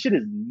 Like, this shit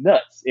is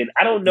nuts. And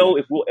I don't know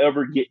if we'll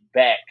ever get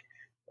back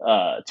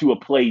to a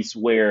place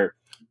where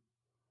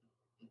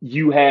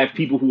you have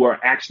people who are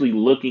actually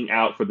looking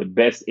out for the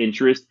best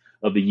interest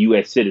of the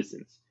U.S.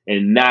 citizens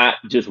and not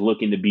just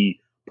looking to be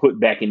put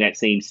back in that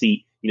same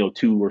seat,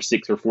 2 or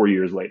 6 or 4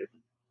 years later.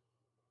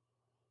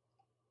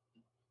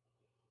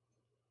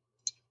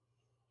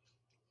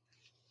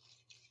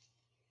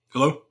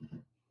 Hello?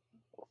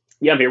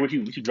 Yeah, I'm here. What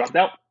you dropped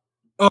out?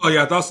 Oh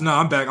yeah, I thought so. No,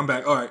 I'm back.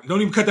 All right.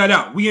 Don't even cut that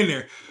out. We in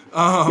there.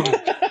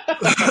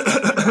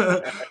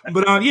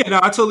 But yeah, no,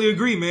 I totally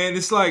agree, man.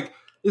 It's like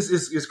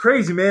it's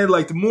crazy, man.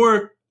 Like, the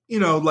more,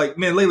 like,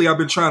 man, lately I've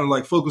been trying to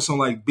like focus on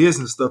like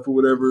business stuff or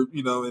whatever,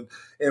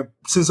 and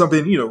since I've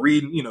been,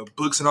 reading,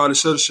 books and all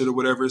this other shit or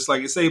whatever, it's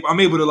like I'm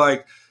able to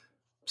like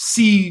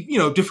see,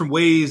 different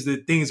ways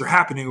that things are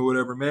happening or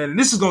whatever, man. And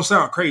this is going to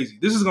sound crazy.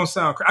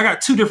 I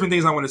got 2 different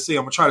things I want to say.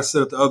 I'm going to try to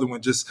set up the other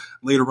one just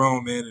later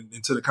on, man, and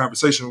into the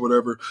conversation or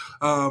whatever.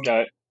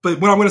 But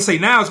what I'm going to say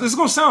now is, this is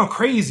going to sound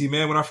crazy,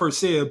 man, when I first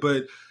say it,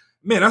 but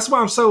man, that's why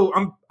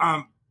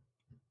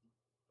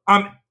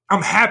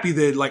I'm happy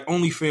that like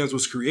OnlyFans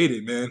was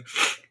created, man.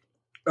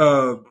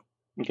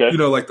 Okay.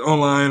 Like the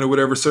online or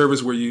whatever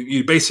service where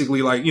you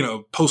basically like,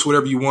 post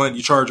whatever you want.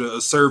 You charge a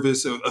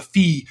service, a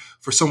fee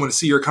for someone to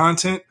see your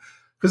content.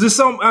 Because it's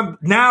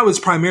now it's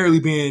primarily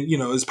being,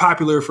 it's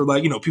popular for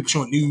like, people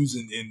showing news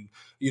and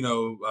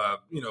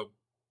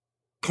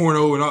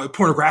porno and all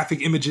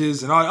pornographic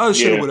images and all other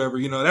shit or whatever.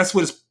 That's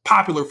what it's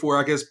popular for,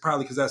 I guess,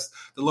 probably because that's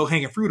the low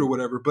hanging fruit or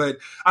whatever. But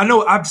I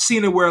know I've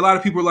seen it where a lot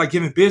of people are like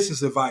giving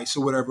business advice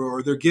or whatever,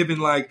 or they're giving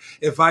like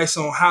advice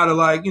on how to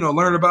like,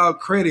 learn about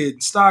credit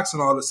and stocks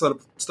and all this sort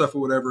of stuff or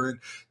whatever. And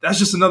that's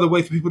just another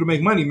way for people to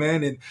make money,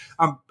 man. And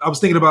I was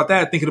thinking about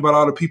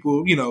all the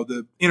people,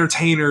 the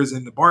entertainers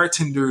and the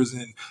bartenders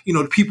and,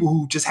 the people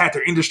who just had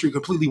their industry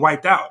completely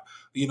wiped out,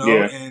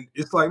 and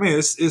it's like, man,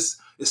 it's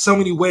so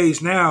many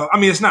ways now. I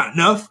mean, it's not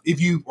enough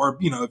if you are,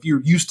 if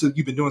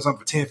you've been doing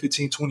something for 10,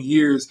 15, 20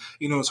 years,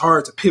 it's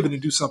hard to pivot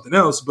and do something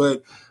else.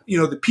 But,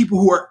 the people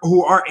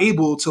who are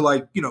able to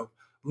like,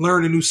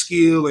 learn a new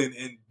skill and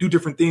do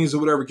different things or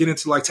whatever, get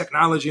into like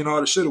technology and all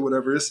the shit or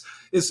whatever.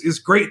 It's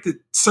great that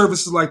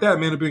services like that,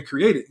 man, have been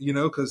created,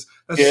 because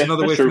that's just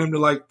another way for them to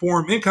like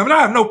form income. And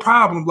I have no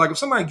problem. Like, if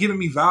somebody giving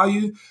me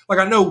value, like,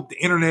 I know the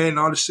internet and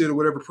all this shit or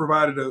whatever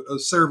provided a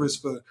service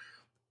for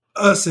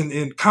us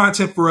and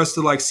content for us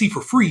to like see for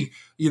free,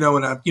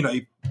 and I,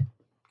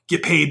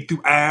 get paid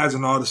through ads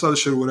and all this other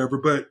shit or whatever.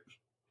 But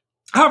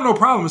I have no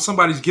problem if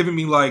somebody's giving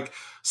me like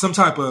some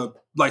type of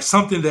like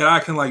something that I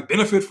can like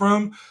benefit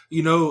from,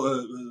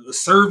 a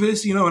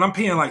service, and I'm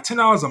paying like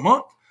 $10 a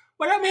month.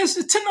 Like, I mean,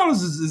 $10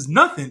 is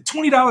nothing.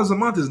 $20 a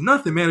month is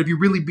nothing, man. If you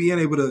really being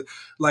able to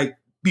like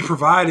be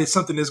provided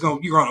something you're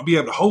gonna be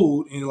able to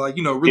hold and like,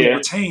 really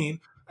retain,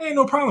 ain't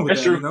no problem with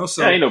that's that. True.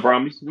 So ain't no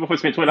problem. You can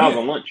spend $20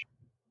 on lunch.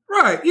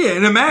 Right, yeah,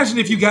 and imagine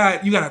if you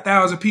got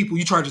 1,000 people,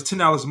 you charge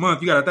 $10 a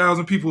month. You got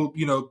 1,000 people,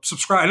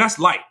 subscribe, and that's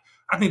light.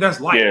 I think that's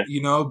light,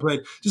 But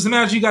just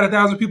imagine you got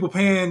 1,000 people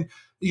paying,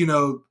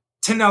 $10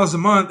 a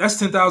month. That's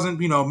 10,000,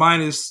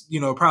 minus,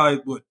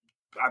 probably what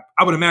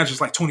I would imagine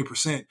it's like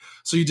 20%.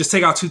 So you just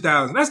take out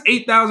 2,000. That's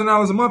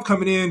 $8,000 a month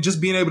coming in,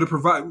 just being able to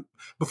provide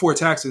before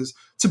taxes,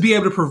 to be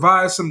able to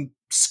provide some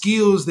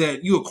skills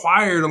that you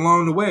acquired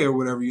along the way or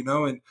whatever,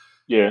 And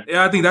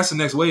I think that's the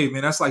next wave,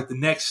 man. That's like the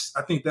next.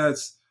 I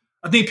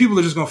think people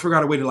are just going to figure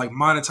out a way to like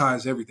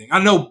monetize everything.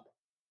 I know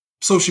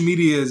social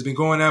media has been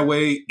going that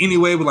way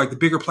anyway with like the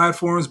bigger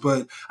platforms,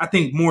 but I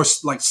think more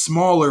like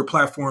smaller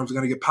platforms are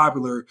going to get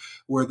popular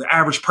where the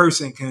average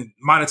person can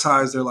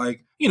monetize their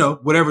like,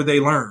 whatever they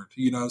learned,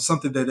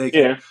 something that they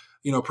can,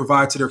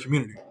 provide to their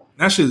community. And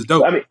that shit is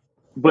dope. I mean,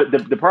 but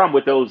the problem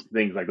with those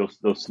things, like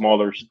those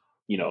smaller,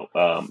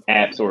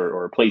 apps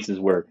or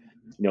places where,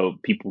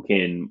 people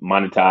can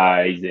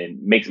monetize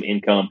and make some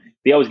income,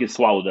 they always get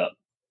swallowed up.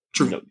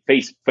 True.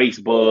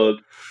 Facebook,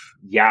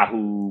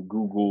 Yahoo,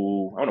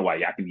 Google. I don't know why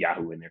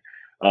Yahoo in there.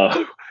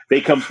 They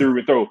come through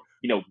and throw,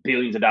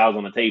 billions of dollars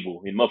on the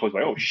table, and motherfuckers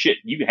like, oh shit,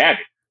 you can have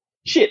it.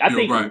 Shit, I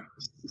think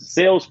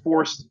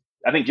Salesforce,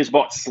 just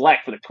bought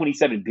Slack for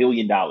 $27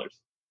 billion.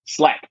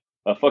 Slack,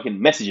 a fucking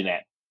messaging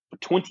app, for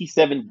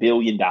 $27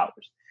 billion.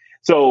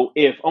 So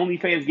if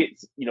OnlyFans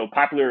gets,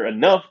 popular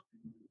enough,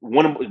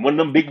 one of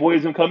them big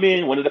boys gonna come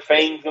in, one of the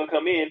fangs gonna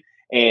come in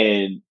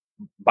and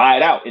buy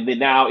it out, and then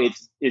now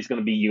it's going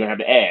to be, you're going to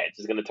have the ads.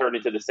 It's going to turn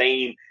into the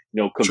same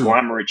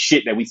conglomerate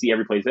shit that we see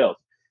every place else.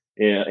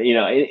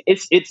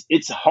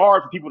 It's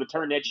hard for people to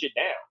turn that shit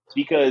down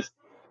because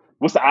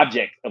what's the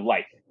object of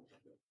life?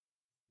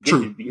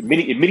 True. As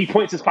many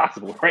points as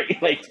possible, right?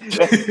 like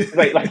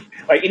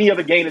any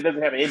other game that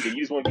doesn't have an ending,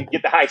 you just want to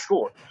get the high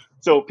score.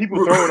 So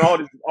people throwing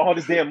all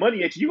this damn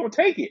money at you, you're gonna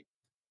take it.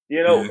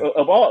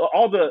 Of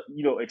all the,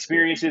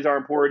 experiences are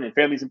important and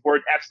family's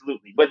important.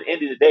 Absolutely. But at the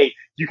end of the day,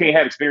 you can't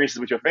have experiences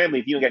with your family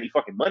if you don't got any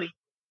fucking money.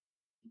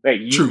 Like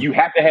you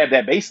have to have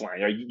that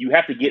baseline. Or you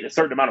have to get a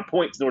certain amount of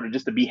points in order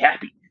just to be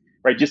happy.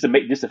 right? Just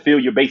to fill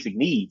your basic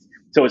needs.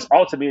 So it's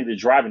ultimately the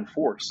driving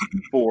force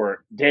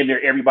for damn near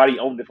everybody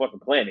on the fucking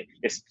planet,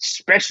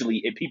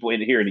 especially if people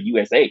in here in the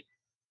USA.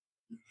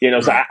 You know,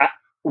 right. So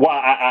while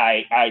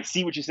I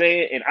see what you're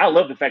saying, and I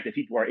love the fact that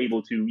people are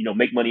able to, you know,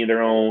 make money in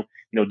their own,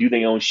 you know, do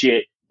their own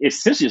shit. It's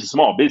essentially a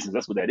small business.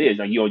 That's what that is.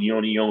 Like you own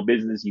your own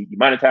business, you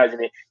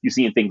monetizing it, you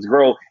seeing things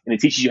grow, and it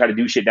teaches you how to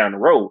do shit down the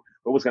road.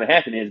 But what's going to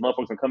happen is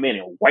motherfuckers gonna come in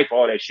and wipe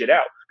all that shit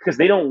out because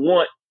they don't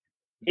want.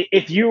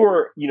 If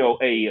you're, you know,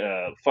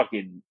 a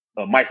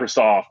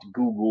Microsoft,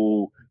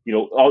 Google, you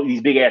know, all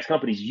these big ass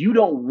companies, you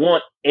don't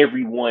want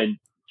everyone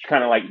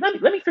kind of like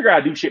let me figure out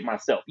how to do shit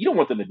myself. You don't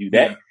want them to do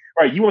that. Yeah.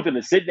 Right, you want them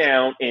to sit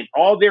down and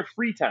all their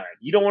free time.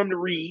 You don't want them to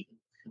read,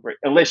 right?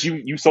 Unless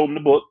you sold them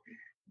the book.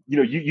 You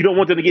know, you don't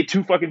want them to get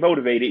too fucking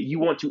motivated. You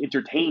want to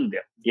entertain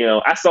them. You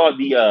know, I saw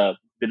the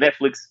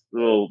Netflix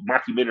little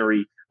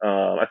mockumentary.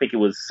 I think it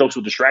was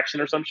Social Distraction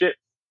or some shit.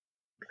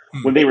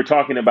 When they were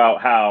talking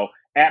about how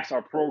apps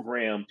are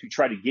programmed to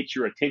try to get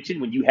your attention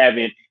when you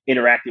haven't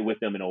interacted with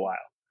them in a while.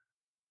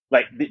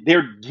 Like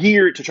they're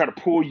geared to try to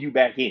pull you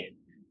back in.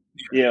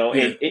 You know,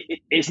 and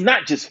it's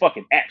not just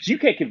fucking apps. You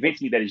can't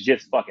convince me that it's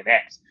just fucking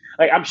apps.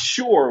 Like, I'm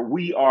sure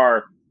we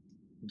are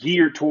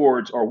geared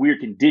towards, or we're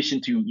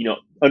conditioned to, you know,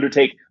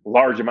 undertake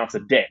large amounts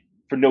of debt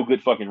for no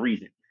good fucking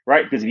reason,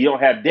 right? Because if you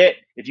don't have debt,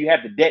 if you have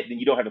the debt, then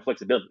you don't have the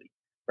flexibility,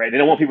 right? They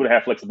don't want people to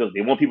have flexibility.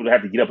 They want people to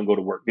have to get up and go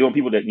to work. They want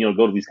people to, you know,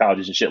 go to these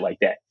colleges and shit like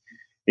that.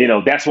 You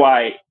know, that's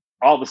why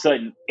all of a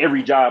sudden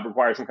every job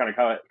requires some kind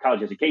of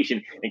college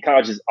education, and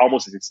college is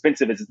almost as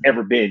expensive as it's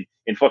ever been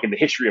in fucking the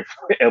history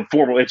of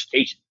formal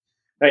education.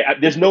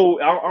 Like, there's no,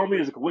 I don't think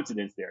there's a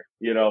coincidence there,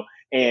 you know,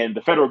 and the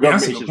federal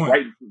government is just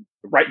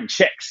writing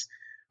checks,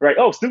 right?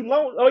 Oh, student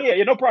loan. Oh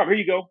yeah, no problem.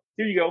 Here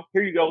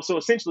you go. So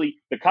essentially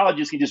the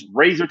colleges can just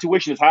raise their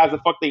tuition as high as the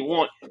fuck they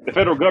want. The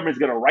federal government's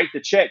going to write the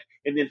check,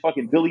 and then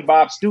fucking Billy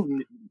Bob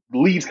student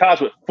leaves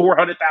college with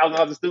 $400,000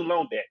 of student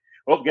loan debt.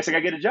 Well, guess I got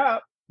to get a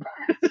job,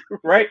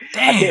 right?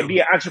 Damn. I can't be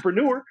an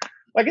entrepreneur.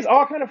 Like, it's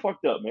all kind of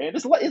fucked up, man.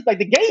 It's like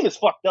the game is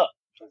fucked up.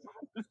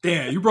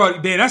 Damn,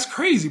 that's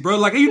crazy, bro.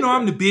 Like, you know,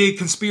 I'm the big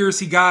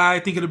conspiracy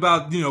guy thinking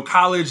about, you know,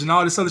 college and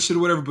all this other shit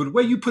or whatever. But the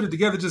way you put it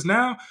together just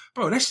now,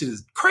 bro, that shit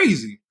is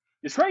crazy.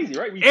 It's crazy,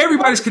 right?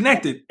 Everybody's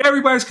connected. Hell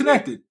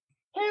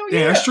yeah.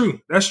 Yeah,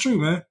 that's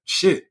true, man.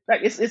 Shit. Like,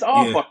 it's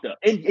all fucked up.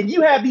 And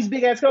you have these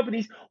big ass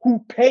companies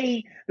who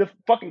pay the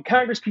fucking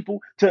Congress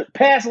people to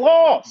pass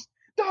laws.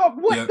 Dog,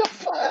 what the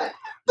fuck?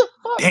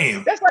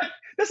 Damn.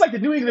 That's like the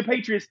New England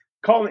Patriots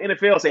calling the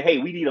NFL and say, hey,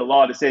 we need a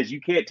law that says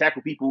you can't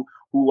tackle people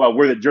who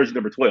wear the jersey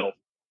number 12.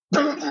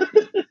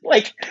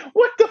 Like,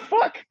 what the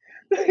fuck?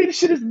 This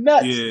shit is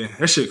nuts. Yeah,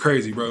 that shit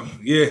crazy, bro.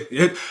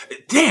 Yeah.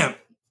 Damn.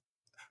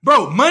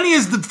 Bro, money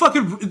is the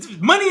fucking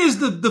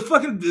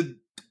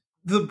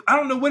I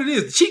don't know what it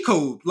is, the cheat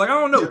code. Like, I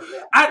don't know.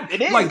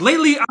 Like,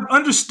 lately I've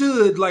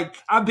understood, like,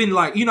 I've been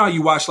like, you know how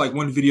you watch like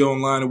one video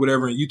online or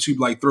whatever, and YouTube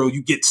like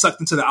you get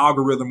sucked into the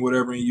algorithm or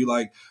whatever, and you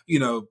like, you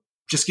know,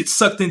 just get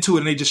sucked into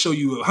it, and they just show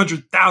you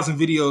 100,000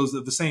 videos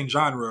of the same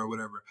genre or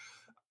whatever.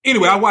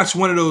 Anyway, I watched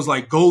one of those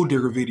like gold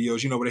digger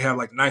videos, you know, where they have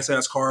like a nice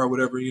ass car or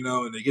whatever, you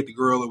know, and they get the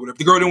girl or whatever.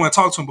 The girl didn't want to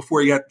talk to him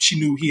before she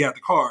knew he had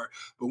the car.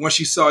 But once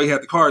she saw he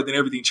had the car, then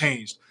everything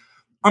changed.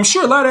 I'm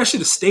sure a lot of that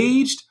shit is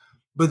staged,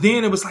 but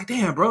then it was like,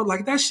 damn, bro,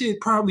 like that shit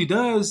probably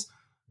does.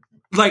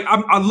 Like,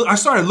 I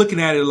started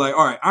looking at it like,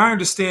 all right, I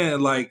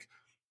understand, like,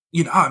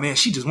 you know, man,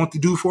 she just wants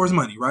the dude for his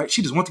money, right?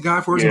 She just wants the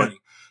guy for his money.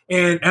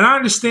 And I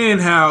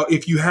understand how,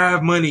 if you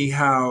have money,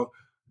 how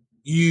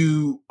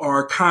you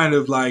are kind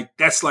of like,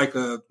 that's like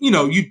a, you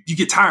know, you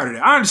get tired of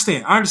that. I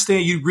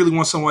understand you really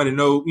want someone to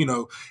know, you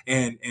know,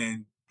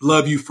 and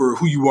love you for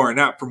who you are,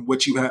 not from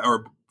what you have,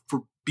 or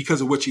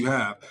because of what you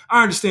have.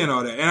 I understand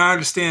all that. And I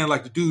understand,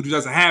 like, the dude who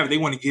doesn't have it, they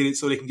want to get it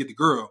so they can get the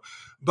girl.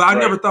 But I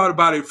never thought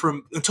about it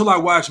until I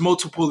watched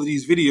multiple of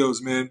these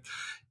videos, man.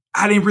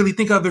 I didn't really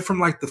think of it from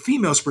like the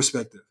female's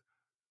perspective.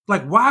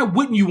 Like, why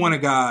wouldn't you want a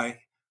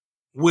guy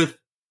with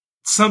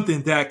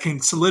something that can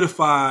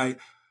solidify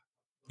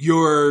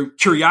your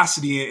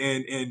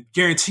curiosity and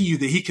guarantee you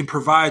that he can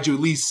provide you at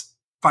least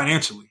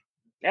financially?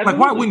 Absolutely.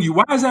 Like, why wouldn't you?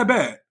 Why is that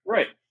bad?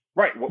 Right.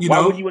 Why wouldn't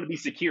you want to be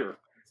secure?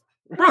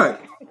 Right.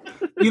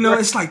 You know,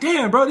 it's like,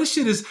 damn, bro, this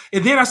shit is.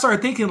 And then I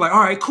started thinking, like,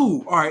 all right,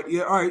 cool. All right.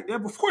 Yeah, all right. Yeah,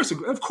 of course.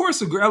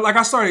 Like,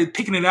 I started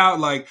picking it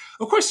out. Like,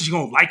 of course she's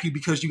going to like you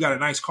because you got a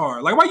nice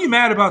car. Like, why you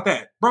mad about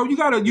that? Bro, you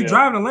driving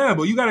a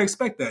Lambo. You got to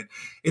expect that.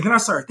 And then I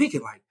started thinking,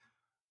 like,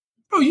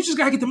 bro, you just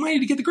got to get the money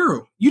to get the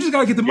girl. You just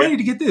got to get the money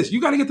to get this. You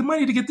got to get the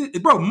money to get this.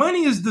 Bro,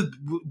 money is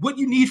what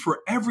you need for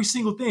every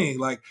single thing.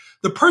 Like,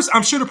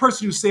 I'm sure the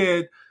person who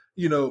said,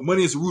 you know,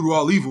 money is the root of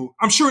all evil,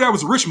 I'm sure that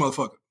was a rich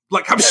motherfucker.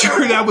 Like, I'm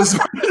sure that was.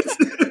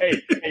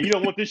 hey, you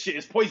don't want this shit.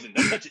 It's poison.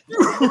 Don't touch it.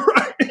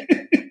 Right.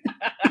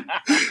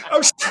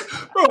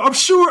 I'm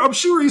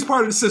sure he's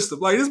part of the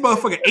system. Like, this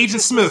motherfucker,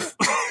 Agent Smith.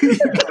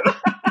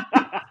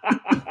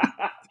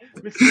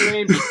 Mr.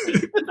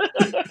 Anderson.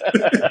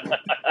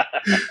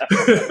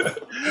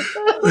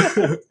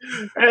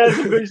 That's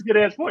some good just a good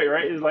ass point,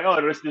 right? It's like,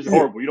 oh, this is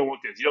horrible. You don't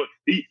want this.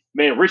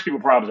 Man, rich people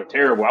problems are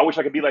terrible. I wish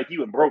I could be like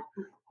you and broke.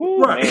 Ooh,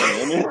 right.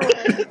 Man.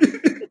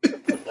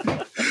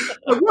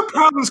 Like, what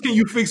problems can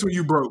you fix when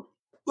you broke?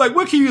 Like,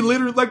 what can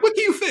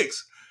you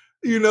fix?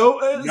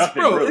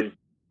 Nothing, really.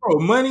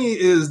 Money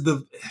is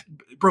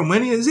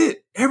money is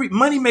it.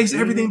 Money makes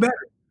everything better.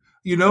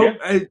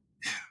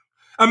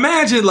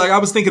 Imagine, like, I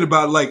was thinking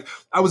about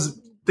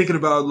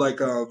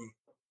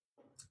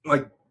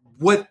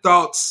what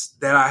thoughts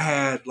that I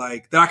had,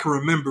 like, that I can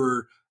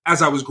remember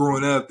as I was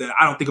growing up that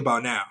I don't think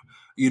about now.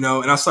 And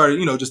I started,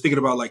 just thinking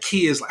about, like,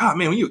 kids, like, oh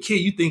man, when you're a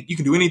kid, you think you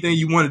can do anything.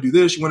 You want to do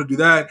this, you want to do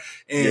that,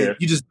 and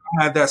you just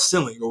don't have that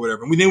ceiling or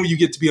whatever. And then when you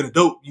get to be an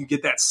adult, you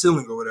get that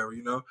ceiling or whatever,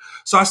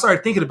 So I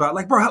started thinking about,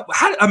 like, bro,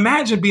 how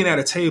imagine being at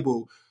a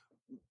table,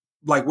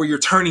 like, where you're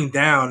turning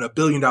down $1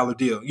 billion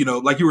deal,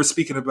 like you were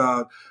speaking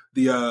about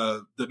the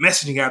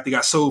messaging app that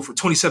got sold for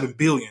 $27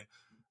 billion.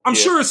 I'm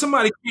sure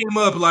somebody came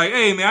up like,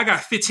 hey man, I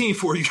got 15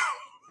 for you.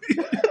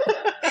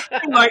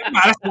 Like,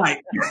 nah, that's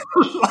light.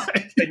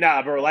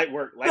 Nah, bro, light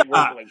work. Like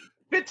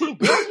 15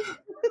 billion.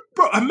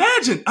 Bro,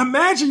 imagine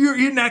you're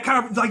in that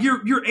kind of, like,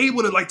 you're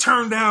able to, like,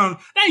 turn down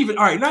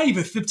not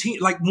even 15,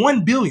 like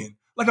 1 billion.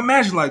 Like,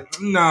 imagine, like,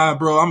 nah,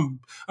 bro, I'm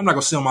not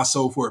gonna sell my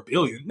soul for $1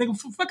 billion. Nigga,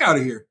 fuck out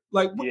of here.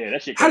 Like,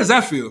 that shit. How does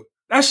that feel?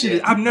 That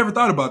shit, I've never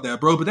thought about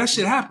that, bro, but that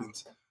shit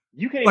happens.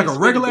 You can't, like, a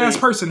regular ass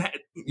person.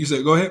 You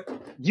said, go ahead.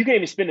 You can't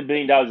even spend $1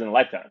 billion in a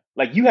lifetime.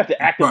 Like, you have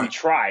to actively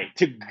try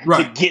to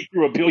get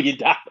through $1 billion.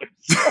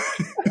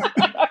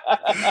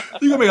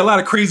 You're gonna make a lot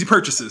of crazy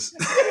purchases.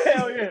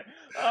 Hell yeah!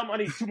 I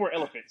need 2 more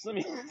elephants. Let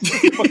me.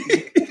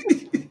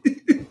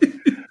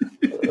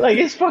 Like,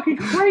 it's fucking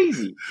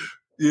crazy.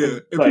 Yeah,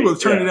 and people are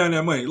turning down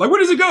that money. Like,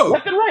 where does it go?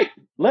 Left and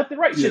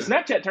right. Shit,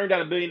 Snapchat turned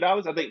down $1 billion.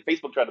 I think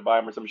Facebook tried to buy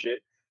him or some shit.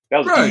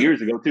 That was 2 years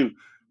ago too.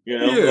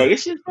 Like,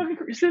 it's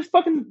just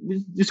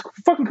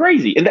fucking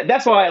crazy, and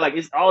that's why, like,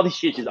 it's all this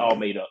shit is all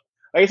made up.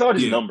 Like, it's all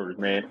just numbers,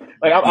 man.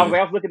 Like, I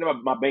was looking at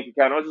my bank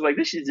account, and I was just like,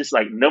 this shit's just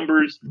like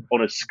numbers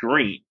on a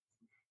screen.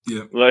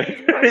 Yeah, like,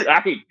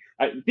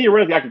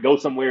 theoretically I could go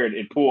somewhere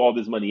and pull all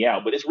this money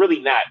out, but it's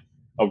really not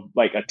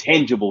a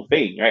tangible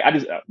thing, right? I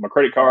just my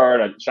credit card,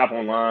 I shop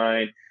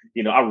online.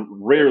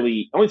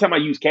 Only time I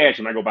use cash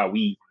when I go buy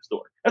weed from the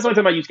store. That's the only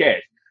time I use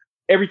cash.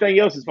 Everything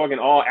else is fucking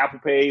all Apple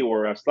Pay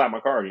or I slap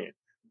my card in.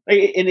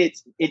 And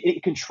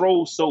it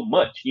controls so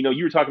much.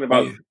 You were talking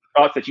about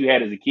thoughts that you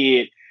had as a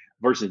kid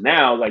versus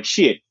now. Like,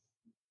 shit,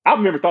 I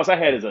remember thoughts I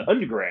had as an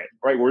undergrad,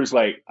 right? Where it's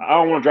like, I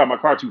don't want to drive my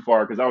car too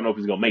far because I don't know if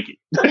it's gonna make it.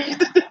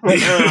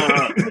 Like,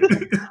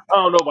 I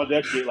don't know about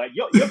that shit. Like,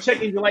 your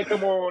check engine light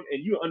come on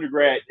and you an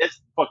undergrad,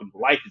 that's fucking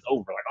life is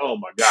over. Like, oh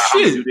my god,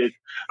 I'm gonna do this.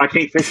 I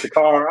can't fix the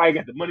car. I ain't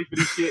got the money for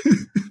this shit.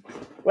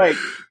 Like,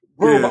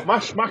 bro,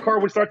 my car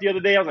would start the other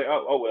day. I was like,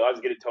 oh well, I'll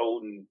just get it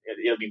towed and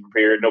it'll be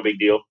repaired. No big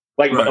deal.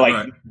 Like,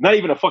 not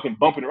even a fucking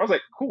bump in the road. I was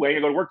like, cool, I ain't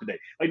gonna go to work today.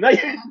 Like, not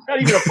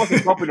even a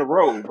fucking bump in the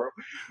road, bro.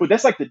 But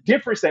that's like the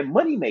difference that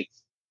money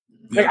makes.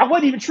 Like, I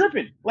wasn't even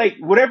tripping. Like,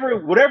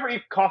 whatever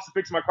it cost to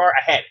fix my car,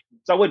 I had it.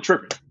 So I wasn't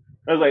tripping.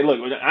 I was like, look,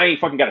 I ain't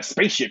fucking got a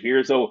spaceship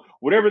here, so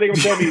whatever they gonna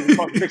tell me is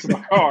fucking fixing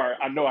my car,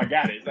 I know I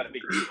got it. It's not a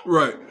big deal.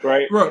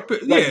 Right.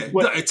 But,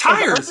 like,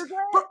 tires.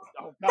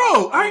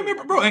 Bro, I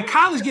remember, bro, in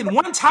college getting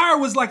one tire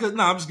was like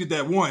I'm just get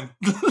that one.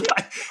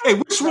 Like, hey,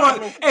 which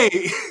one?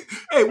 Hey,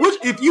 which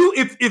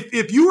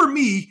if you were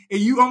me and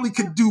you only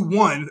could do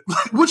one,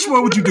 which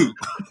one would you do?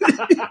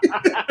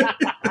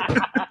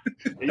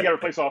 You gotta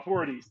replace all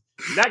 4 of these.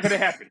 Not gonna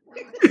happen.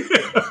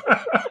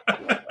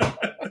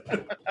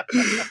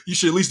 You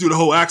should at least do the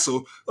whole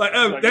axle. Like,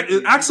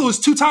 axle is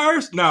 2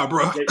 tires? Nah,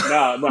 bro.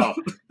 No.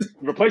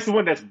 Replace the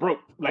one that's broke.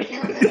 Like,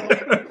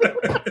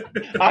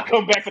 I'll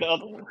come back for the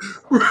other one.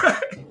 Right.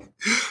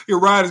 Your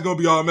ride is gonna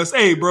be all messed.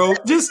 Hey, bro,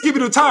 just give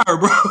me the tire,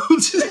 bro.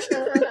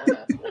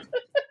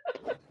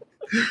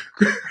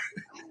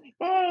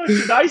 Oh,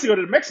 shit. I used to go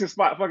to the Mexican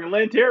spot, fucking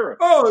Lantera.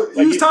 Oh,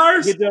 like, use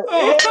tires?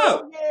 What's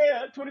up?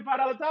 Yeah, $25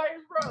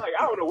 tires, bro. Like,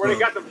 I don't know where they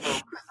got them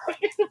from.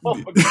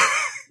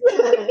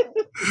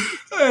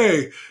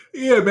 Hey,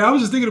 yeah, man. I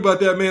was just thinking about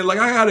that, man. Like,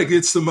 I gotta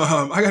get some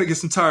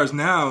tires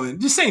now,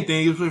 and just same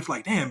thing. It was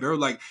like, damn, bro.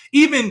 Like,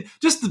 even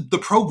just the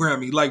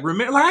programming. Like,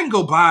 remember, like, I can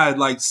go buy,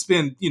 like,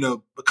 spend,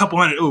 a couple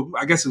hundred. Oh,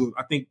 I guess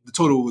I think the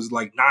total was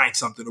like 9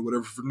 something or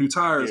whatever for new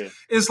tires. Yeah.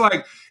 It's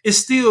like, it's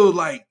still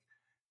like,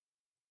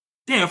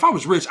 damn, if I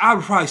was rich, I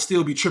would probably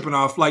still be tripping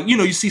off. Like,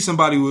 you see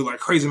somebody with like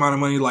crazy amount of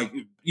money, like,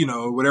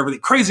 whatever, the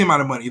crazy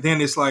amount of money. Then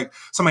it's like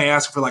somebody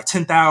asking for like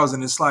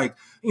 10,000. It's like,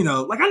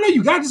 like, I know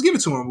you got to just give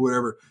it to them or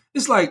whatever.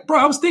 It's like, bro,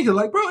 I was thinking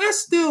like, bro, that's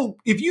still,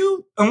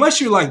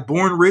 unless you're like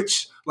born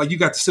rich, like you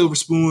got the silver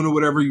spoon or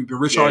whatever, you've been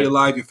rich all your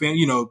life, your family,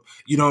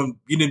 you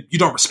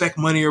don't respect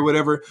money or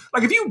whatever.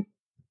 Like, if you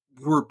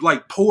were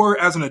like poor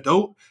as an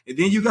adult and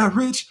then you got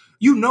rich,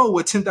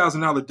 what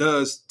 $10,000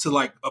 does to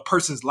like a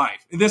person's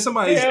life. And then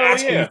somebody is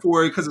asking you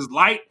for it because it's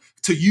light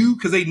to you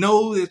because they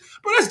know it.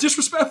 Bro, that's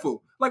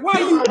disrespectful. Like, why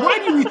do you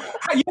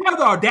have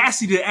the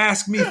audacity to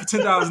ask me for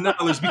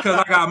 $10,000 because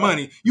I got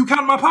money? You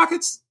count my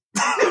pockets?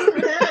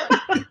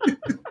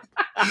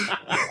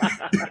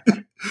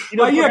 You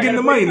know, like you're not getting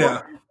the money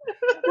now,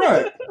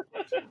 right?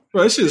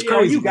 Bro, this shit is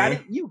crazy. You got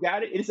man. it. You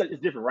got it. It's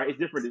different, right? It's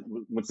different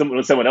when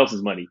someone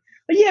else's money.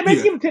 Like, yeah, man,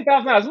 give him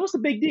 $10,000. What's the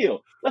big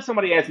deal? Let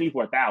somebody ask me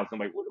for $1,000. I'm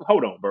like,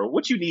 hold on, bro.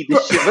 What you need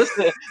this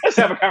shit? Let's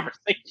have a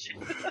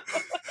conversation.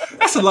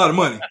 That's a lot of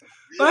money.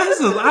 I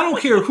don't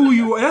care who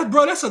you are,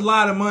 bro. That's a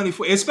lot of money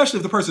for, especially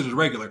if the person is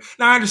regular.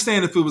 Now I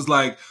understand if it was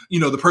like,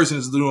 the person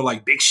is doing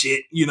like big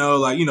shit,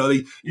 like,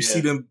 you see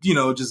them,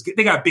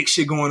 they got big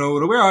shit going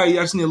on. Where I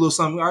just need a little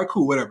something. All right,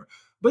 cool, whatever.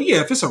 But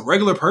yeah, if it's a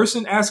regular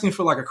person asking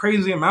for like a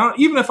crazy amount,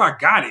 even if I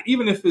got it,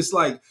 even if it's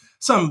like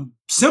some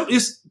simple,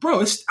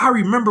 I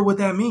remember what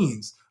that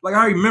means. Like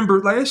I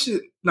remember, like that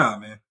shit. Nah,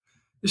 man,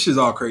 this shit's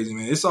all crazy,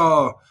 man. It's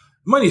all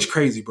money is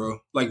crazy, bro.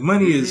 Like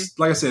money is,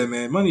 like I said,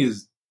 man, money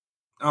is.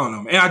 I don't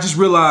know, man. And I just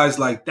realized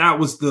like that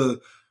was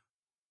that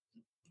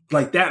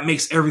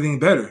makes everything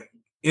better.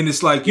 And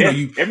it's like,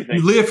 you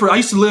I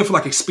used to live for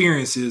like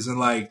experiences and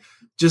like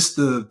just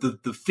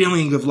the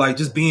feeling of like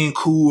just being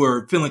cool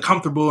or feeling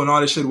comfortable and all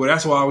this shit. Well,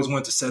 that's why I always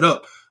wanted to set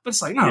up. But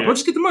it's like, bro,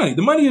 just get the money.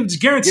 The money is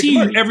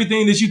guaranteed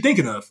everything that you're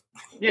thinking of.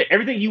 Yeah,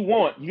 everything you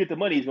want, you get the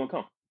money is gonna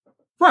come.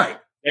 Right.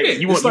 Yeah,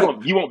 you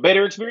want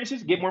better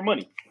experiences? Get more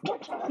money.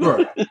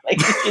 Right.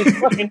 It's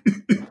fucking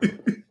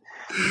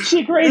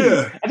shit crazy.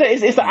 Yeah.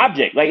 It's the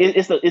object. Like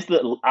it's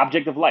the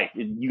object of life.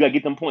 You gotta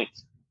get them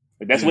points.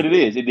 Like, that's what it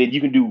is. And then you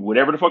can do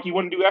whatever the fuck you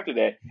want to do after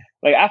that.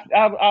 Like I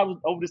was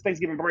over this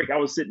Thanksgiving break, I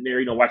was sitting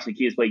there, watching the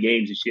kids play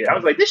games and shit. I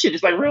was like, this shit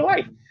just like real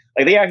life.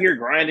 Like they out here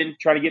grinding,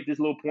 trying to get this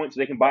little point so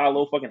they can buy a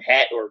little fucking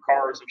hat or a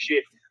car or some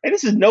shit. Like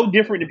this is no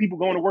different than people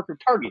going to work at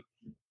Target.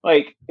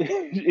 Like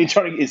and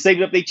trying to save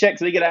up their check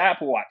so they get an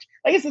Apple Watch.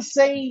 Like it's the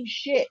same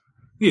shit.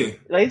 Yeah.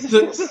 Like it's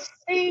the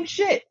same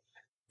shit.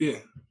 Yeah.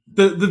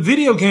 The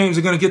video games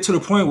are going to get to the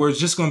point where it's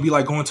just going to be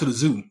like going to the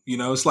zoo.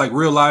 It's like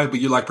real life, but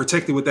you're like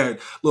protected with that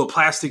little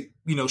plastic,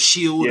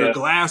 shield or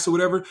glass or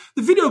whatever.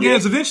 The video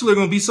games eventually are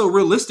going to be so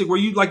realistic where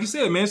you, like you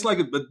said, man, it's like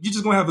you're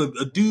just going to have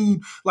a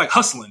dude like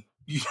hustling.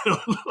 You're gonna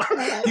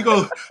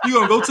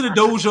go to the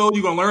dojo.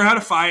 You're gonna learn how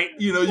to fight.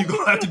 You're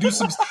gonna have to do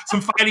some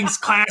fighting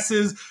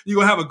classes. You're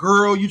gonna have a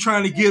girl you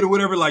trying to get or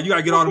whatever. Like you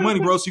gotta get all the money,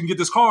 bro, so you can get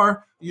this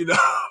car.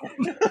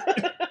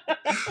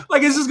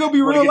 Like it's just gonna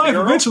be real life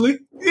eventually.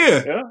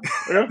 Yeah.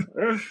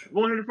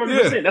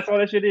 100%. That's all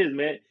that shit is,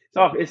 man.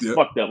 It's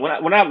fucked up.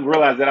 When I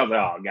realized that, I was like,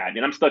 oh god,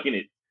 man, I'm stuck in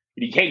it.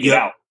 You can't get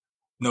out.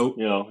 Nope.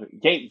 You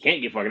can't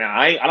get fucking out.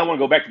 I don't want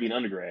to go back to being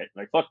undergrad.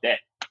 Like fuck that.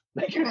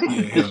 Like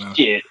this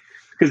shit.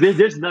 Because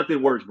there's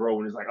nothing worse, bro.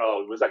 When it's like,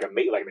 oh, it was like an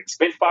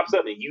expense pops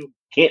up and you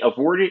can't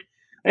afford it.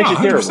 That's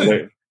just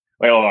terrible.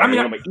 Like, I'm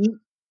gonna eat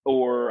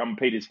or I'm gonna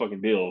pay this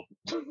fucking bill.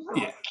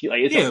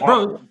 Yeah,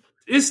 bro.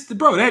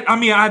 That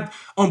I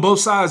on both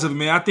sides of it,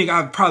 man. I think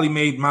I've probably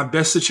made my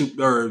best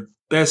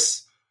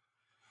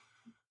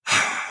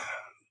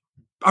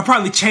I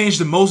probably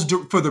changed the most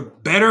for the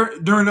better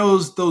during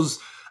those.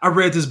 I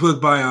read this book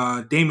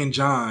by Damon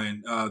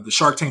John, the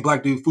Shark Tank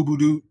black dude, FUBU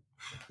dude.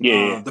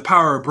 Yeah, The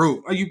Power of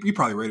Broke. You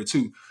probably read it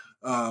too.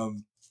 But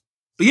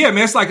yeah,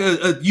 man, it's like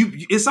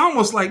it's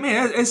almost like,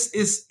 man,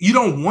 it's you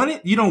don't want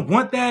it. You don't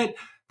want that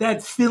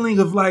feeling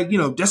of like,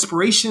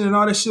 desperation and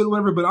all that shit or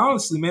whatever. But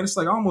honestly, man, it's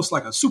like almost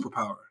like a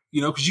superpower,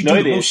 because you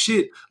do the most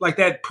shit like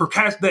that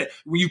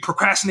when you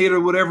procrastinate or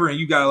whatever, and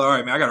you got, all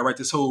right, man, I got to write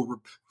this whole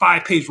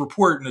 5-page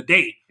report in a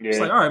day. Yeah. It's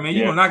like, all right, man,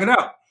 you're gonna knock it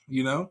out,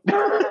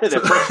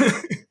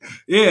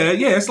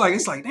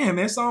 It's like, damn,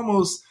 man,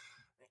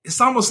 it's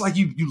almost like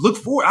you look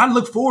forward. I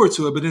look forward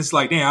to it, but it's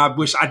like, damn, I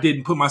wish I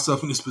didn't put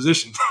myself in this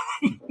position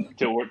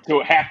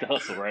to have to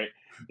hustle, right?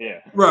 Yeah,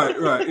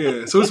 right,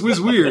 yeah. So it's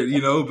weird,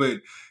 but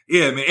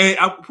yeah, man. And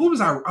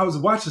I was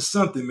watching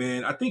something,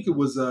 man. I think it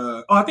was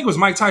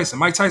Mike Tyson.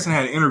 Mike Tyson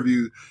had an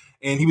interview,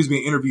 and he was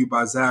being interviewed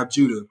by Zab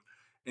Judah,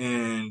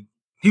 and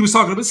he was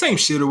talking about the same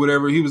shit or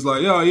whatever. He was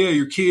like, oh, yeah,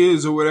 your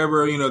kids or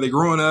whatever, they're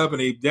growing up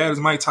and their dad is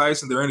Mike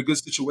Tyson. They're in a good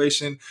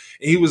situation. And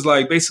he was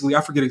like, basically,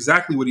 I forget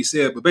exactly what he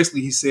said, but basically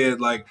he said,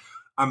 like,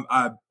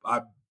 I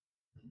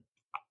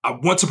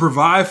want to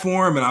provide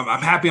for them and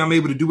I'm happy I'm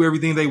able to do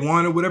everything they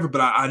want or whatever.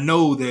 But I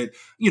know that,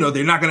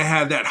 they're not going to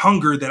have that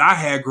hunger that I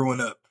had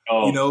growing up.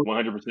 Oh,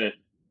 100%.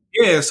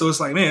 Yeah. So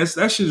it's like, man,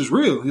 that shit is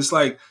real. It's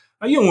like,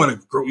 you don't want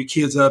to grow your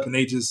kids up and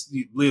they just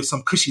live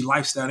some cushy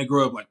lifestyle and they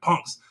grow up like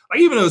punks. Like,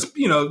 even though it's,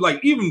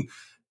 like, even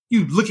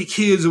you look at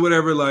kids or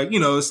whatever, like,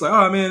 it's like,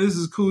 oh, man, this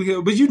is cool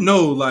here. But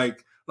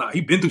like, nah,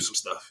 he been through some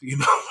stuff,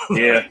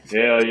 Yeah.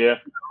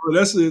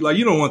 That's like,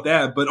 you don't want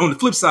that. But on the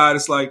flip side,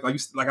 it's like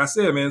I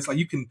said, man, it's like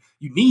you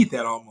need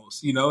that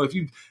almost,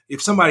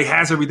 if somebody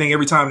has everything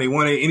every time they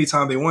want it,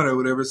 anytime they want it or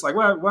whatever, it's like,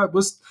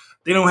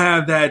 they don't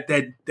have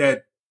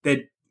that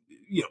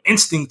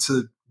instinct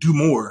to do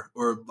more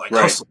or like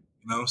hustle,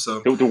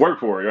 so to work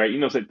for it, right?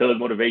 It's like thug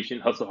motivation,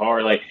 hustle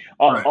hard, like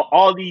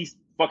all these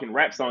fucking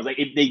rap songs, like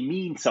if they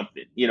mean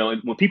something,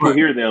 and when people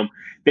hear them,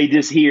 they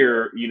just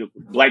hear,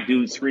 black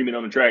dudes screaming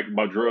on the track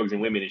about drugs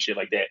and women and shit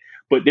like that.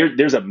 But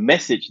there's a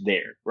message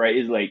there, right?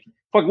 It's like,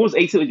 fuck, what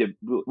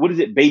is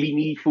it? Baby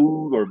need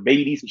food or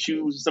baby need some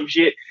shoes or some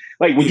shit.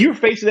 Like when you're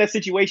faced with that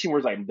situation where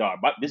it's like, dog,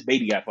 this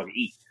baby got to fucking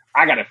eat.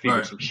 I got to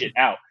figure some shit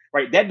out.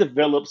 right? That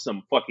develops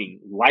some fucking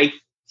life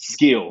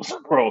skills,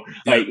 bro.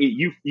 Yeah. Like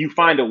you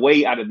find a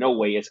way out of no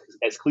way. As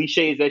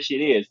cliche as that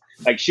shit is,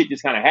 like shit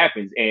just kind of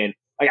happens. And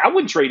like I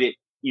wouldn't trade it,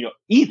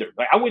 either.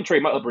 Like I wouldn't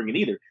trade my upbringing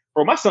either.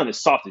 Bro, my son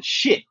is soft as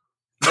shit.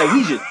 Like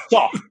he's just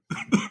soft.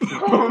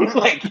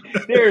 Like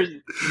there's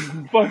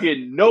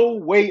fucking no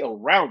way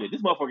around it.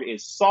 This motherfucker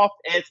is soft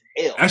as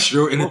hell. That's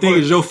true. And the thing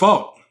is your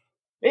fault.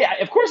 Yeah,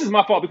 of course it's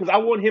my fault because I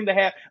want him to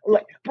have,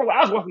 like, bro,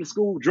 I was walking to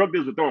school, drug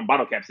dealers were throwing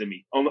bottle caps at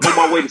me on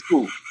my way to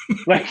school.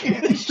 Like,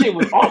 this shit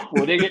was awful,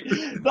 nigga.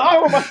 So I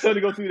don't want my son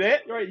to go through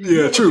that, right?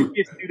 Yeah, true.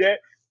 Kids to do that.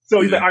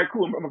 So he's like, all right,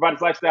 cool, I'm about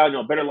this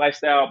lifestyle, better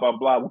lifestyle, blah,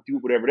 blah,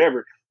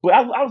 whatever. But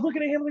I was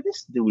looking at him like,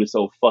 this dude is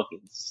so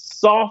fucking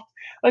soft.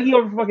 Like, he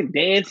over fucking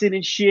dancing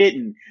and shit.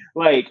 And,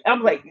 like,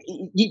 I'm like,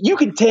 you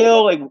can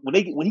tell, like, when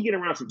he get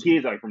around some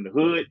kids, like, from the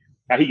hood,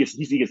 how he gets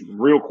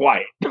real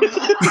quiet. It's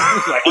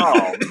like,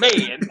 oh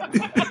man.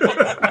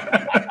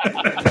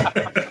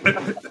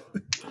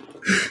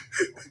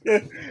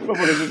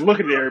 Motherfuckers just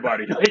looking at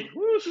everybody like,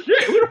 oh,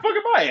 shit, where the fuck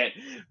am I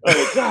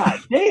at? God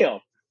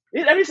damn.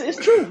 It's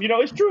true.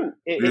 It's true.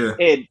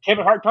 And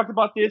Kevin Hart talked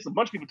about this. A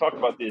bunch of people talked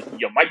about this.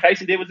 Mike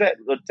Tyson did was that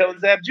telling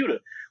Zab Judah.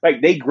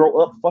 Like they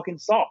grow up fucking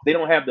soft. They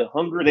don't have the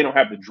hunger. They don't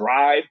have the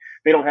drive.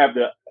 They don't have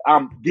the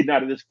I'm getting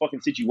out of this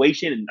fucking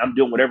situation and I'm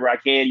doing whatever I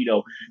can.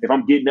 If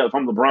I'm getting up, if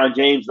I'm LeBron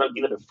James, I'm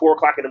getting up at 4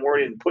 o'clock in the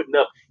morning and putting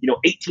up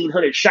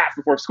 1,800 shots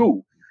before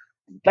school.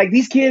 Like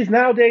these kids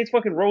nowadays,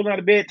 fucking rolling out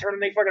of bed,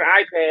 turning their fucking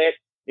iPad.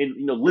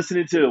 And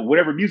listening to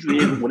whatever music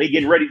it is when they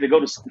getting ready to go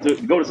to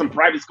some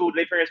private school that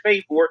their parents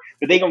paid for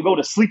that they gonna go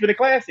to sleep in the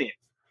class in.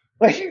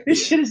 Like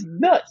this shit is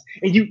nuts.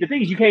 And the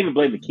thing is, you can't even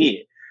blame the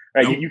kid,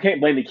 right? Nope. You can't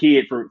blame the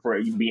kid for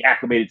being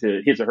acclimated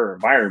to his or her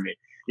environment.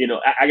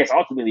 I guess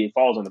ultimately it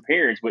falls on the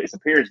parents, but it's the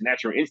parents'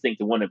 natural instinct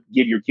to want to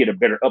give your kid a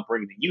better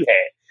upbringing than you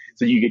had.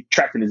 So you get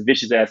trapped in this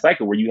vicious ass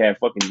cycle where you have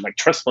fucking like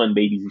trust fund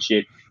babies and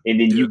shit,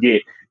 and then you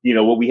get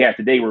what we have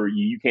today, where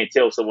you can't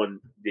tell someone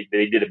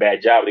they did a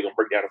bad job, they're gonna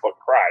break down and fucking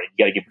cry. You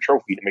got to give them a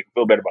trophy to make them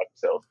feel better about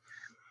themselves.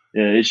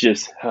 It's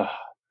just I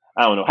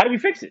don't know. How do we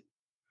fix it?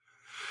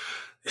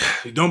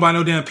 You don't buy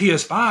no damn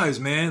PS5s,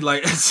 man.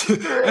 Like that's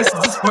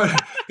this part.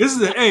 This is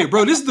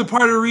the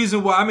part of the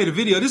reason why I made a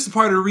video. This is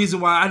part of the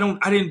reason why I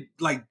didn't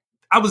like.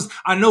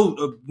 I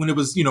know when it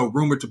was,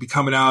 rumored to be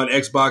coming out,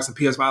 Xbox and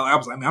PS5, I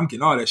was like, man, I'm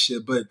getting all that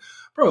shit. But,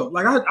 bro,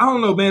 like, I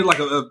don't know, man, like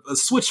a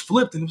switch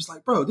flipped and it was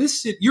like, bro,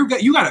 this shit, you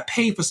got to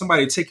pay for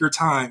somebody to take your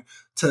time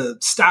to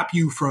stop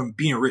you from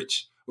being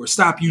rich or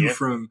stop you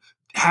from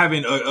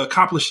having,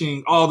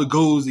 accomplishing all the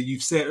goals that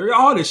you've set or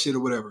all this shit or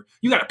whatever.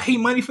 You got to pay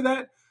money for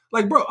that.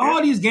 Like, bro,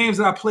 all these games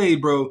that I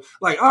played, bro,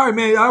 like, all right,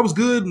 man, I was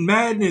good in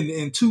Madden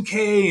and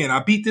 2K and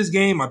I beat this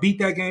game, I beat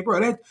that game,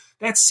 bro,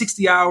 that's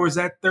 60 hours,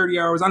 that 30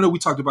 hours. I know we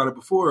talked about it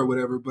before or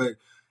whatever, but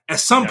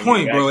at some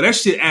point, bro, that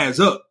shit adds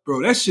up,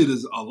 bro. That shit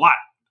is a lot.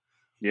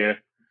 Yeah.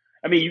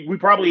 I mean, we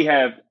probably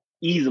have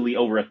easily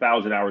over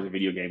 1,000 hours of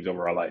video games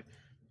over our life.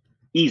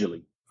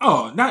 Easily.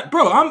 Oh,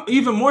 I'm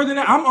even more than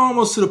that. I'm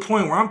almost to the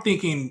point where I'm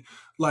thinking,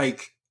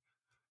 like,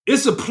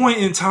 it's a point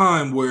in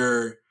time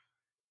where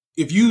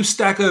if you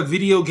stack up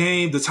video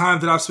game, the time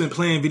that I've spent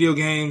playing video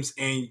games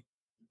and,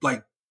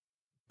 like,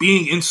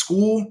 being in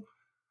school,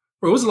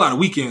 bro, it was a lot of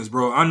weekends,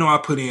 bro. I know I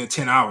put in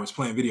 10 hours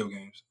playing video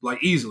games,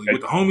 like easily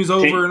with the homies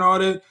over and all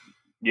that.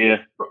 Yeah,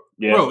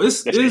 bro,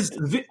 it's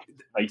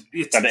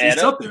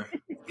up there.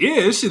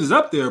 Yeah, this shit is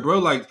up there, bro.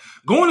 Like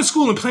going to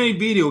school and playing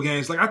video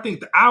games. Like I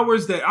think the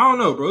hours that I don't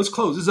know, bro. It's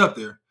close. It's up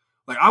there.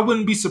 Like I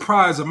wouldn't be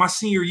surprised if my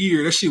senior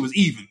year that shit was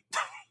even.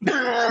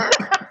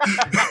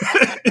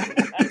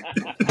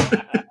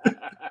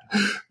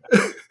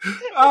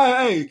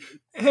 Hey,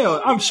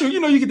 hell, I'm sure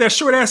you get that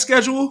short ass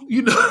schedule.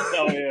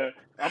 Oh yeah.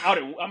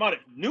 I'm out at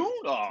noon.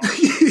 Oh.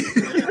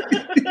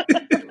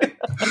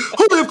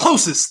 Who lived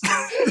closest?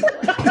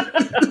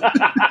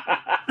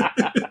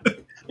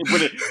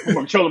 I'm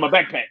controlling my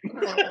backpack.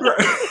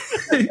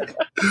 Right.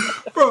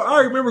 Bro,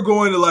 I remember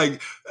going to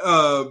like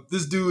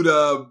this dude.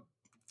 I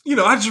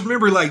just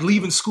remember like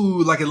leaving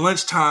school like at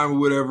lunchtime or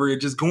whatever, and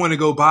just going to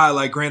go buy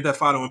like Grand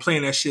Theft Auto and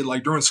playing that shit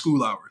like during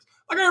school hours.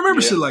 Like I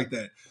remember shit like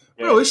that.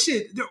 Bro, this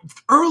shit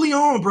early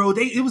on, bro.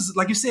 It was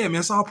like you said, man.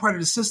 It's all part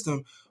of the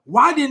system.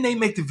 Why didn't they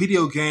make the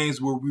video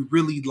games where we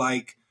really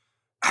like?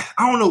 I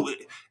don't know.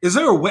 Is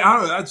there a way? I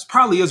don't know. It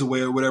probably is a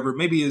way or whatever.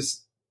 Maybe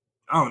it's.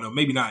 I don't know.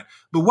 Maybe not.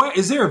 But what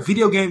is there a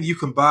video game that you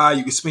can buy?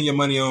 You can spend your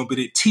money on, but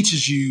it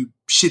teaches you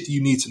shit that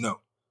you need to know.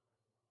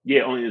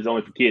 Yeah, it's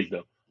only for kids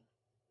though.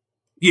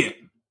 Yeah.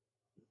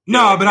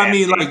 No, but I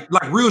mean like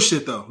real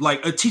shit though.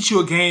 Like teach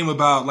you a game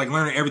about like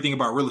learning everything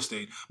about real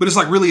estate, but it's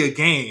like really a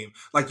game.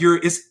 Like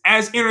it's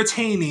as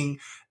entertaining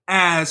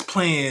as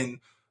playing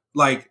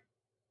like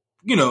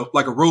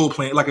like a role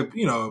playing, like a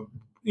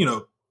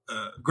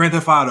Grand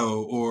Theft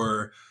Auto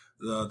or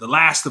the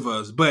Last of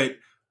Us. But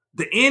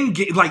the end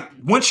game, like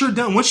once you're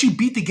done, once you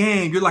beat the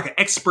game, you're like an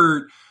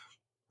expert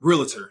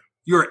realtor.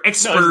 You're an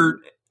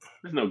expert.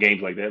 There's no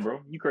games like that, bro.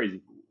 You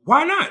crazy?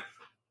 Why not?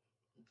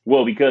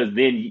 Well, because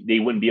then they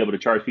wouldn't be able to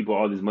charge people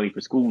all this money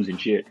for schools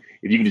and shit.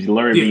 If you can just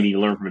learn, you need to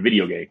learn from a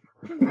video game.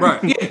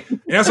 Right. Yeah.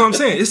 And that's what I'm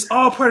saying. It's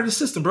all part of the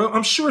system, bro.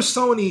 I'm sure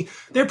Sony,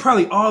 they're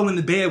probably all in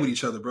the bed with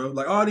each other, bro.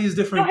 Like all these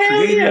different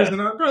creators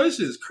and all, bro, this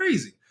shit is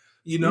crazy.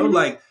 You know,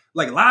 like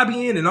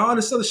lobbying and all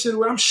this other shit.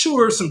 I'm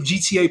sure some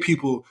GTA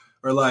people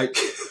are like,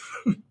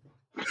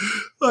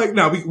 like,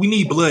 no, we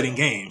need blood in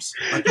games.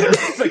 Like,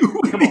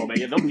 come on,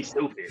 man. Don't be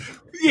stupid.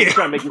 Yeah. I'm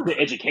trying to make it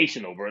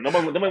educational, bro.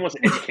 Nobody wants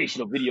an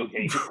educational video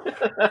game.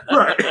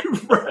 Right.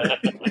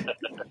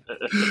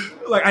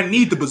 Like, I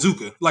need the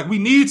bazooka. Like, we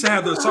need to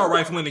have the assault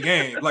rifle in the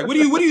game. Like, what do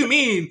you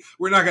mean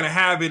we're not going to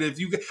have it if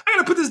you... I got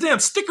to put this damn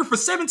sticker for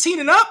 17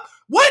 and up?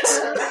 What?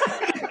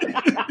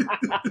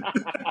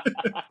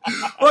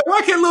 Like,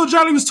 why can't little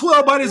Johnny was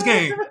 12 by this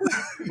game?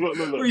 Look.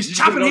 Where he's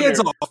chopping heads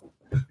off.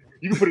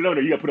 You can put it on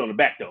there. You got to put it on the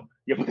back, though.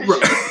 You got to put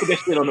that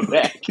shit on the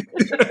back.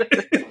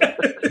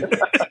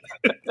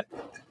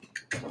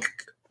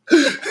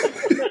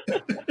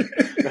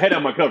 Head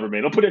on my cover,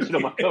 man. Don't put that shit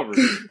on my cover.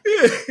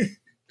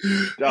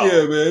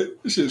 Yeah, man.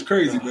 This shit's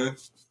crazy, man.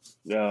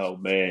 Oh,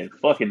 man.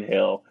 Fucking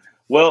hell.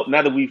 Well,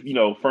 now that we've,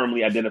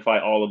 firmly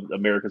identified all of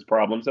America's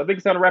problems, I think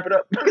it's time to wrap it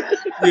up.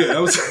 Yeah,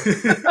 that was...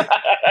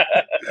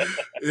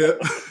 Yeah.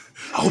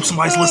 I hope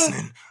somebody's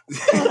listening.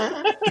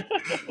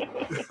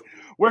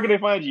 Where can they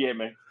find you at,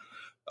 man?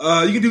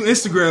 You can do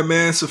Instagram,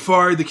 man.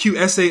 Safari, the Q,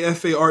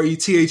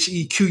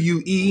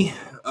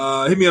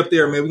 SAFARETHEQUE. Hit me up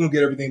there, man. We're going to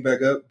get everything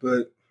back up.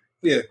 But,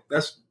 yeah,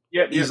 that's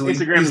easily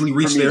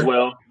reached there. As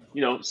well.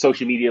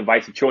 Social media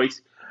advice of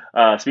choice.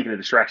 Speaking of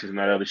distractions and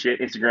that other shit,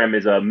 Instagram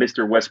is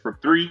Mr.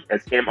 Westbrook 3.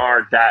 That's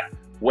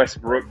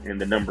Mr.Westbrook and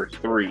the number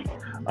 3.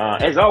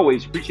 As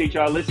always, appreciate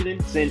y'all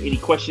listening. Send any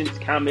questions,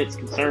 comments,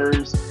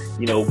 concerns,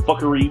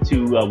 fuckery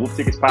to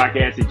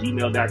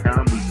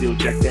wolfticketspodcast@gmail.com. We still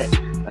check that.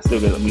 I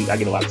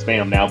get a lot of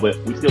spam now, but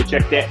we still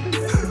check that.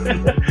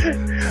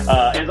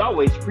 As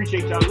always,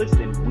 appreciate y'all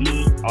listening.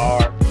 We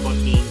are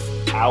fucking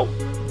out.